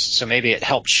Raiders, so maybe it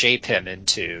helped shape him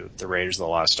into the Raiders of the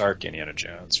Lost Ark Indiana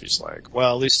Jones. He's like,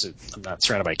 well, at least I'm not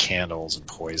surrounded by candles and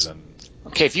poison.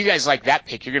 Okay, if you guys like that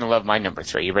pick, you're going to love my number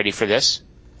 3. You ready for this?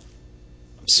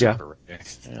 I'm super ready.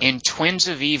 Yeah. In Twins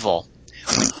of Evil,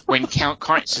 when Count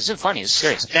Karn... This isn't funny, it's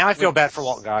serious. Now I feel bad for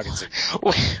Walton Goggins.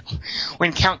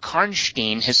 When Count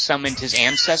Karnstein has summoned his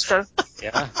ancestor...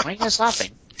 Yeah. Why are you guys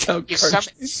laughing? He's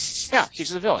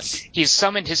the villain. He's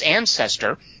summoned his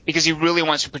ancestor because he really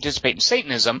wants to participate in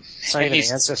Satanism. It's not even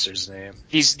the ancestor's name.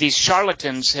 These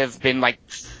charlatans have been, like,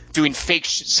 doing fake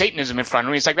Satanism in front of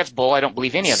him. He's like, that's bull, I don't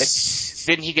believe any of it.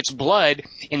 Then he gets blood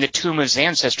in the tomb of his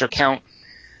ancestor, Count...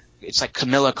 It's like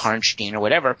Camilla Karnstein or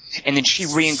whatever, and then she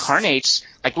reincarnates,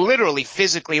 like literally,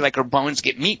 physically, like her bones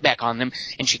get meat back on them,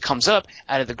 and she comes up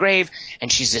out of the grave,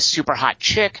 and she's this super hot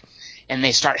chick, and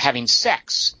they start having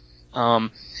sex.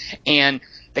 And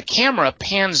the camera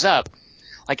pans up,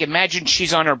 like imagine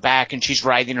she's on her back and she's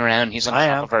writhing around, and he's on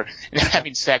top of her, and they're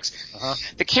having sex.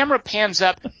 The camera pans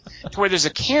up to where there's a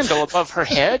candle above her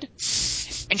head,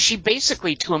 and she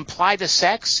basically, to imply the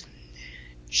sex,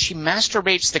 she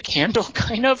masturbates the candle,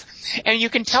 kind of, and you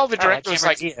can tell the director was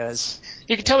like, you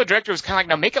can tell the director was kind of like,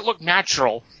 now make it look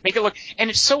natural, make it look, and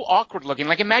it's so awkward looking.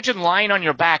 Like imagine lying on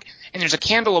your back and there's a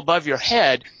candle above your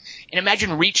head, and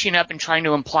imagine reaching up and trying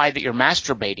to imply that you're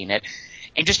masturbating it,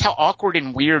 and just how awkward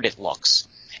and weird it looks.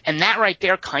 And that right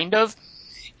there, kind of,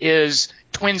 is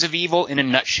Twins of Evil in a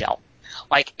nutshell.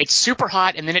 Like it's super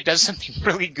hot, and then it does something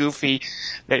really goofy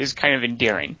that is kind of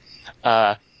endearing.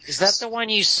 Is that the one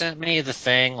you sent me, the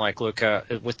thing, like, look,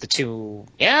 with the two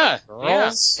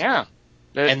girls? Yeah.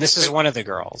 And this is one of the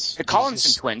girls. The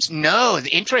Collinson twins. No,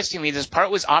 interestingly, this part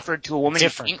was offered to a woman.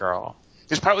 Different girl.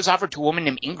 This part was offered to a woman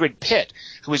named Ingrid Pitt,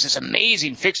 who was this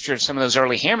amazing fixture in some of those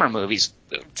early Hammer movies.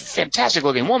 Fantastic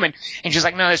looking woman. And she's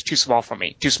like, no, that's too small for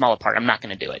me. Too small a part. I'm not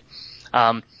going to do it.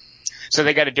 So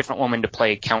they got a different woman to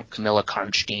play Count Camilla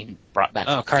Karnstein, brought back.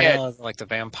 Oh, Carmilla, like the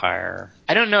vampire.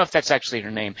 I don't know if that's actually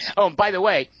her name. Oh, and by the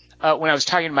way, when I was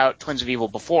talking about Twins of Evil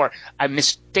before, I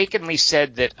mistakenly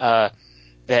said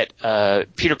that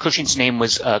Peter Cushing's name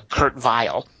was Kurt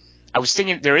Weill. I was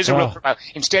thinking there is a real Kurt Weill.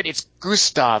 Instead, it's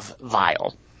Gustav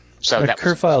Weill. So that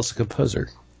Kurt Weill's a composer.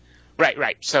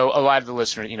 Right. So a lot of the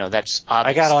listeners, that's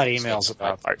obvious. I got a lot of emails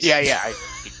about that. Yeah. I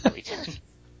really did.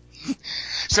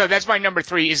 So that's my number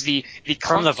 3 is the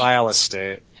from the Weill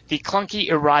estate. The clunky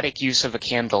erotic use of a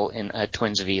candle in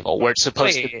Twins of Evil, where it's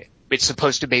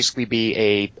supposed to basically be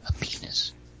a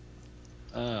penis.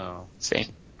 Oh, see,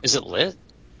 is it lit?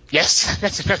 Yes,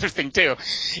 that's another thing too.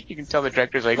 You can tell the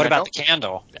director's like, what about the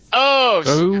candle?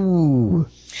 Oh,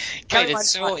 Kelly, Right,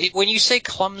 so when you say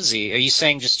clumsy, are you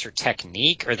saying just her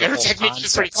technique or the her whole technique's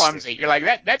just pretty concept? clumsy. You're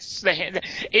like that's the.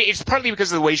 It's partly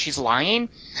because of the way she's lying,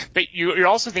 but you're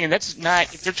also thinking that's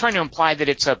not. If they're trying to imply that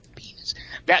it's a penis,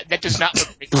 that does not look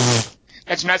very clumsy.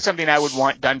 That's not something I would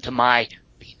want done to my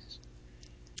penis.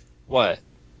 What?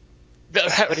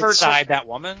 But inside that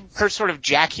woman? Her sort of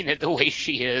jacking it the way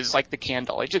she is, like the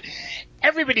candle.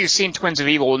 Everybody who's seen Twins of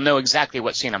Evil will know exactly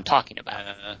what scene I'm talking about.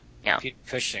 Yeah. Peter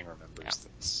Cushing remembers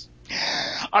this.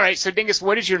 All right, so Dingus,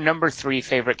 what is your number 3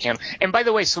 favorite candle? And by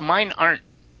the way, so mine aren't.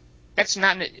 That's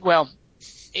not. Well,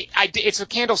 it's a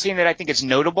candle scene that I think is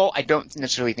notable. I don't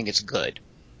necessarily think it's good.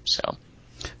 So.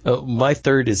 My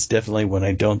third is definitely one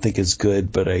I don't think is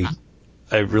good, but I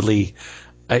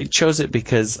chose it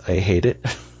because I hate it.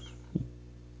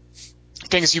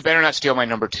 Dingus, you better not steal my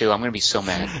number 2. I'm going to be so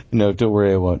mad. No, don't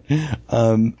worry, I won't.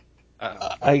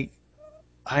 I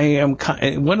am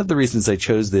one of the reasons I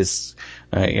chose this.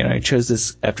 I chose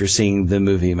this after seeing the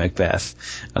movie Macbeth.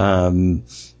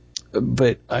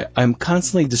 But I'm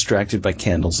constantly distracted by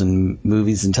candles in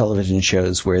movies and television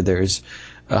shows where there's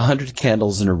 100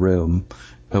 candles in a room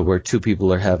where two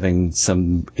people are having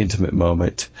some intimate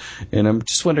moment. And I'm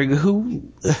just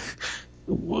wondering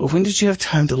when did you have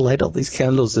time to light all these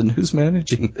candles and who's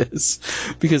managing this?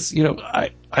 Because,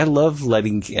 I love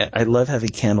having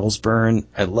candles burn.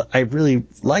 I really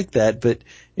like that, but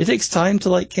it takes time to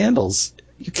light candles.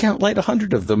 You can't light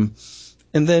 100 of them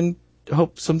and then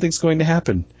hope something's going to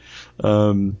happen.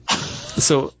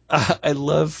 So I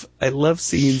love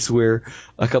scenes where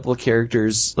a couple of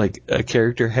characters, like a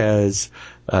character has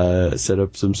set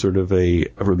up some sort of a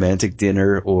romantic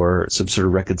dinner or some sort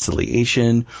of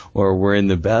reconciliation, or we're in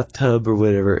the bathtub or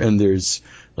whatever, and there's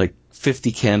like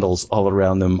 50 candles all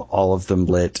around them, all of them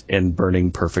lit and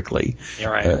burning perfectly.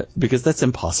 You're right. Because that's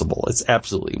impossible. It's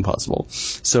absolutely impossible.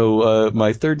 So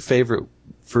my third favorite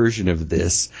version of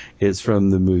this is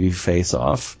from the movie Face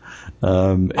Off.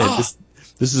 And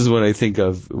this is what I think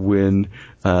of when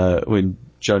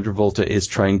John Travolta is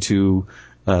trying to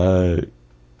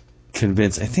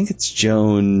convince, I think it's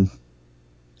Joan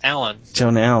Allen.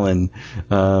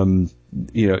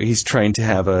 He's trying to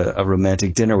have a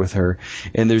romantic dinner with her,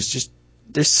 and there's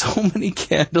so many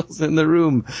candles in the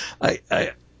room.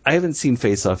 I haven't seen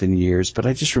Face Off in years, but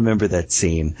I just remember that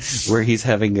scene where he's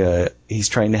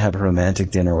trying to have a romantic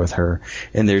dinner with her,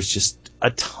 and there's just a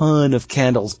ton of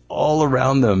candles all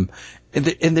around them. And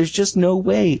there's just no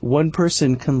way one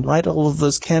person can light all of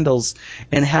those candles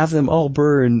and have them all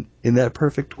burn in that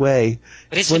perfect way.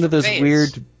 But it's one of those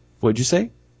weird. What'd you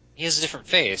say? He has a different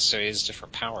face, so he has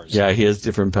different powers. Yeah, he has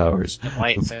different powers. And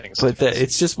light things. But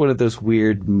it's just one of those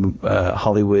weird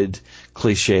Hollywood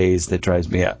cliches that drives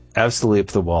me absolutely up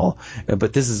the wall.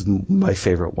 But this is my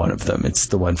favorite one of them. It's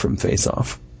the one from Face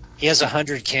Off. He has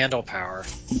 100 candle power.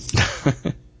 All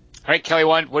right, Kelly,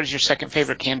 what is your second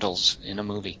favorite candles in a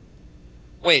movie?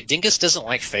 Wait, Dingus doesn't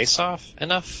like Face Off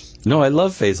enough? No, I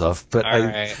love Face Off, but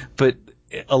but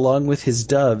along with his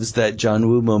doves, that John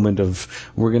Woo moment of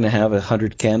we're going to have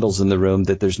 100 candles in the room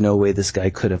that there's no way this guy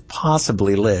could have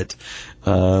possibly lit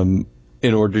in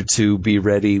order to be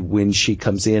ready when she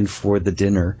comes in for the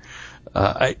dinner.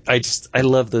 I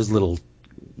love those little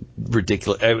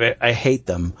ridiculous. I hate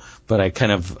them, but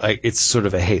it's sort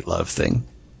of a hate love thing.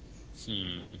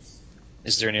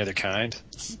 Is there any other kind?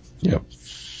 Yep.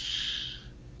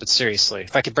 But seriously,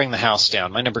 if I could bring the house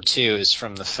down, my number 2 is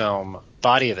from the film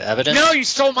Body of Evidence. No, you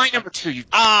stole my number 2.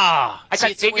 I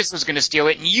thought Dingus was going to steal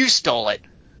it, and you stole it.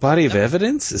 Body of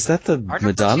Evidence? Is that the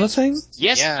Madonna thing?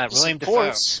 Yes. Yeah, William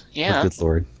Dafoe. Yeah. Oh, good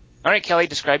Lord. All right, Kelly,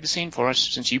 describe the scene for us,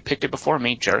 since you picked it before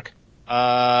me, jerk.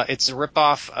 It's a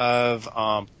ripoff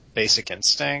of Basic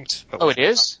Instinct. Oh, it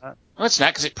is? Well, it's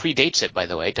not, because it predates it, by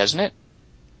the way, doesn't it?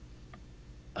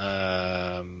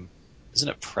 Isn't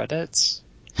it Predates?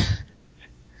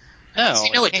 No. See,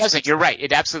 no, it doesn't. You're right.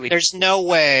 It absolutely There's no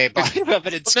way Body of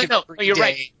Evidence could you're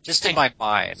right. Just in my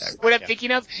mind. What I'm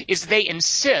thinking of is they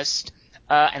insist,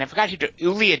 and I forgot who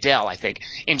Uli Adele, I think,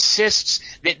 insists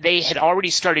that they had already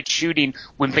started shooting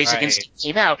when Basic Instinct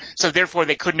came out, so therefore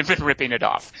they couldn't have been ripping it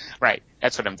off. Right.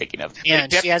 That's what I'm thinking of. Yeah,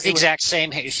 and she has the exact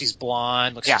same hair. She's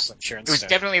blonde. Looks just like Sharon Stone. It was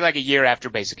definitely like a year after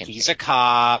Basic Instinct. He's a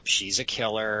cop. She's a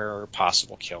killer, or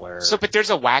possible killer. So, but there's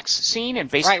a wax scene in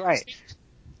Basic Instinct?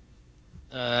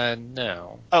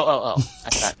 No. Oh. I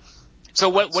thought. So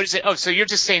what is it? Oh, so you're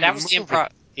just saying that was the improv.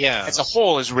 Yeah. As a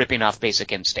whole is ripping off Basic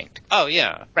Instinct. Oh,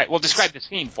 yeah. Right. Well, describe the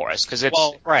scene for us, because it's...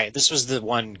 Well, right. This was the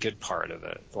one good part of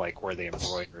it, like where they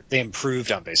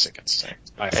improved on Basic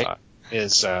Instinct, I thought.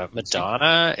 Is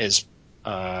Madonna is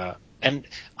And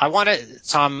I want to,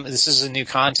 Tom, this is a new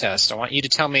contest. I want you to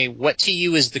tell me what to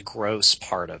you is the gross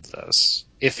part of this,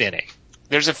 if any.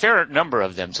 There's a fair number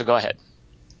of them, so go ahead.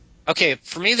 Okay,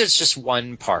 for me, there's just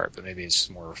one part, but maybe it's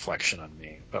more reflection on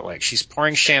me. But like, she's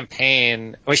pouring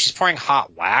she's pouring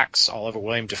hot wax all over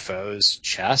William Dafoe's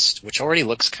chest, which already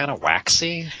looks kind of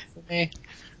waxy for me.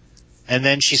 And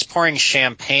then she's pouring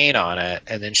champagne on it,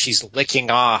 and then she's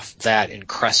licking off that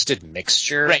encrusted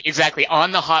mixture. Right, exactly.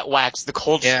 On the hot wax, the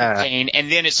cold Yeah. champagne,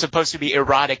 and then it's supposed to be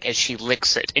erotic as she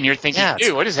licks it. And you're thinking, Yeah,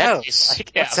 ew, what does that gross. taste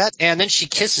like? What's that? And then she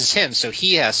kisses him, so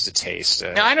he has to taste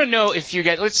it. Now, I don't know if you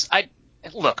guys,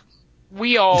 look,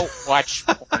 we all watch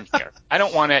porn here. I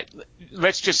don't want to,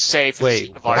 let's just say for the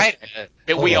sake of argument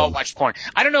that we all watch porn.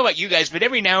 I don't know about you guys, but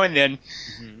every now and then,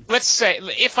 let's say,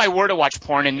 if I were to watch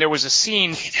porn and there was a scene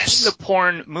in the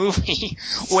porn movie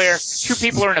where two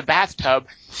people are in a bathtub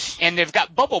and they've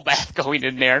got bubble bath going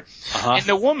in there, and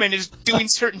the woman is doing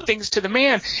certain things to the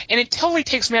man, and it totally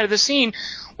takes me out of the scene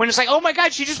when it's like, oh my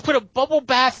God, she just put a bubble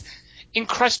bath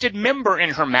encrusted member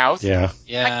in her mouth. Yeah.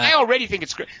 Yeah. Like, I already think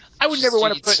it's great. I would never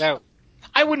want to put...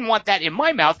 I wouldn't want that in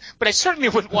my mouth, but I certainly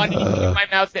wouldn't want anything in my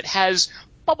mouth that has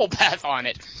bubble bath on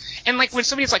it. And like when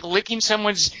somebody's like licking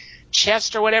someone's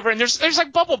chest or whatever, and there's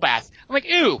like bubble bath. I'm like,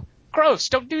 ew, gross,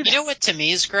 don't do that. You know what to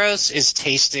me is gross is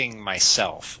tasting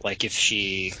myself. Like if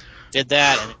she did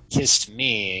that and kissed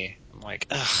me, I'm like,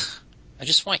 ugh, I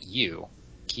just want you.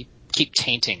 Keep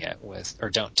tainting it with, or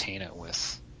don't taint it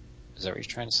with. Is that what you're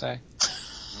trying to say?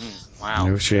 Wow.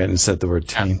 I wish you hadn't said the word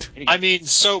taint. I mean,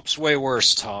 soap's way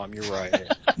worse, Tom. You're right.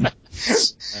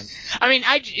 I mean,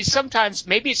 sometimes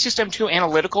maybe it's just I'm too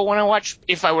analytical when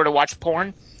if I were to watch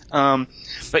porn.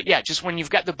 But yeah, just when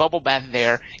you've got the bubble bath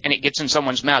there and it gets in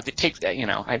someone's mouth, it takes that,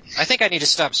 I think I need to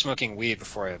stop smoking weed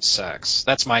before I have sex.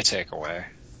 That's my takeaway.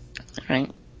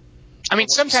 Right. I mean,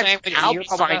 sometimes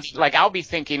I'll be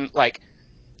thinking like,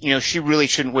 she really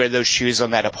shouldn't wear those shoes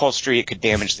on that upholstery. It could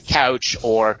damage the couch,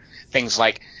 or things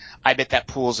like, I bet that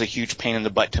pool's a huge pain in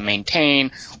the butt to maintain,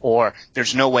 or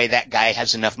there's no way that guy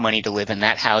has enough money to live in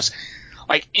that house.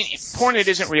 Like, porn that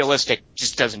isn't realistic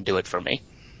just doesn't do it for me.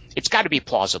 It's got to be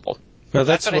plausible. Well,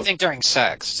 that's what I think during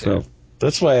sex, too. Well,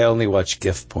 that's why I only watch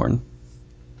GIF porn.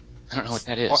 I don't know what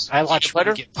that is. I watch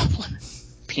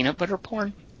peanut butter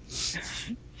porn?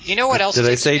 You know what else? Did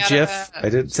I say GIF? I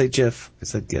didn't say GIF. I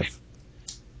said GIF.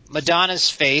 Madonna's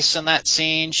face in that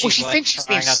scene. She thinks she's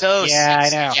being so sexy. Yeah, I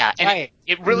know. Yeah, and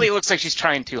it really looks like she's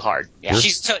trying too hard. Yeah,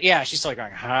 she's still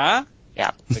going, huh?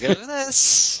 Yeah. Look at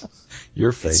this.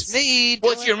 Your face. It's me.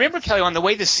 Well, if you remember, Kelly, the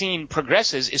way the scene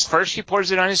progresses is first she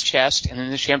pours it on his chest and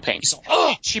then the champagne.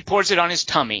 She pours it on his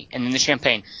tummy and then the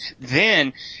champagne.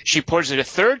 Then she pours it a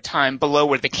third time below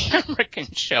where the camera can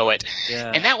show it.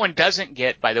 Yeah. And that one doesn't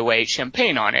get, by the way,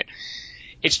 champagne on it.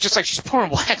 It's just like she's pouring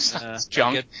wax on his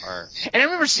junk. Good part. And I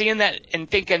remember seeing that and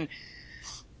thinking,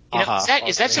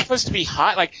 is that supposed to be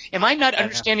hot? Like, am I not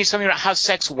understanding something about how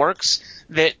sex works,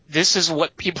 that this is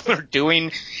what people are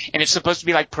doing and it's supposed to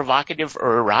be like provocative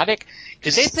or erotic?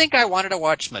 Did they think I wanted to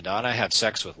watch Madonna have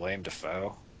sex with William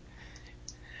Dafoe?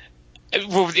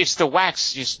 Well, it's the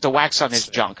wax, just the wax on his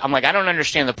junk. I'm like, I don't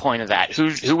understand the point of that.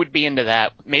 Who would be into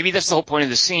that? Maybe that's the whole point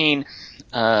of the scene.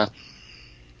 And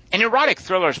erotic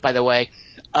thrillers, by the way,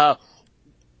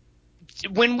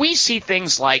 when we see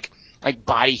things like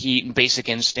Body Heat and Basic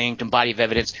Instinct and Body of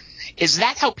Evidence, is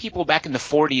that how people back in the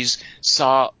 40s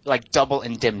saw like Double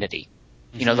Indemnity?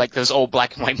 Like those old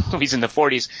black and white movies in the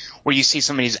 40s where you see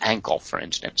somebody's ankle, for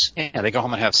instance. Yeah, they go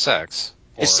home and have sex.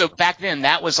 So back then,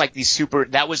 that was like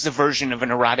that was the version of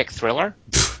an erotic thriller?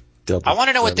 I want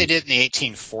to know what they did in the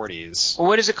 1840s. Well,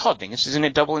 what is it called, Dingus? Isn't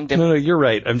it Double Indemnity? No, you're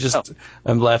right.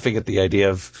 I'm laughing at the idea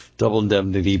of Double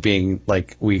Indemnity being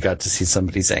like we got to see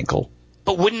somebody's ankle.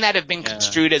 But wouldn't that have been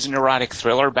construed as an erotic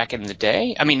thriller back in the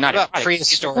day? I mean, not erotic.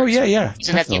 Prehistoric. Oh, yeah.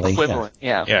 Isn't that the equivalent?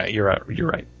 Yeah. Yeah, you're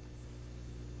right.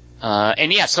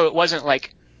 And yeah, so it wasn't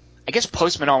like, I guess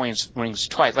Postman always rings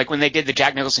twice. Like when they did the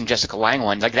Jack Nicholson, Jessica Lange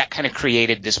one, like that kind of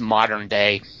created this modern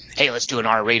day, hey, let's do an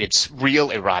R-rated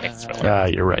real erotic thriller.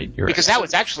 You're right. Because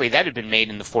that had been made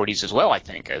in the 40s as well, I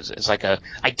think. As like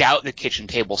I doubt the kitchen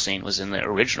table scene was in the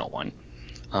original one.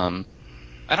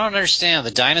 I don't understand.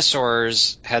 The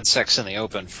dinosaurs had sex in the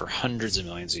open for hundreds of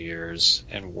millions of years,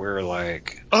 and we're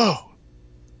like, oh.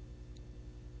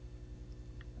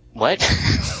 What?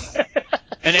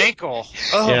 An ankle.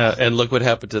 Oh. Yeah, and look what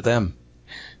happened to them.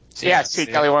 Yeah, see,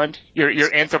 Kelly Wand,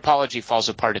 your anthropology falls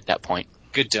apart at that point.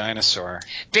 Good dinosaur.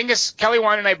 Dingus, Kelly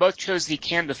Wand and I both chose the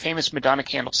famous Madonna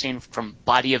candle scene from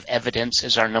Body of Evidence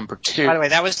as our number 2. By the way,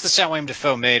 that was the sound William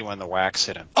Dafoe made when the wax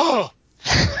hit him. Oh!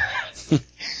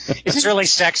 It's really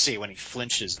sexy when he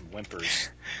flinches and whimpers.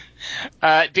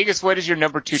 Dingus, what is your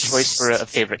number 2 choice for a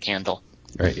favorite candle?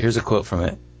 All right, here's a quote from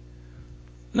it.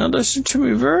 Now listen to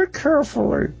me very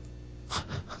carefully.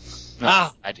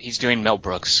 God, he's doing Mel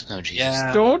Brooks. Oh, Jesus.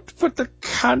 Yeah. Don't put the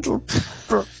candle...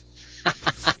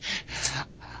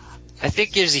 I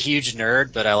think he's a huge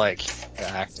nerd, but I like the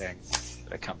acting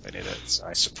that accompanied it, so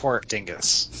I support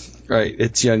Dingus. Right,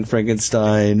 it's Young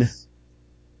Frankenstein.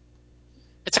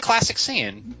 It's a classic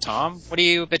scene, Tom. What are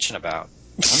you bitching about?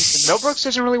 Mel Brooks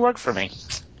doesn't really work for me.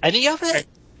 Any of it?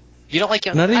 You don't like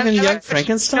Young Not even I Young like-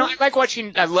 Frankenstein? No, I like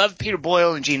watching. I love Peter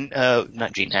Boyle and Gene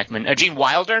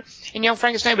Wilder in Young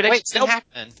Frankenstein. But Wait, Gene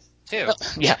Hackman, too.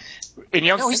 yeah, in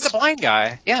Young. No, he's the blind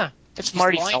guy. Yeah. It's he's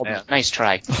Marty the blind Feldman. man. Nice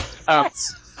try. Oh,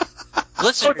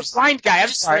 Listen, the blind guy. I'm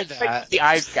just sorry. heard that. The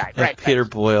eyes guy. Right. Peter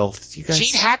Boyle. You guys...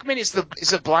 Gene Hackman is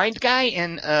the blind guy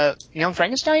in Young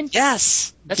Frankenstein.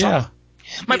 Yes. That's Yeah. all.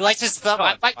 My He likes his thumb.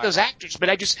 I like those actors, but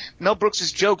Mel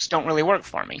Brooks' jokes don't really work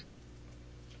for me.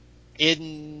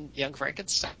 In Young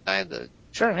Frankenstein,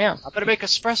 Sure, yeah. I'm gonna make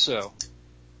espresso.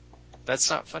 That's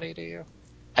not funny to you?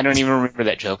 I don't even remember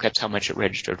that joke. That's how much it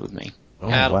registered with me. Oh,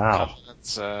 I don't wow. know.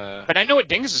 That's, But I know what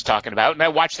Dingus is talking about, and I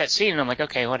watched that scene, and I'm like,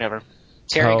 okay, whatever.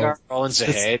 Terry Oh. Garr, Roland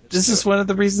Zahade. This is one of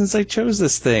the reasons I chose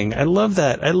this thing. I love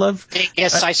that.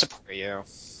 Yes, I support you.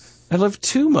 I love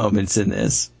 2 moments in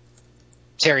this.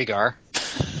 Terry Garr.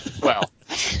 Well,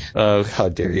 Oh, how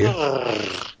dare you.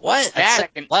 What? That That's I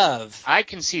can- love. I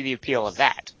can see the appeal of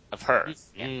that, of her.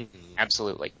 Yeah, Mm.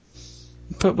 absolutely.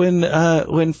 But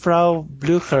when Frau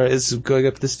Blücher is going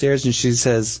up the stairs and she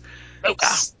says,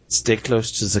 stay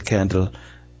close to the candle,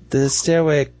 the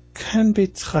stairway can be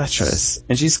treacherous.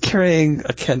 And she's carrying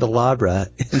a candelabra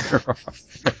in her arm.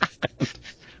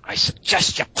 I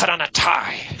suggest you put on a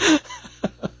tie.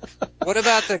 What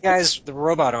about the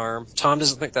robot arm? Tom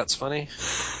doesn't think that's funny.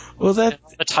 Well, that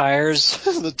The tires,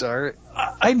 the dart.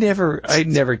 I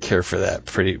never care for that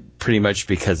pretty much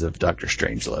because of Dr.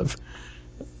 Strangelove.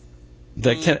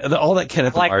 All that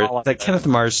Kenneth I like all of it. Kenneth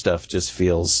Mars stuff just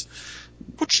feels,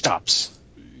 Footsteps.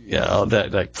 yeah, all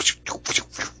that like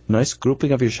nice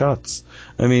grouping of your shots.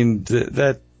 I mean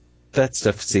that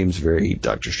stuff seems very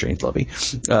Doctor Strangelovey.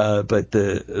 But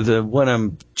the one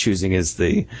I'm choosing is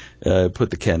the put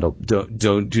the candle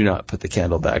do not put the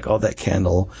candle back. All that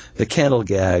the candle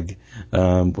gag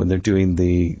when they're doing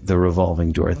the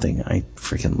revolving door thing. I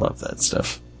freaking love that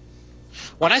stuff.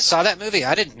 When I saw that movie,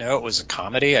 I didn't know it was a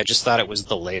comedy. I just thought it was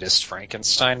the latest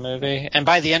Frankenstein movie. And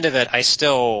by the end of it, I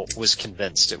still was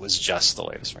convinced it was just the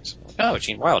latest Frankenstein movie. Oh,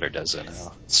 Gene Wilder does it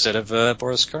now instead of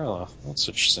Boris Karloff. That's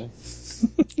interesting.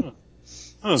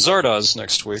 Oh, Zardoz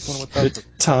next week. Wonder what that-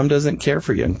 Tom doesn't care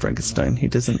for Young Frankenstein. He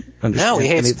doesn't understand No, he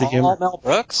hates any of the all humor. Mel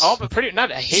Brooks. Oh, but pretty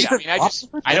not. I hate. I mean,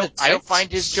 I don't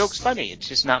find his jokes funny. It's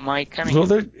just not my kind of.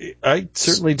 Well, I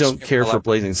certainly don't care for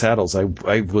Blazing Saddles. I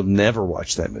will never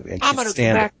watch that movie. I I'm can't going to go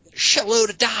stand back it. a shitload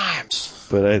of dimes.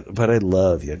 But I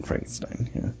love Young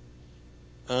Frankenstein. Yeah.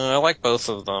 I like both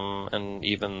of them, and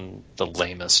even the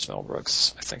lamest Mel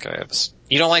Brooks. I think I have.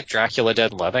 You don't like Dracula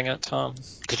Dead and Loving It, Tom?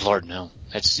 Good Lord, no.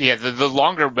 That's The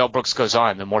longer Mel Brooks goes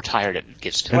on, the more tired it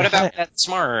gets to me. What about Get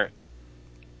Smart?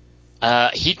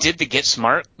 He did the Get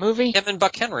Smart movie. Him and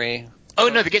Buck Henry. Oh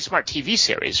no, the Get Smart TV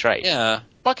series, right? Yeah.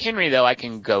 Buck Henry though, I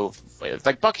can go with.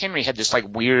 Like Buck Henry had this like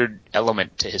weird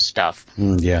element to his stuff,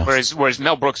 Yeah. whereas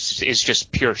Mel Brooks is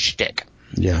just pure shtick.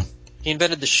 Yeah. He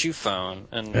invented the shoe phone,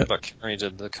 and Yep. Buck Henry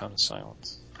did the Cone of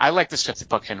Silence. I like the stuff that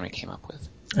Buck Henry came up with.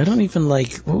 I don't even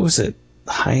like, what was it?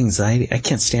 High Anxiety? I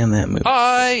can't stand that movie.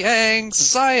 High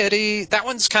Anxiety. That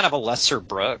one's kind of a lesser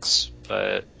Brooks,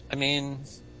 but I mean,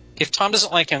 if Tom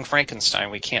doesn't like Young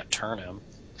Frankenstein, we can't turn him.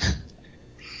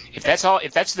 If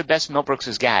that's the best Mel Brooks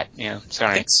has got, yeah, I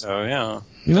sorry. think so, yeah.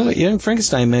 You know what? Young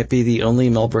Frankenstein might be the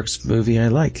only Mel Brooks movie I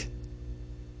like.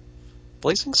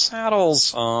 Blazing Saddles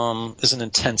is an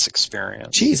intense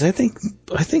experience. Jeez, I think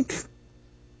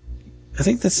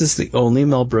this is the only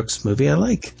Mel Brooks movie I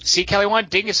like. See, Kelly Wan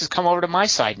Dingus has come over to my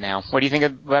side now. What do you think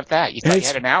about that? You thought you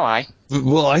It's- had an ally.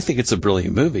 Well, I think it's a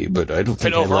brilliant movie, but I don't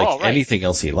think I overall, like right. anything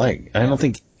else he liked. I don't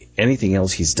think anything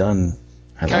else he's done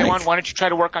I Kelly Wan, like. why don't you try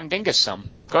to work on Dingus some?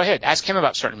 Go ahead, ask him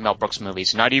about certain Mel Brooks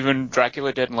movies. Not even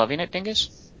Dracula Dead and Loving It, Dingus?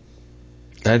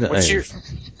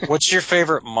 What's your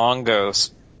favorite Mongo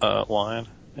line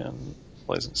in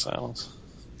Blazing Saddles?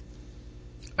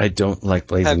 I don't like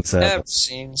Blazing I've never Saddles.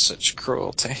 seen such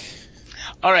cruelty.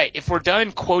 All right, if we're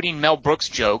done quoting Mel Brooks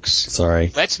jokes,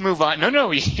 Sorry. let's move on.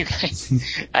 No, you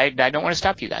guys. I don't want to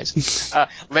stop you guys.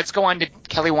 Let's go on to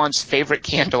Kelly Wan's favorite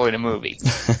candle in a movie.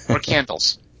 Or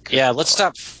candles. Yeah, let's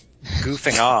stop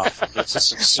goofing off. This is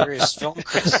some serious film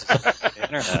criticism on the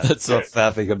internet. That's what I'm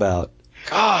fapping about.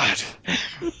 God.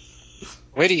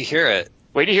 Wait till you hear it.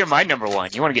 Wait to hear my number one.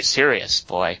 You want to get serious,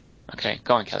 boy. Okay,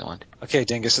 go on, Kelly Wand. Okay,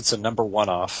 Dingus, it's a number one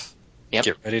off. Yep.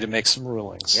 Get ready to make some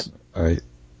rulings. Yep. All right.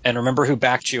 And remember who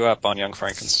backed you up on Young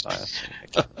Frankenstein.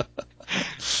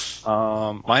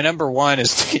 My number one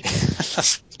is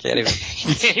can't even.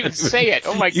 You can't even say it.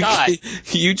 Oh my God.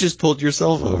 You just pulled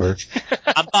yourself over.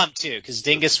 I'm bummed too, because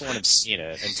Dingus won't have seen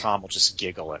it, and Tom will just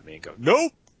giggle at me and go,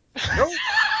 "Nope, nope,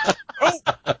 nope,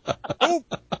 nope."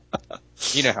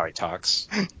 You know how he talks.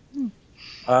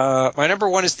 My number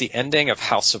one is the ending of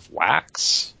House of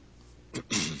Wax.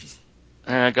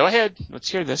 Go ahead. Let's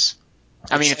hear this.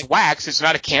 I mean, it's wax. It's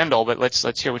not a candle, but let's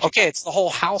hear what you. Okay, it's the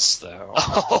whole house though.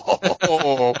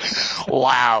 Oh,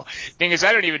 wow. Thing is,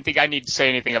 I don't even think I need to say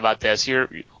anything about this.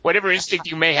 Whatever instinct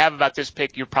you may have about this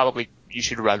pick, you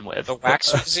should run with. The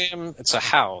Wax Museum, it's a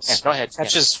house. Yeah, go ahead. It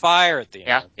catches fire at the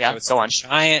end. Yeah, So it's go a on.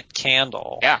 giant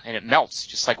candle. Yeah, and it melts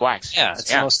just like wax. Yeah,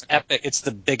 it's the most epic. It's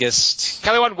the biggest.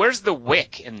 Kelly Wand, where's the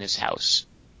wick in this house?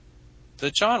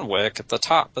 The John Wick at the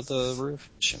top of the roof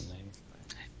chimney.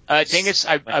 Dingus,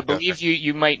 I believe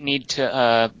you might need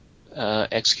to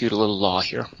execute a little law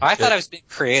here. I thought I was being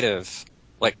creative.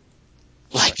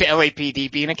 Like the LAPD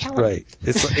being a calendar. Right.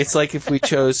 It's like if we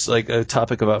chose like a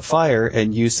topic about fire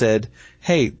and you said,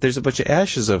 "Hey, there's a bunch of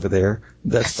ashes over there."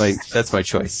 That's my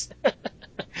choice.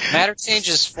 Matter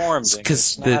changes forms,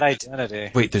 Because not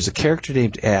identity. Wait, there's a character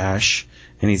named Ash,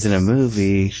 and he's in a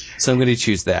movie, so I'm going to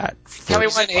choose that. Kelly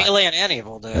He's an alien and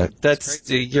evil, dude.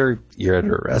 You're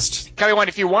under arrest. Kelly Wand,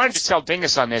 if you wanted to sell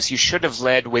Dingus on this, you should have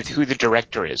led with who the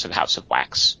director is of House of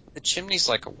Wax. The chimney's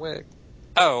like a wig.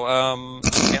 Oh,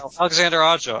 Alexander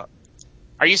Aja.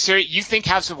 Are you serious? You think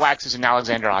House of Wax is an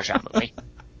Alexander Aja movie?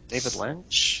 David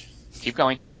Lynch. Keep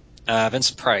going.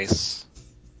 Vincent Price.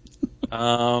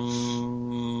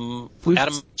 Adam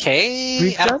Kay?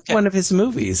 We've done one of his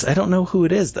movies. I don't know who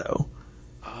it is, though.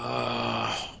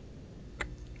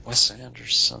 Wes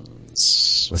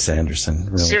Anderson's. Wes Anderson,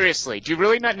 really. Seriously, do you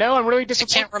really not know? I'm really I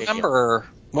disappointed. can't remember.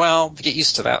 Well, get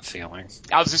used to that feeling.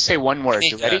 I'll just say one word.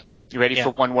 You ready? You ready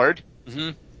for one word?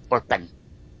 Mm-hmm. Orphan.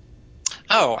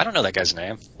 Oh, I don't know that guy's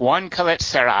name. Juan Colette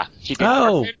Serra. He did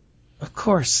Oh, Orphan. of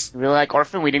course. We really like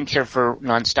Orphan. We didn't care for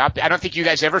Nonstop. I don't think you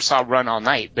guys ever saw Run All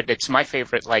Night, but it's my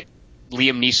favorite, like,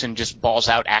 Liam Neeson just balls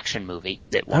out action movie.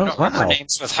 That wow.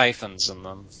 Names with hyphens in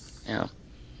them. Yeah.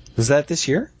 Was that this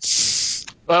year?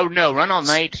 Oh, no, Run All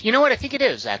Night. You know what? I think it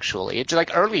is, actually. It's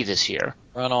like early this year.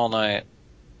 Run All Night.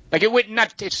 Like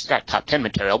it's got top 10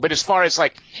 material, but as far as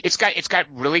like, it's got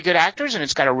really good actors and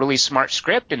it's got a really smart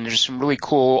script and there's some really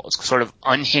cool sort of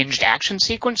unhinged action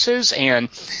sequences and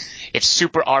it's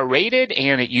super R-rated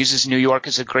and it uses New York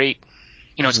as a great,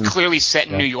 it's clearly set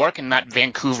in New York and not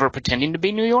Vancouver pretending to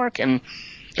be New York and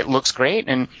it looks great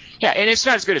and it's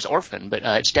not as good as Orphan, but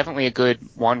it's definitely a good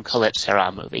Juan Colette Serra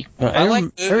movie. I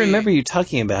remember you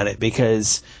talking about it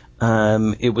because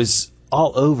it was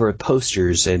all over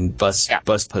posters and bus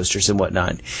posters and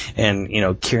whatnot. And,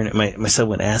 Kieran, my son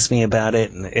would ask me about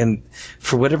it. And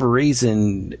for whatever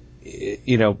reason,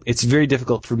 it's very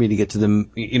difficult for me to get to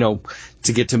them,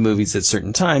 to get to movies at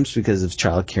certain times because of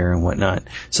childcare and whatnot.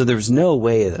 So there was no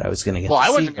way that I was going to get to see it.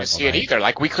 Well, I wasn't going to see it either.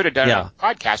 Like, we could have done a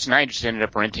podcast and I just ended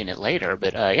up renting it later.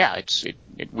 But,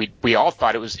 we all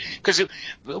thought it was, because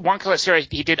Juan Colette Serra,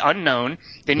 he did Unknown,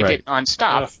 then he did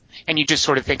Nonstop. And you just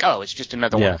sort of think, oh, it's just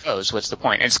another one of those. What's the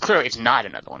point? And it's clear it's not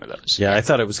another one of those. Yeah, I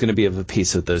thought it was going to be of a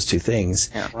piece of those two things.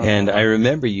 Yeah. And I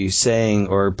remember you saying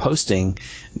or posting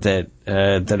that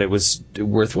it was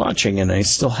worth watching, and I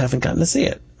still haven't gotten to see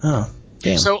it. Oh,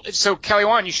 damn. So Kelly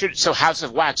Wand, so House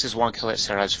of Wax is Juan Colette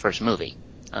Serra's first movie.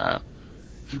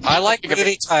 I like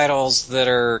movie titles that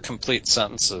are complete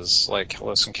sentences, like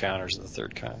Close Encounters of the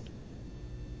Third Kind.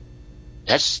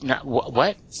 That's not what?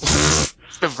 What's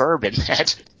the verb in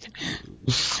that?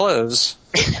 Close.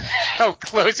 Oh,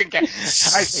 close encounter.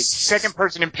 I say second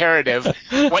person imperative.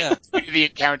 What the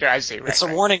encounter? I say right. It's a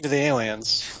warning to the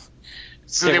aliens.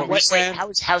 So then, wait, how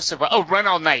is House of? Oh, Run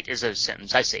All Night is a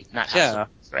sentence. I see, not House of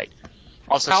Wax, right?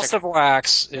 Also, House of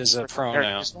Wax is a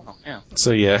pronoun. Well. Yeah.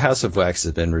 So House of Wax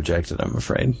has been rejected. I'm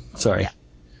afraid. Sorry. Yeah.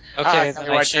 Okay, then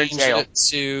I changed it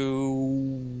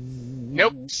to.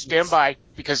 Nope. Stand by,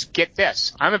 because get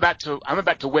this. I'm about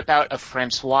to whip out a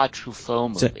Francois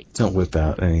Truffaut movie. Don't whip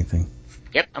out anything.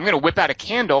 Yep, I'm going to whip out a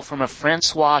candle from a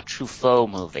Francois Truffaut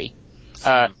movie.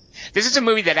 This is a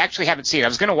movie that I actually haven't seen. I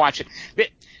was going to watch it.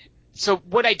 So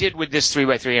what I did with this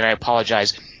 3x3, and I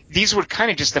apologize, these were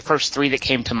kind of just the first three that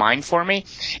came to mind for me,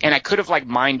 and I could have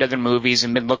mined other movies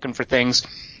and been looking for things,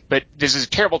 but this is a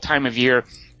terrible time of year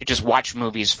to just watch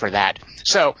movies for that.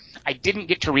 So I didn't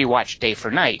get to rewatch Day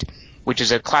for Night, which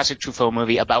is a classic Truffaut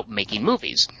movie about making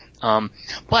movies.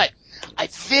 But I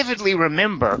vividly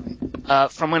remember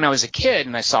from when I was a kid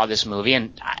and I saw this movie,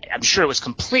 and I'm sure it was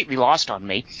completely lost on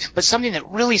me, but something that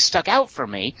really stuck out for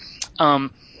me,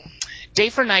 Day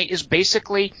for Night is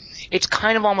basically, it's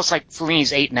kind of almost like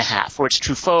Fellini's 8.5, where it's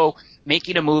Truffaut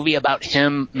making a movie about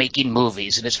him making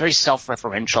movies, and it's very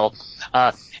self-referential,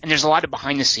 and there's a lot of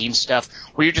behind-the-scenes stuff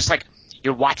where you're just like,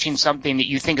 you're watching something that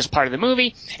you think is part of the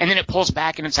movie, and then it pulls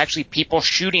back and it's actually people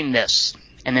shooting this,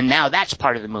 and then now that's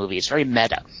part of the movie. It's very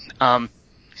meta.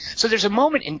 So there's a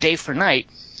moment in Day for Night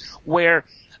where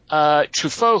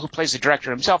Truffaut, who plays the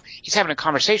director himself, he's having a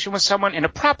conversation with someone, and a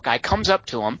prop guy comes up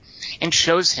to him and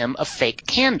shows him a fake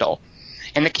candle.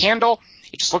 And the candle,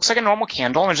 it just looks like a normal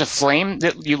candle, and there's a flame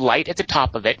that you light at the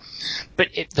top of it. But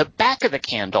the back of the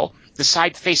candle, the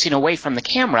side facing away from the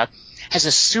camera, has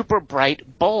a super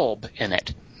bright bulb in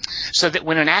it. So that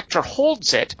when an actor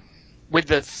holds it, with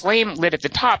the flame lit at the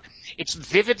top,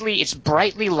 it's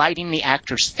brightly lighting the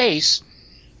actor's face,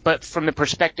 but from the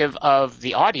perspective of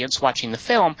the audience watching the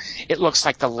film, it looks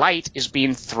like the light is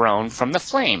being thrown from the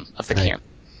flame of the candle.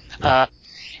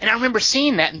 And I remember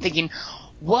seeing that and thinking,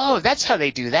 whoa, that's how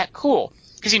they do that. Cool.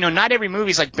 Because, not every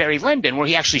movie is like Barry Lyndon where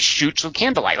he actually shoots with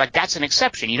candlelight. Like, that's an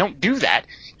exception. You don't do that.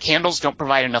 Candles don't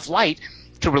provide enough light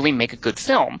to really make a good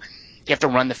film. You have to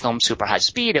run the film super high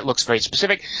speed. It looks very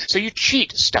specific. So you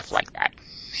cheat stuff like that.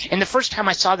 And the first time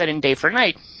I saw that in Day for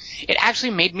Night, it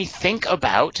actually made me think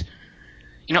about,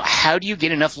 how do you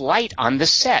get enough light on the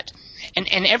set? And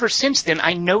ever since then,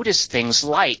 I noticed things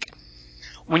like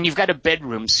when you've got a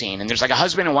bedroom scene and there's like a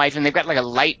husband and wife and they've got like a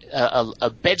light, a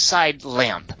bedside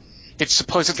lamp that's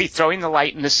supposedly throwing the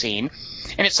light in the scene.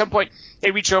 And at some point,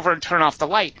 they reach over and turn off the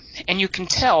light, and you can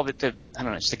tell that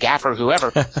it's the gaffer or whoever,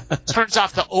 turns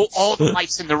off all the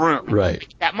lights in the room. Right.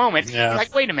 At that moment, you're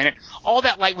like, wait a minute, all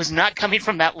that light was not coming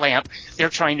from that lamp. They're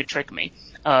trying to trick me.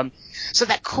 So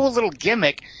that cool little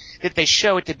gimmick that they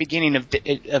show at the beginning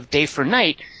of Day for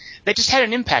Night, that just had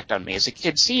an impact on me as a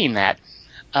kid seeing that.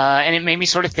 And it made me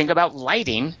sort of think about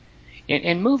lighting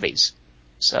in movies.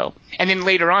 So, and then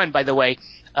later on, by the way,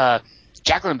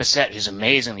 Jacqueline Bisset, who's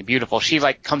amazingly beautiful, she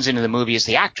comes into the movie as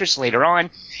the actress later on,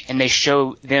 and they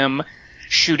show them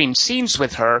shooting scenes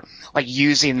with her,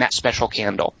 using that special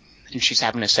candle. And she's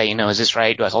having to say, is this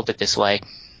right? Do I hold it this way?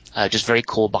 Just very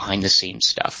cool behind the scenes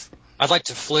stuff. I'd like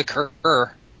to flick her.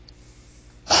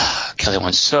 Kelly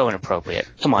Wand's so inappropriate.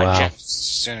 Come on, Wow. Jack.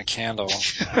 Soon a candle.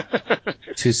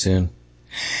 Too soon.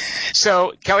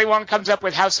 So Kelly Wand comes up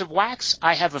with House of Wax.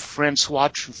 I have a Francois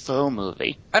Truffaut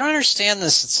movie. I don't understand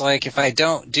this. It's like if I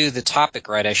don't do the topic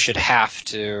right, I should have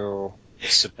to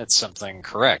submit something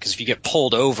correct. Because if you get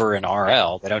pulled over in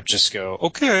RL, they don't just go,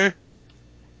 okay,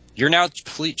 you're now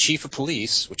chief of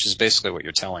police, which is basically what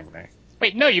you're telling me.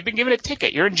 Wait, no, you've been given a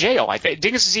ticket. You're in jail.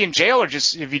 Dingus, is he in jail, or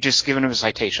have you just given him a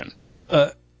citation?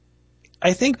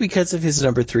 I think because of his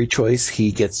number 3 choice,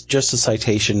 he gets just a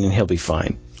citation and he'll be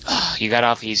fine. You got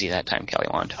off easy that time, Kelly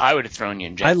Wand. I would have thrown you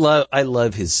in jail. I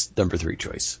love his number 3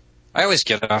 choice. I always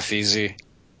get off easy.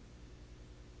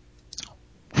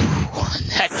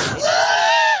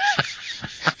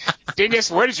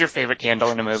 Dingus, what is your favorite candle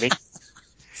in a movie?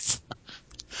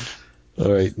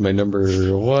 All right, my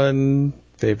number 1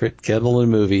 favorite candle in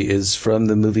a movie is from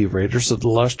the movie Raiders of the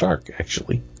Lost Ark,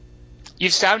 actually. You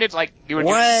sounded like you were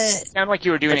doing a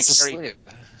Carrie.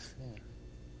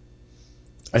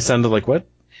 I sounded like what?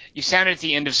 You sounded at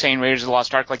the end of saying Raiders of the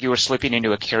Lost Ark like you were slipping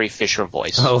into a Carrie Fisher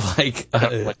voice. Oh, like I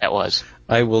don't know what that was.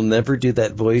 I will never do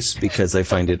that voice because I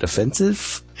find it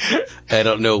offensive. I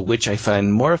don't know which I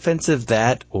find more offensive,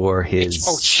 that or his. It's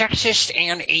both sexist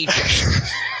and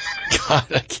ageist. God,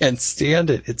 I can't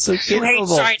stand it. It's so You hate terrible.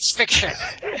 science fiction.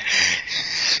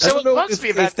 I don't know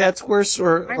if that's worse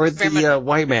or the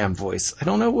white man voice. I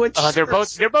don't know which. They're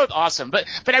both awesome, but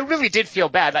I really did feel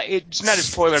bad. It's not a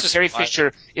spoiler. Carrie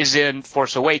Fisher is in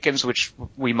Force Awakens, which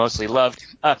we mostly loved.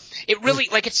 It really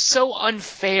it's so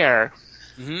unfair.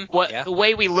 The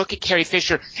way we look at Carrie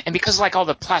Fisher, and because all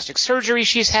the plastic surgery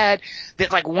she's had,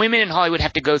 that women in Hollywood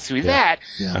have to go through that,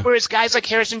 whereas guys like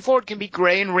Harrison Ford can be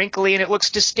gray and wrinkly and it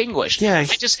looks distinguished. Yeah,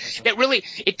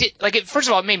 first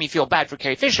of all, it made me feel bad for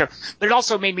Carrie Fisher, but it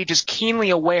also made me just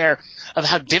keenly aware of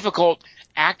how difficult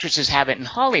actresses have it in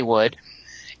Hollywood.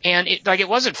 And it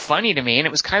wasn't funny to me, and it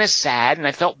was kind of sad, and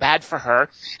I felt bad for her,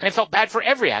 and I felt bad for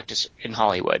every actress in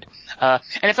Hollywood. And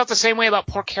I felt the same way about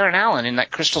poor Karen Allen in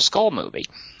that Crystal Skull movie.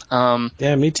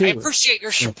 Yeah, me too. I appreciate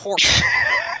your support.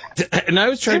 And I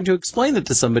was trying to explain it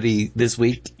to somebody this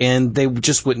week, and they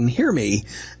just wouldn't hear me.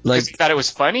 Because you thought it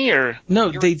was funny, or no,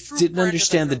 they didn't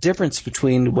understand the difference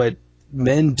between what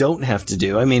men don't have to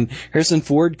do. I mean, Harrison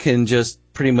Ford can just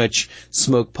pretty much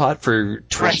smoke pot for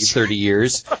 20, 30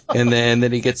 years, and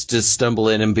then he gets to stumble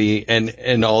in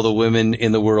and all the women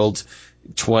in the world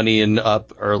 20 and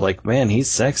up are like, man, he's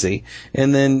sexy.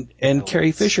 And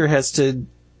Carrie Fisher has to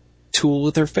tool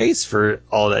with her face for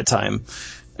all that time.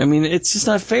 I mean, it's just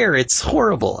not fair. It's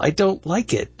horrible. I don't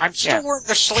like it. I'm still wearing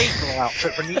the slave girl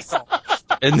outfit beneath all.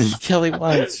 And then Kelly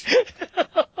Wand.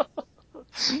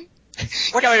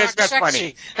 Kelly, that's not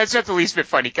funny. That's not the least bit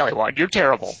funny, Kelly Wand. You're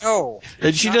terrible. No.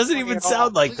 And she doesn't even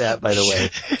sound like that, by the way.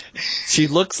 She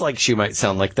looks like she might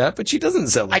sound like that, but she doesn't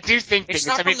sound like that. I do think it's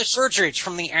not from the surgery, it's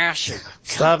from the acid.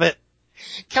 Stop it.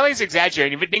 Kelly's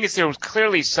exaggerating, but Dingus, there was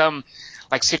clearly some,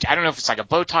 like, I don't know if it's like a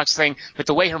Botox thing, but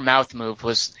the way her mouth moved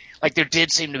was, like, there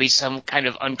did seem to be some kind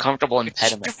of uncomfortable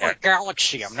impediment. It's a different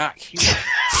galaxy. I'm not human.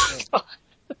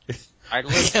 I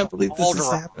can't believe this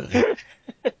is happening.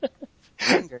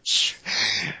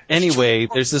 Anyway,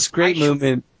 there's this great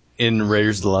moment in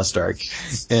Raiders of the Lost Ark,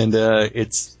 and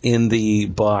it's in the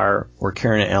bar where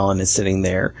Karen Allen is sitting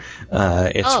there.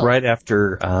 It's right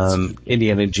after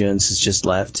Indiana Jones has just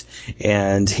left,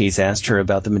 and he's asked her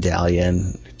about the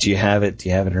medallion. Do you have it? Do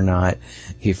you have it or not?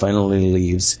 He finally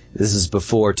leaves. This is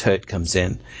before Tut comes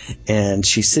in, and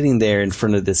she's sitting there in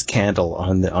front of this candle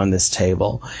on this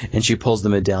table, and she pulls the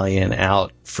medallion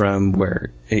out from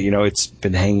where it's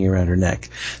been hanging around her neck.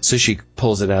 So she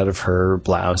pulls it out of her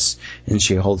blouse and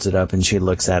she holds it up and she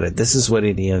looks at it. This is what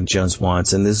Indiana Jones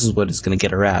wants, and this is what is going to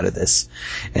get her out of this.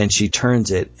 And she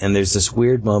turns it, and there's this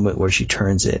weird moment where she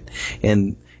turns it,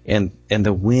 and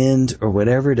the wind or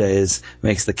whatever it is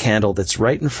makes the candle that's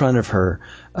right in front of her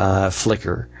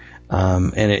flicker.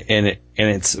 And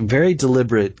it's a very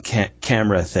deliberate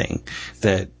camera thing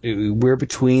that we're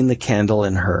between the candle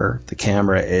and her. The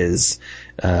camera is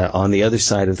on the other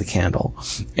side of the candle,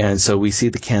 and so we see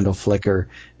the candle flicker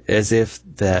as if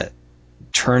that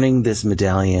turning this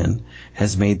medallion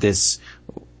has made this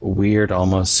weird,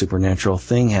 almost supernatural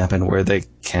thing happen where the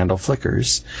candle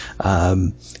flickers.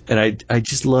 And I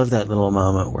just love that little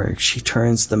moment where she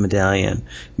turns the medallion,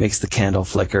 makes the candle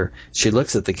flicker. She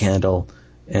looks at the candle,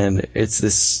 and is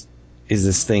this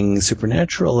thing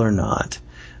supernatural or not?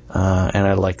 And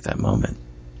I like that moment.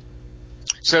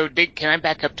 So, Dig, can I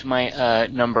back up to my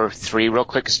number 3 real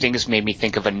quick? Because Dingus made me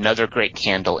think of another great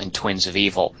candle in Twins of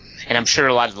Evil. And I'm sure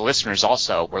a lot of the listeners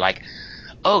also were like,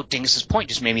 oh, Dingus's point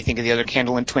just made me think of the other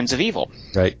candle in Twins of Evil.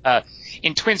 Right.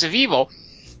 In Twins of Evil,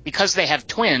 because they have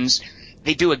twins,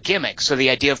 they do a gimmick. So the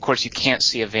idea, of course, you can't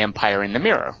see a vampire in the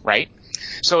mirror, right?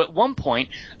 So at one point,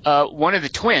 one of the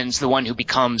twins, the one who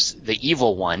becomes the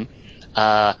evil one,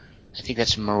 I think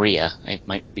that's Maria. I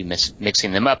might be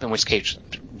mixing them up, in which case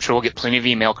I'm sure we'll get plenty of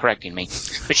email correcting me.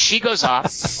 But she goes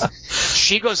off.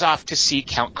 She goes off to see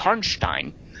Count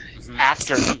Karnstein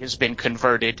after he has been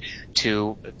converted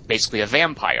to basically a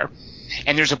vampire.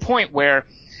 And there's a point where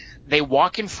they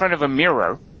walk in front of a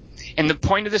mirror, and the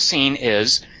point of the scene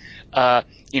is,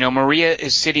 Maria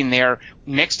is sitting there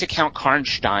next to Count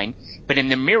Karnstein, but in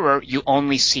the mirror you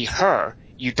only see her.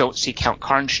 You don't see Count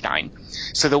Karnstein.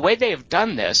 So the way they have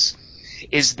done this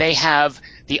is they have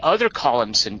the other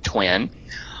Collinson twin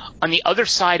on the other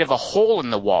side of a hole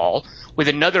in the wall with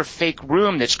another fake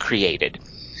room that's created,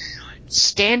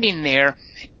 standing there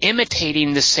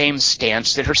imitating the same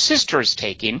stance that her sister is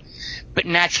taking, but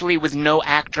naturally with no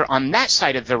actor on that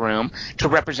side of the room to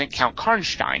represent Count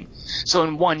Karnstein. So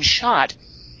in one shot,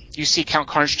 you see Count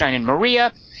Karnstein and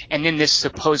Maria, and then this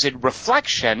supposed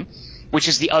reflection, which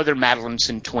is the other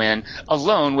Madelinson twin,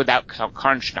 alone without Count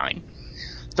Karnstein.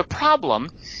 The problem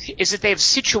is that they have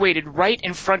situated right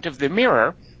in front of the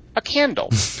mirror a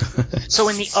candle. So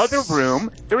in the other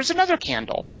room, there is another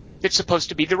candle that's supposed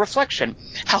to be the reflection.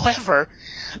 However,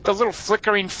 the little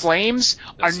flickering flames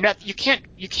are not. You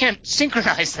can't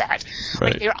synchronize that.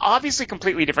 Right. Like, they're obviously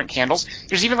completely different candles.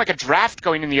 There's even like a draft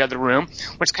going in the other room,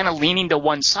 where it's kind of leaning to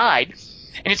one side,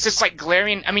 and it's just like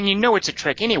glaring. I mean, it's a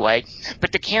trick anyway,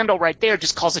 but the candle right there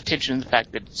just calls attention to the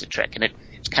fact that it's a trick, and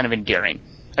it's kind of endearing.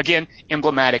 Again,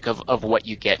 emblematic of what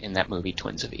you get in that movie,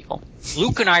 Twins of Evil.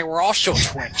 Luke and I were also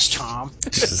twins, Tom.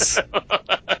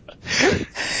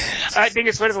 I think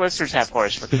it's what the listeners have for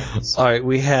us for kids. All right,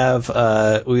 we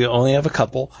only have a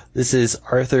couple. This is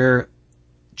Arthur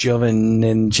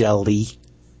Giovanangeli.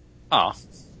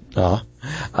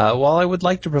 While I would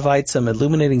like to provide some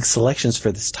illuminating selections for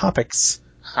this topics,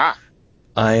 I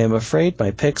am afraid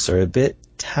my picks are a bit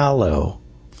tallow.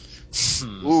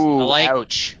 Ooh,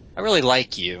 ouch. I really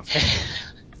like you.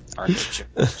 Arthur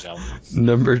Giovanangeli.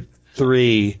 Number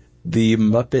 3, The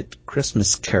Muppet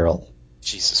Christmas Carol.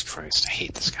 Jesus Christ, I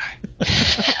hate this guy.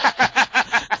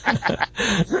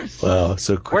 Wow,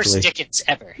 so Worst quickly. Dickens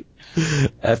ever.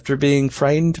 After being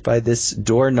frightened by this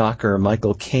door knocker,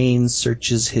 Michael Caine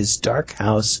searches his dark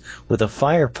house with a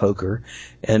fire poker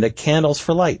and a candles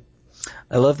for light.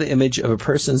 I love the image of a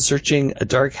person searching a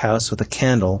dark house with a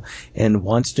candle and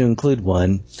wants to include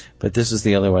one, but this was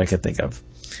the only one I could think of.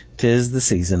 'Tis the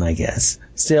season, I guess.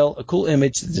 Still, a cool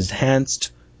image that is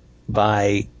enhanced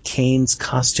by Caine's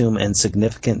costume and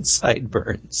significant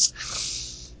sideburns.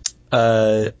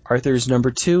 Arthur's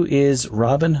number 2 is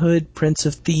Robin Hood, Prince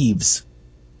of Thieves.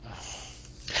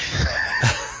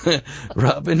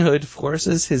 Robin Hood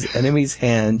forces his enemy's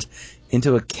hand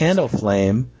into a candle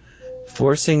flame,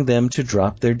 forcing them to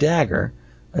drop their dagger,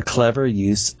 a clever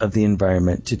use of the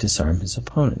environment to disarm his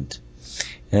opponent.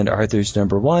 And Arthur's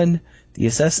number 1, the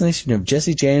assassination of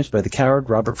Jesse James by the coward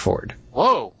Robert Ford.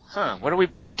 Whoa, huh? What are we,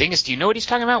 Dingus? Do you know what he's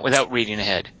talking about without reading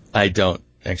ahead? I don't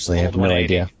actually have no 180.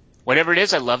 idea. Whatever it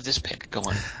is, I love this pick. Go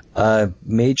on.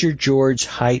 Major George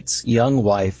Height's young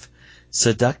wife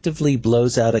seductively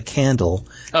blows out a candle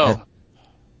Oh,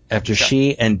 after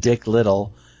she and Dick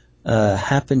Little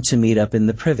happen to meet up in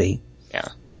the privy. yeah.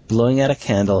 Blowing out a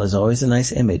candle is always a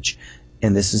nice image,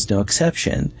 and this is no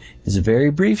exception. It's a very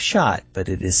brief shot, but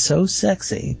it is so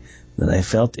sexy that I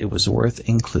felt it was worth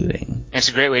including. And it's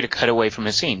a great way to cut away from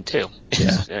a scene, too.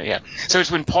 Yeah. Yeah. So it's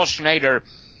when Paul Schneider,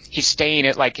 he's staying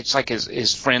at, like, it's like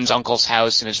his friend's uncle's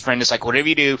house, and his friend is like, whatever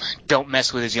you do, don't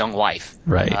mess with his young wife.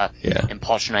 Right, yeah. And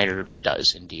Paul Schneider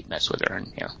does indeed mess with her,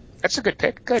 and, yeah. That's a good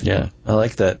pick. Good. Yeah, I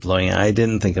like that blowing out. I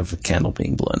didn't think of a candle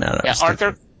being blown out. I Yeah, was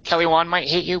Arthur, thinking- Kelly Wand might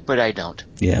hate you, but I don't.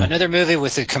 Yeah. Another movie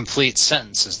with a complete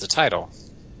sentence is the title.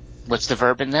 What's the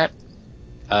verb in that?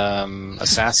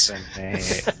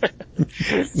 Assassinate.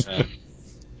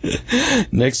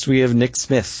 Next, we have Nick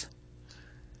Smith.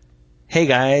 Hey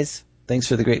guys, thanks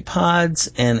for the great pods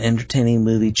and entertaining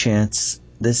movie chats.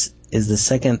 This is the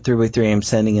second 3x3 I'm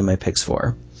sending in my picks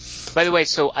for. By the way,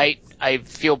 so I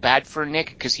feel bad for Nick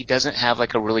because he doesn't have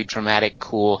like a really dramatic,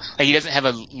 cool, like he doesn't have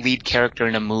a lead character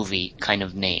in a movie kind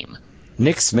of name.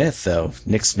 Nick Smith, though.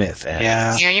 Nick Smith.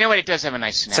 Yeah. Yeah, you know what? It does have a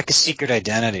nice snap. It's like a secret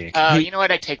identity. You know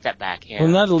what? I take that back. Yeah. Well,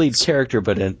 not a lead character,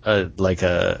 but like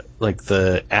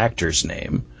the actor's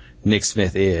name. Nick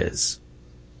Smith is.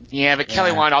 Yeah, but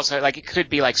Kelly Wand also, like, it could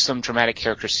be like some dramatic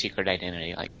character's secret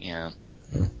identity. Like, yeah.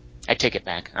 I take it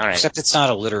back. All right. Except it's not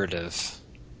alliterative.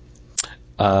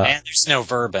 And there's no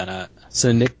verb in it.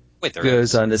 So Nick Wait, there goes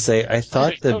is. on to say, I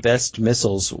thought the best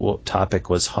missiles topic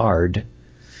was hard, but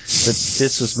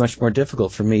this was much more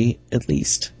difficult for me, at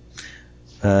least.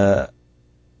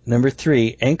 Number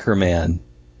 3, Anchorman.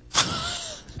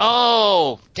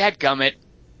 Oh, dadgummit.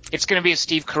 It's going to be a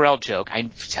Steve Carell joke.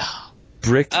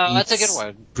 Brick that's a eats- good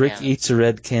one. Brick Yeah. eats a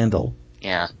red candle.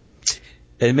 Yeah.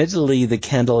 Admittedly, the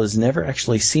candle is never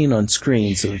actually seen on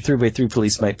screen, so the 3x3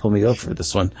 police might pull me over for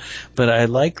this one. But I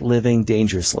like living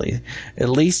dangerously. At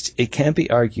least it can't be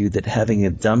argued that having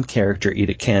a dumb character eat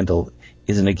a candle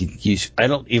isn't a use. I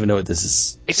don't even know what this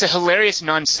is. It's a hilarious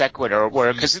non sequitur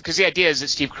where, because the idea is that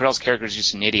Steve Carell's character is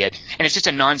just an idiot, and it's just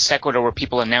a non sequitur where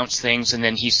people announce things and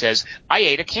then he says, I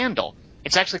ate a candle.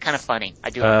 It's actually kind of funny.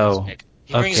 I do like this pick.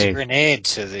 He brings Okay. a grenade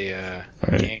to the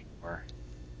gang war.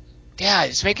 Yeah,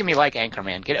 it's making me like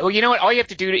Anchorman. Well, you know what? All you have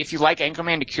to do if you like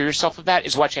Anchorman to cure yourself of that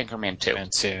is watch Anchorman 2.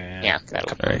 And two, Yeah, a that'll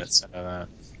couple be minutes into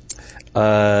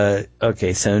that.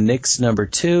 Okay, so Nick's number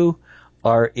 2,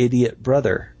 our idiot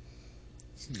brother.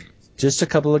 Just a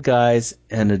couple of guys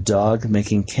and a dog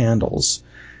making candles.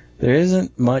 There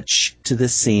isn't much to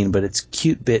this scene, but it's a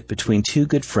cute bit between two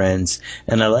good friends,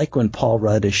 and I like when Paul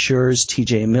Rudd assures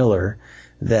T.J. Miller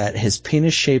that his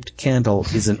penis-shaped candle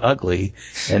isn't ugly,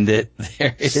 and that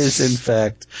there is, in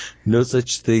fact, no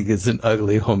such thing as an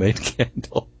ugly homemade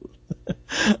candle.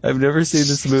 I've never seen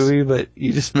this movie, but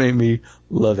you just made me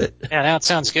love it. Yeah, now it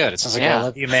sounds good. It sounds like Yeah. I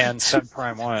Love You Man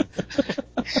Subprime 1.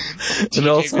 And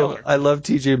also, Miller. I love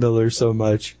T.J. Miller so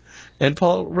much. And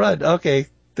Paul Rudd, okay,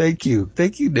 thank you.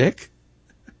 Thank you, Nick.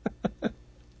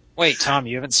 Wait, Tom,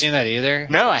 you haven't seen that either?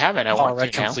 No, I haven't. I Paul want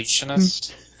Rudd to now.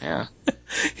 Completionist? Yeah.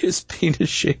 His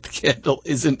penis-shaped candle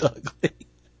isn't ugly.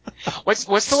 What's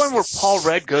the one where Paul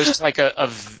Rudd goes to like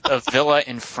a villa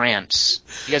in France?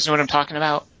 You guys know what I'm talking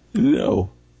about?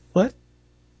 No. What?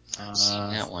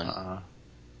 Seen that one.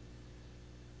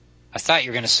 I thought you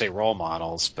were going to say Role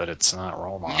Models, but it's not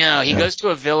Role Models. No, he goes to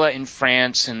a villa in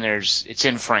France, and it's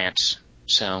in France.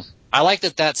 So I like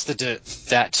that that's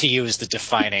that to you is the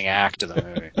defining act of the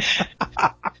movie.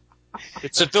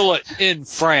 It's a villa in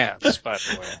France, by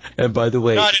the way. And by the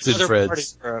way, Not it's in in other France.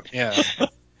 parts of Europe. Yeah.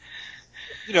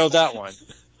 You know that one.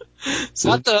 So,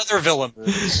 Not the other villa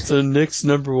movies. so Nick's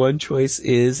number 1 choice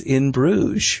is In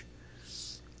Bruges.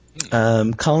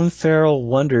 Colin Farrell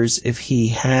wonders if he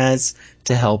has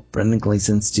to help Brendan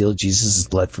Gleeson steal Jesus'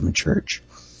 blood from a church.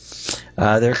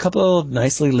 There are a couple of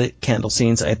nicely lit candle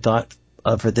scenes I thought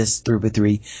of for this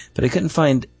 3x3, but I couldn't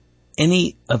find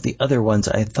any of the other ones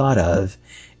I thought of,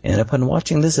 and upon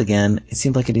watching this again, it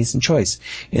seemed like a decent choice.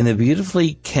 In the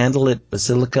beautifully candlelit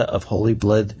Basilica of Holy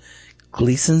Blood,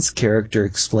 Gleeson's character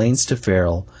explains to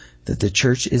Farrell that the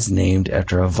church is named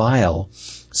after a vial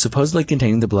supposedly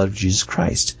containing the blood of Jesus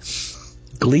Christ.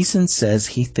 Gleeson says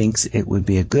he thinks it would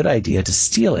be a good idea to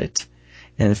steal it,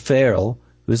 and Farrell,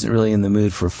 who isn't really in the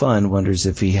mood for fun, wonders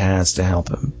if he has to help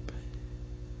him.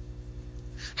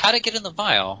 How'd it get in the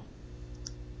vial?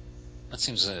 That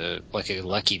seems like a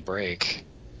lucky break.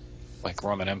 Like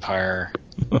Roman Empire.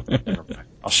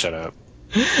 I'll shut up.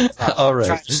 All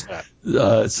right.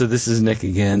 So this is Nick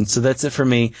again. So that's it for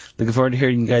me. Looking forward to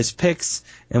hearing you guys' picks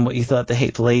and what you thought the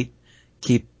Hateful Eight.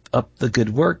 Keep up the good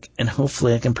work, and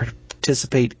hopefully I can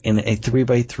participate in a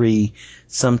 3x3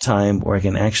 sometime where I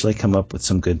can actually come up with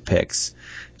some good picks.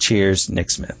 Cheers,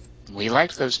 Nick Smith. We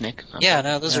liked those, Nick. Yeah,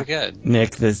 no, those are good.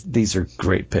 Nick, these are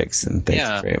great picks, and thank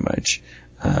you very much.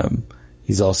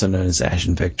 He's also known as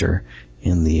Ashen Victor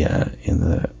in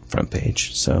the front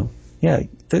page. So, yeah,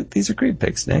 these are great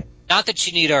picks, Nick. Not that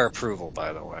you need our approval,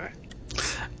 by the way.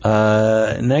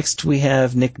 Next, we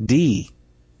have Nick D.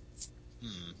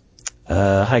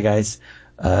 Hi, guys.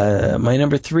 My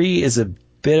number 3 is a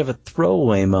bit of a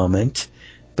throwaway moment,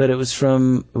 but it was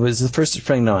the first of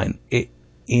Frank 9.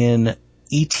 In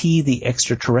E.T. the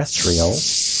Extraterrestrial.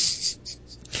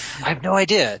 I have no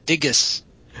idea. Dingus.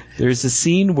 There's a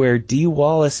scene where Dee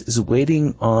Wallace is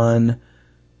waiting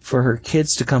for her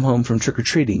kids to come home from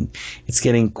trick-or-treating. It's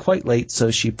getting quite late, so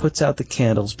she puts out the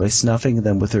candles by snuffing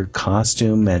them with her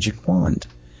costume magic wand.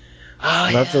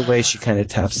 I love the way she kind of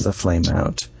taps the flame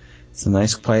out. It's a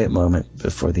nice quiet moment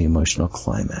before the emotional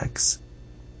climax.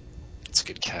 That's a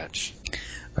good catch.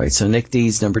 All right, so Nick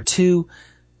D's number 2.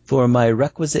 For my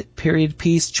requisite period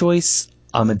piece choice,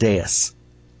 Amadeus.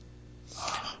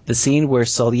 The scene where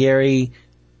Salieri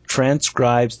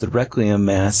transcribes the Requiem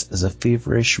Mass as a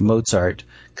feverish Mozart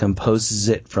composes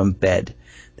it from bed.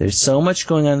 There's so much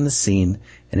going on in the scene,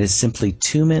 and it's simply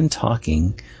two men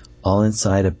talking, all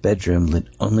inside a bedroom lit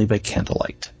only by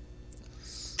candlelight.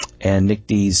 And Nick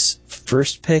D's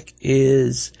first pick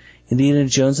is Indiana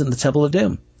Jones and the Temple of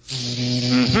Doom.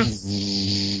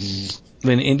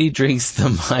 When Indy drinks the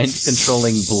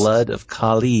mind-controlling blood of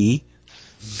Kali,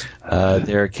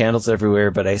 there are candles everywhere,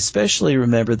 but I especially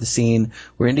remember the scene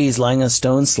where Indy is lying on a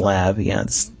stone slab. Yeah,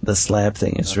 the slab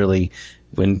thing is really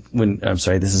when I'm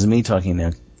sorry, this is me talking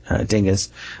now,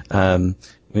 Dingus. When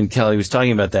Kelly was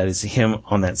talking about that, it's him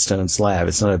on that stone slab.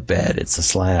 It's not a bed, it's a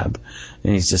slab,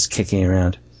 and he's just kicking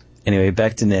around. Anyway,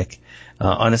 back to Nick.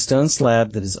 On a stone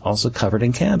slab that is also covered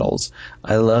in candles.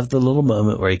 I love the little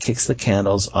moment where he kicks the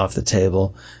candles off the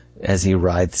table as he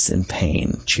writhes in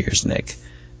pain. Cheers, Nick.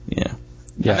 Yeah.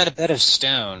 I'm at a bed of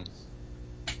stone.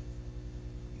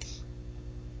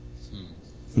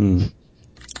 All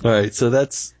right, so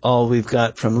that's all we've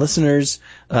got from listeners.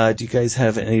 Do you guys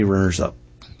have any runners up?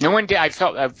 No one did. I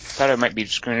thought I might be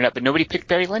screwing it up, but nobody picked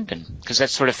Barry Lyndon because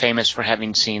that's sort of famous for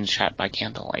having scenes shot by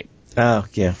candlelight. Oh,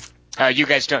 yeah. You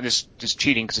guys don't. This is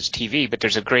cheating because it's TV, but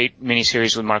there's a great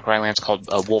miniseries with Mark Rylance called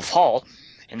Wolf Hall,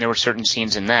 and there were certain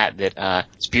scenes in that it's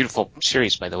a beautiful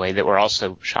series, by the way, that were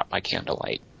also shot by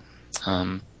candlelight.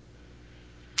 Look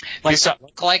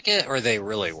like it, or they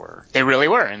really were? They really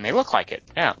were, and they look like it.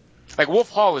 Yeah, like Wolf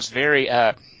Hall is very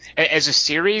as a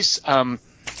series.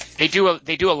 They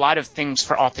do a lot of things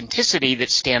for authenticity that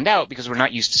stand out because we're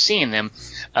not used to seeing them.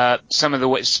 Some of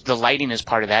the lighting is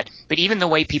part of that, but even the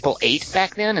way people ate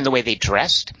back then and the way they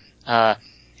dressed,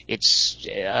 it's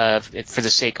for the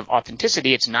sake of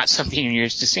authenticity. It's not something you're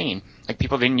used to seeing. Like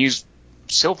people didn't use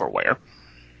silverware.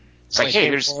 It's like, hey,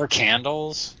 they wore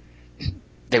candles.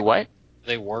 They what?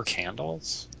 They wore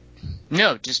candles.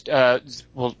 No, just they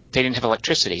didn't have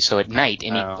electricity, so at night,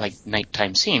 any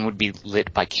nighttime scene would be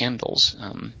lit by candles.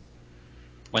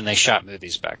 When they shot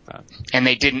movies back then. And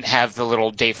they didn't have the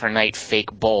little day for night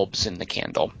fake bulbs in the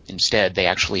candle. Instead, they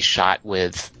actually shot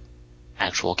with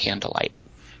actual candlelight.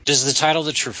 Does the title of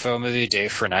the Truffaut movie, Day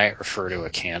for Night, refer to a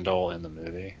candle in the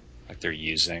movie? Like they're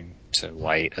using to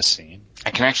light a scene?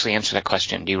 I can actually answer that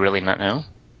question. Do you really not know?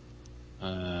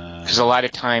 Because a lot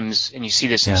of times, and you see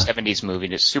this in 70s movie,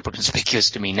 and it's super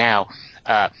conspicuous to me now,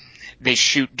 they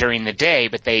shoot during the day,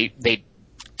 but they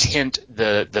tint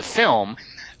the film,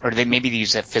 or they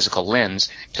use that physical lens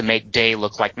to make day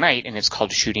look like night, and it's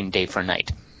called shooting day for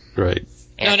night. Right.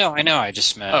 And, no, I know. I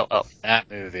just meant in that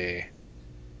movie.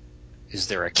 Is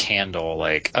there a candle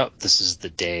like, this is the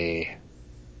day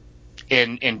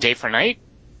In Day for Night?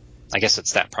 I guess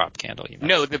it's that prop candle you mentioned.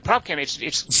 No, the prop candle,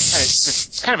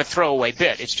 it's kind of a throwaway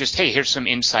bit. It's just, hey, here's some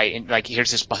insight, and like,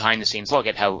 here's this behind-the-scenes look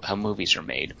at how movies are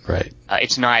made. Right.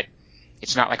 It's not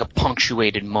like a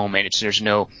punctuated moment. There's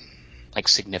no, like,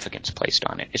 significance placed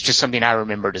on it. It's just something I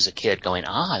remembered as a kid going,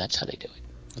 that's how they do it.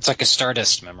 It's like a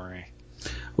Stardust memory.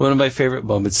 One of my favorite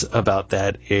moments about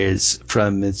that is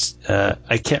from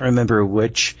I can't remember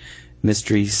which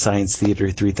Mystery Science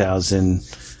Theater 3000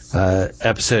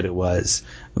 episode it was,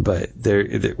 but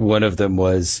one of them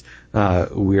was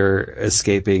we're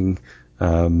escaping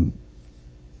in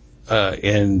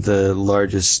the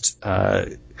largest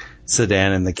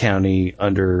sedan in the county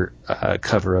under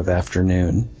cover of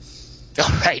afternoon.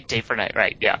 Oh, right, Day for Night,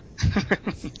 right, yeah.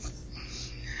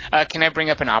 Can I bring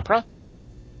up an opera?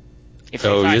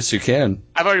 Yes, you can.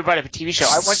 I've already brought up a TV show.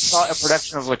 I once saw a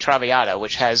production of La Traviata,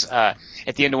 which has, at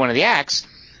the end of one of the acts,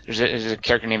 there's a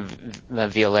character named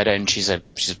Violetta, and she's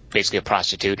basically a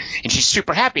prostitute, and she's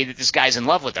super happy that this guy's in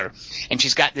love with her, and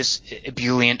she's got this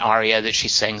ebullient aria that she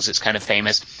sings that's kind of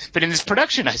famous. But in this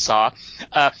production I saw,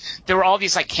 there were all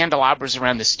these like candelabras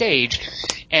around the stage,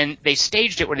 and they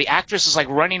staged it where the actress is like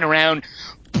running around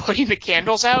putting the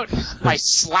candles out by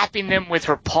slapping them with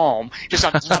her palm, just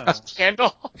on top of the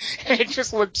candle, and it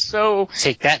just looked so...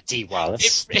 Take that, Dee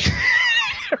Wallace.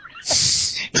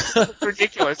 It's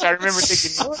ridiculous. I remember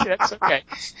thinking, oh, that's okay.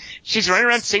 She's running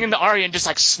around singing the aria and just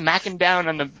like smacking down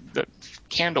on the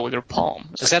candle with her palm.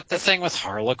 Is that the thing with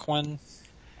Harlequin?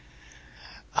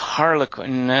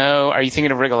 Harlequin, no. Are you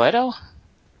thinking of Rigoletto?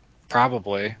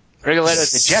 Probably. Rigoletto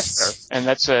is a jester, and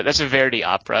that's a Verdi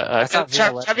opera.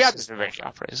 Traviata is a Verdi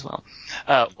opera as well.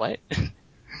 What?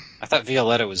 I thought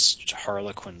Violetta was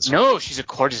Harlequin's. No, she's a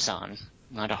courtesan,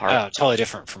 not a harlequin. Oh, totally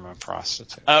different from a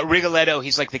prostitute. Rigoletto,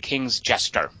 he's like the king's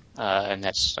jester, and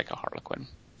that's like a harlequin.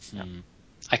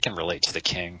 I can relate to the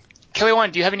king. Kelly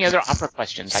Wan, do you have any other opera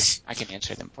questions? I can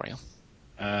answer them for you.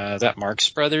 That Marx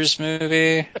Brothers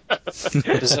movie.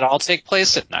 Does it all take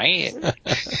place at night?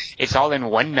 It's all in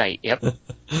one night. Yep.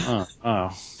 Oh.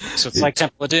 So it's like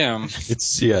Temple of Doom.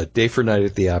 It's Day for Night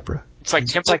at the Opera. It's like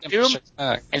Temple of Doom,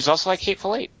 and it's also like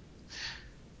Hateful Eight.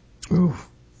 Ooh.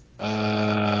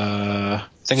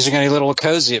 Things are getting a little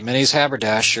cozy at Minnie's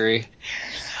Haberdashery.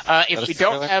 If we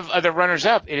don't have other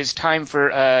runners-up, it is time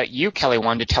for you, Kelly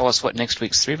Wan, to tell us what next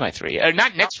week's 3x3.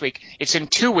 Not next week. It's in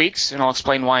 2 weeks, and I'll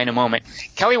explain why in a moment.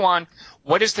 Kelly Wan,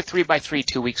 what is the 3x3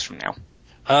 2 weeks from now?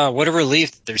 What a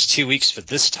relief that there's 2 weeks for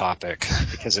this topic,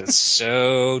 because it's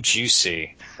so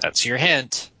juicy. That's your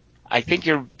hint. I think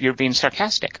you're being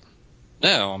sarcastic.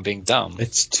 No, I'm being dumb.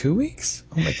 It's 2 weeks?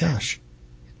 Oh my gosh.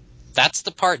 That's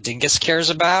the part Dingus cares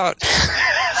about?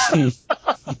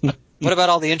 What about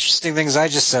all the interesting things I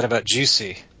just said about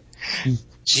Juicy?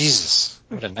 Jesus,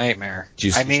 what a nightmare.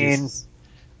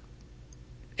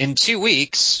 In 2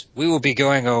 weeks, we will be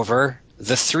going over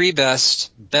the 3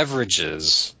 best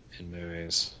beverages in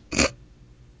movies.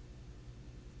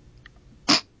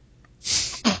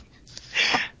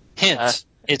 Hint,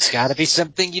 it's gotta be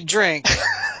something you drink.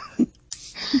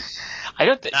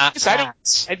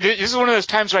 This is one of those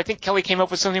times where I think Kelly came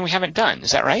up with something we haven't done.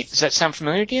 Is that right? Does that sound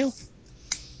familiar to you?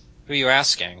 Who are you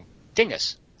asking?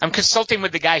 Dingus. I'm consulting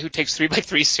with the guy who takes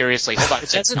 3x3 seriously. Hold on. It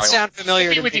doesn't sound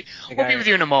familiar to me. We'll be with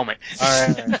you in a moment. All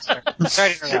right.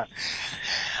 Sorry to interrupt.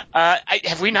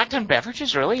 Have we not done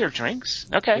beverages, really, or drinks?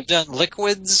 Okay. We've done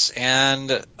liquids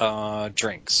and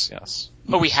drinks, yes.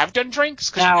 Oh, we have done drinks?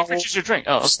 Because beverages are drink.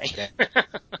 Oh, okay.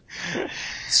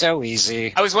 So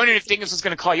easy. I was wondering if Dingus was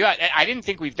going to call you out. I didn't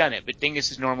think we've done it, but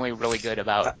Dingus is normally really good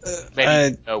about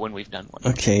letting you know when we've done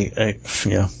one. Okay,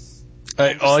 yeah.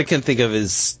 All I can think of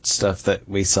is stuff that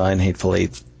we saw in Hateful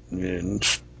Eight.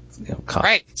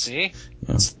 Right, see?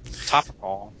 Yeah. It's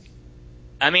topical.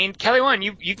 I mean, Kelly Wan,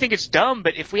 you think it's dumb,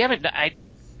 but if we haven't, I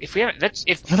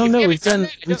don't know. We've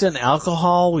done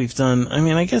alcohol. We've done. I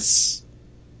mean, I guess.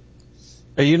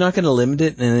 Are you not going to limit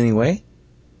it in any way?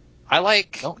 I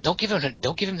like. Don't give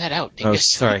him that out. Oh,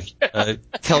 sorry,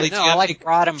 Kelly. No, I like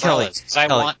broad umbrellas because I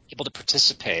Kelly. want people to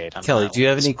participate. Kelly, do you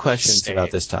have any questions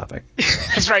about this topic?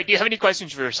 That's right. Do you have any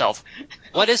questions for yourself?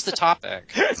 What is the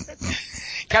topic?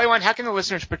 Kelly Wan, how can the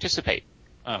listeners participate?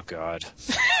 Oh God.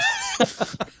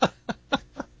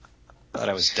 Thought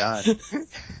I was done.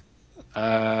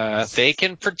 They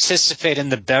can participate in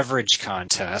the beverage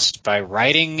contest by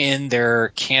writing in their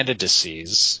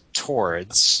candidacies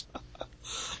towards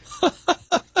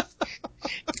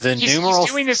He's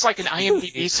doing this like an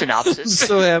IMDb synopsis. I'm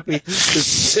so happy.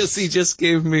 Jesse just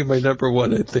gave me my number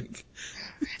one, I think.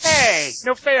 Hey,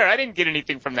 no fair. I didn't get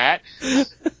anything from that.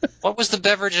 What was the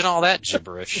beverage and all that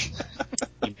gibberish?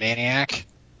 You maniac.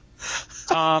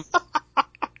 I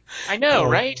I know,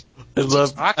 right? I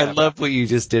talking about? love what you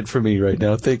just did for me right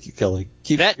now. Thank you, Kelly.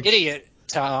 That idiot,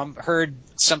 Tom, heard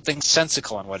something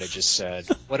sensical in what I just said.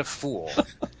 What a fool.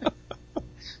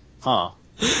 Huh.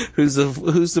 Who's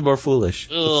the more foolish?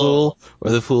 The fool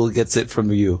or the fool who gets it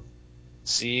from you?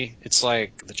 See, it's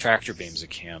like the tractor beam's a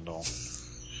candle.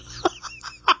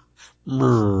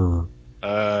 Brr.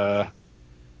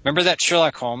 Remember that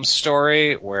Sherlock Holmes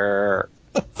story where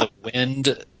the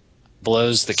wind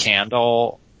blows the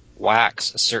candle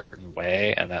wax a certain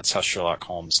way, and that's how Sherlock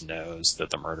Holmes knows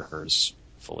that the murderer's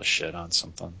full of shit on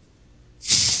something?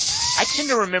 I tend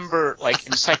to remember like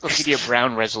Encyclopedia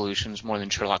Brown resolutions more than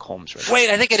Sherlock Holmes resolutions.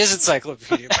 Wait, I think it is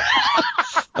Encyclopedia Brown.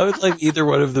 I would like either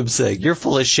one of them saying, "You're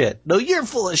full of shit." No, you're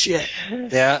full of shit.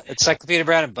 Yeah, Encyclopedia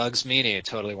Brown and Bugs Meany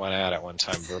totally went at one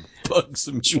time. Bugs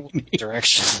Meany.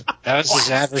 Direction. That was his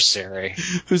adversary.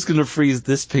 Who's gonna freeze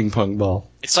this ping pong ball?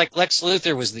 It's like Lex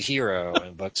Luthor was the hero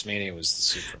and Bugs Meany was the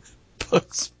super.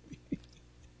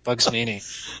 Bugs Meany.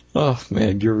 Oh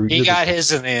man, He got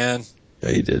his in the end.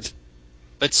 Yeah, he did.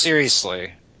 But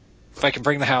seriously, if I can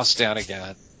bring the house down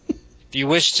again, if you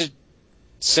wish to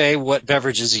say what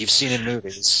beverages you've seen in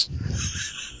movies,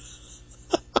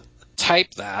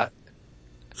 type that,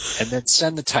 and then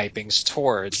send the typings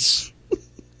towards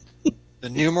the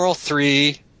numeral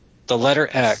 3, the letter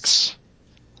X,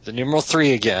 the numeral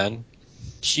 3 again,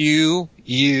 Q,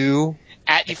 U,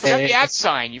 You forgot the @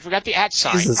 sign. You forgot the @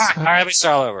 sign. Jesus. all right, let me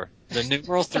start all over. The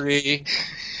numeral 3,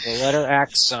 the letter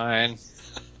X sign,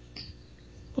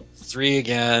 3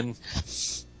 again,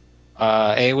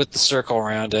 A with the circle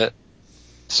around it,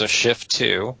 so shift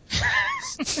 2,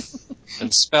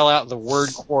 and spell out the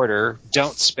word quarter,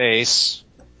 don't space,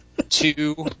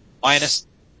 2 minus,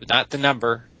 not the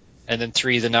number, and then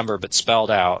 3 the number, but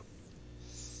spelled out,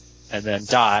 and then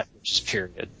dot, which is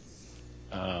period.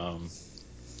 Calm.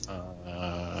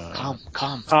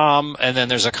 And then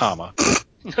there's a comma.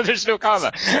 No, there's no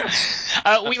comma.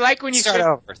 We like when you Start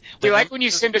over. We like when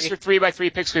you send us your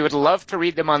 3x3 picks. We would love to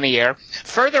read them on the air.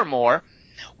 Furthermore,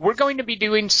 we're going to be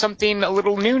doing something a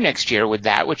little new next year with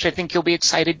that, which I think you'll be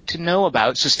excited to know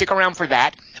about. So stick around for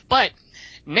that. But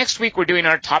next week we're doing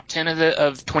our top 10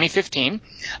 of 2015.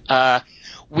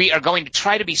 We are going to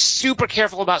try to be super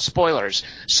careful about spoilers.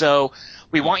 So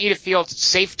we want you to feel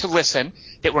safe to listen,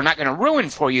 that we're not going to ruin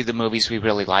for you the movies we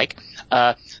really like.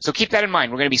 So keep that in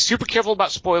mind. We're going to be super careful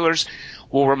about spoilers.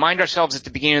 We'll remind ourselves at the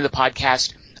beginning of the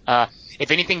podcast. If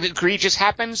anything egregious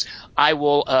happens, I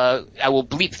will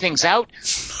bleep things out.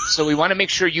 So we want to make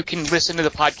sure you can listen to the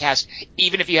podcast,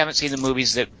 even if you haven't seen the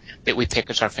movies that we pick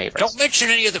as our favorites. Don't mention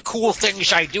any of the cool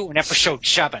things I do in episode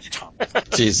 7, Tom.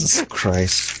 Jesus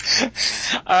Christ.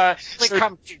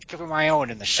 Come to my own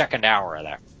in the second hour of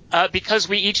that. Because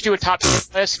we each do a top 10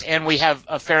 list, and we have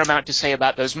a fair amount to say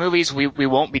about those movies, we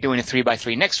won't be doing a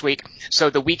 3x3 next week. So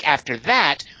the week after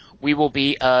that, we will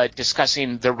be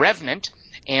discussing The Revenant,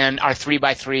 and our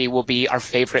 3x3 will be our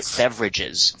favorite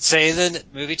beverages. Say the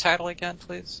movie title again,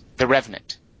 please. The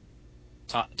Revenant.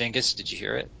 Dingus, did you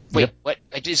hear it? Wait, Yep. what?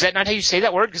 Is that not how you say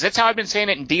that word? Because that's how I've been saying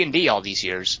it in D&D all these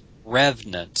years.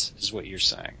 Revenant is what you're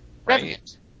saying. Right?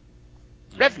 Revenant.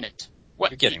 Revenant.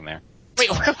 What? You're getting there. Wait,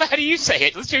 how do you say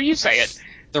it? Let's hear you say it.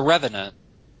 The Revenant.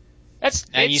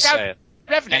 And you say it.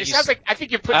 Revenant. It sounds like I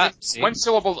think you're putting one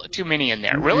syllable too many in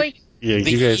there. Really? Yeah,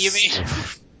 The you guys. you mean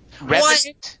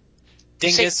Revenant?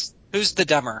 Dingus? Who's the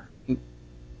dumber?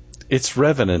 It's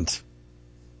Revenant.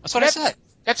 That's what I said.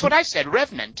 That's what I said.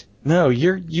 Revenant. No,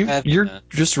 you're Revenant.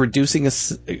 just reducing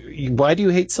us. Why do you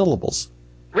hate syllables?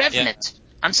 Revenant.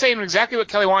 I'm saying exactly what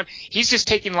Kelly wanted. He's just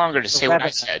taking longer to say what I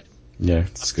said. Yeah,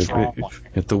 it's good.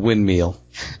 At the windmill.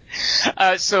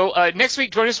 So next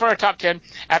week, join us for our top 10.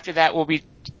 After that, we'll be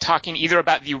talking either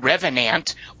about the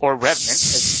Revenant or Revenant,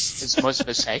 as most of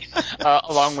us say,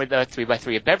 along with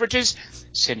 3x3 of beverages.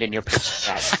 Send in your picks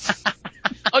for that.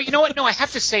 Oh, you know what? No, I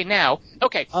have to say now.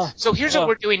 Okay, so here's what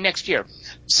we're doing next year.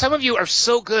 Some of you are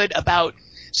so good about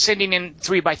sending in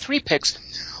 3x3 picks.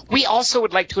 We also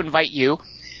would like to invite you,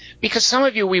 because some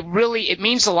of you, it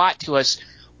means a lot to us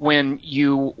when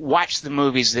you watch the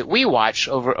movies that we watch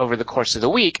over the course of the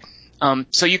week,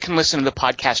 so you can listen to the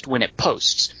podcast when it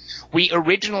posts. We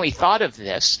originally thought of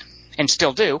this, and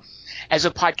still do, as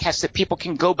a podcast that people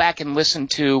can go back and listen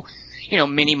to,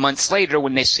 many months later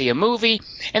when they see a movie,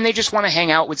 and they just want to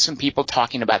hang out with some people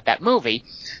talking about that movie.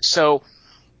 So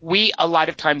we a lot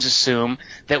of times assume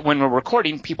that when we're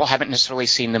recording, people haven't necessarily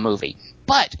seen the movie.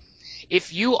 But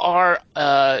if you are,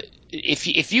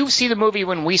 if you see the movie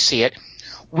when we see it,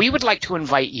 we would like to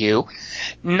invite you,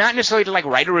 not necessarily to like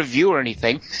write a review or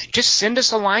anything, just send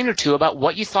us a line or two about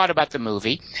what you thought about the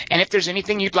movie, and if there's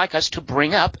anything you'd like us to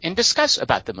bring up and discuss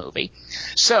about the movie.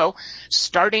 So,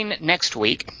 starting next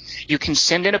week, you can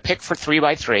send in a pick for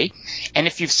 3x3, and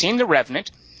if you've seen The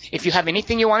Revenant, if you have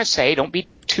anything you want to say, don't be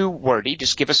too wordy,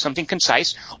 just give us something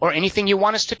concise, or anything you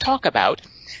want us to talk about,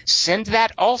 send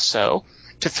that also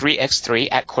to 3x3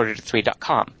 at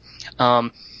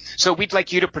quarter-to-3.com. So we'd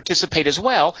like you to participate as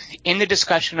well in the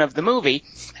discussion of the movie,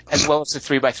 as well as the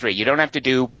 3x3. You don't have to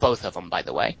do both of them, by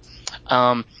the way.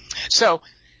 So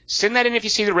send that in if you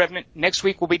see The Revenant. Next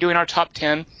week we'll be doing our top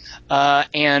 10.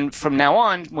 And from now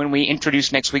on, when we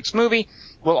introduce next week's movie,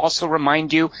 we'll also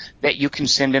remind you that you can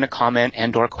send in a comment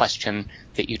and or question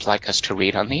that you'd like us to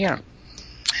read on the air.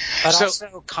 But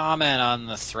also comment on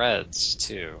the threads,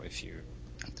 too, if you...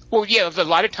 Well, yeah, a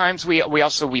lot of times we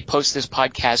post this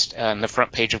podcast on the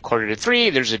front page of Quarter to Three.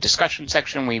 There's a discussion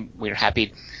section. We're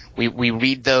happy. We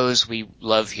read those. We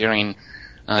love hearing.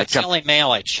 That's the only mail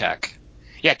I check.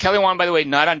 Yeah, Kelly Wand, by the way,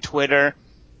 not on Twitter.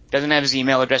 Doesn't have his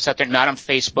email address out there. Not on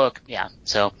Facebook. Yeah,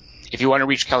 so if you want to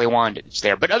reach Kelly Wand, it's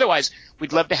there. But otherwise,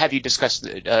 we'd love to have you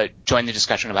join the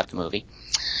discussion about the movie.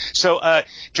 So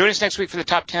join us next week for the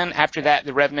top 10. After that,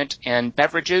 The Revenant and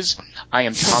beverages. I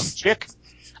am Tom Chick.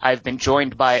 I've been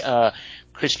joined by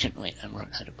Christian. Wait, I wrote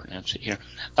how to pronounce it here.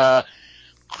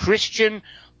 Christian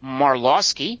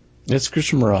Marlowski. It's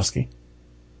Christian Marlowski.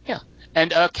 Yeah,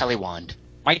 and Kelly Wand.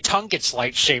 My tongue gets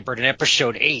lightsabered in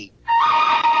episode 8.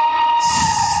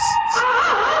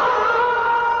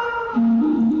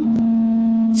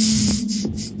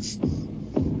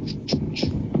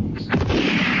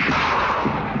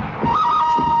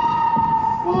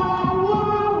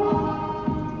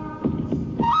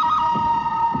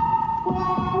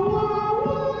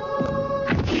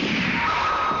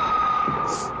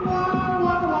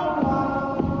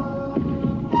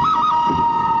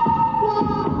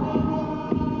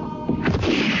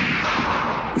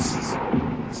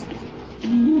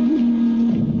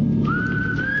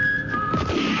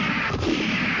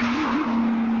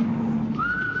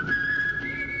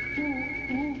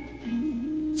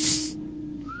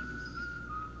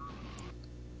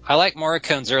 I like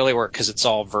Morricone's early work because it's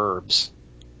all verbs.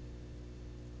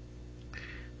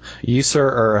 You, sir,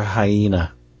 are a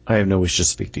hyena. I have no wish to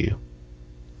speak to you.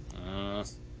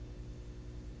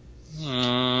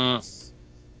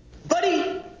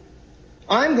 Buddy,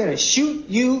 I'm gonna shoot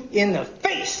you in the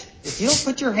face if you don't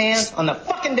put your hands on the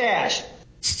fucking dash.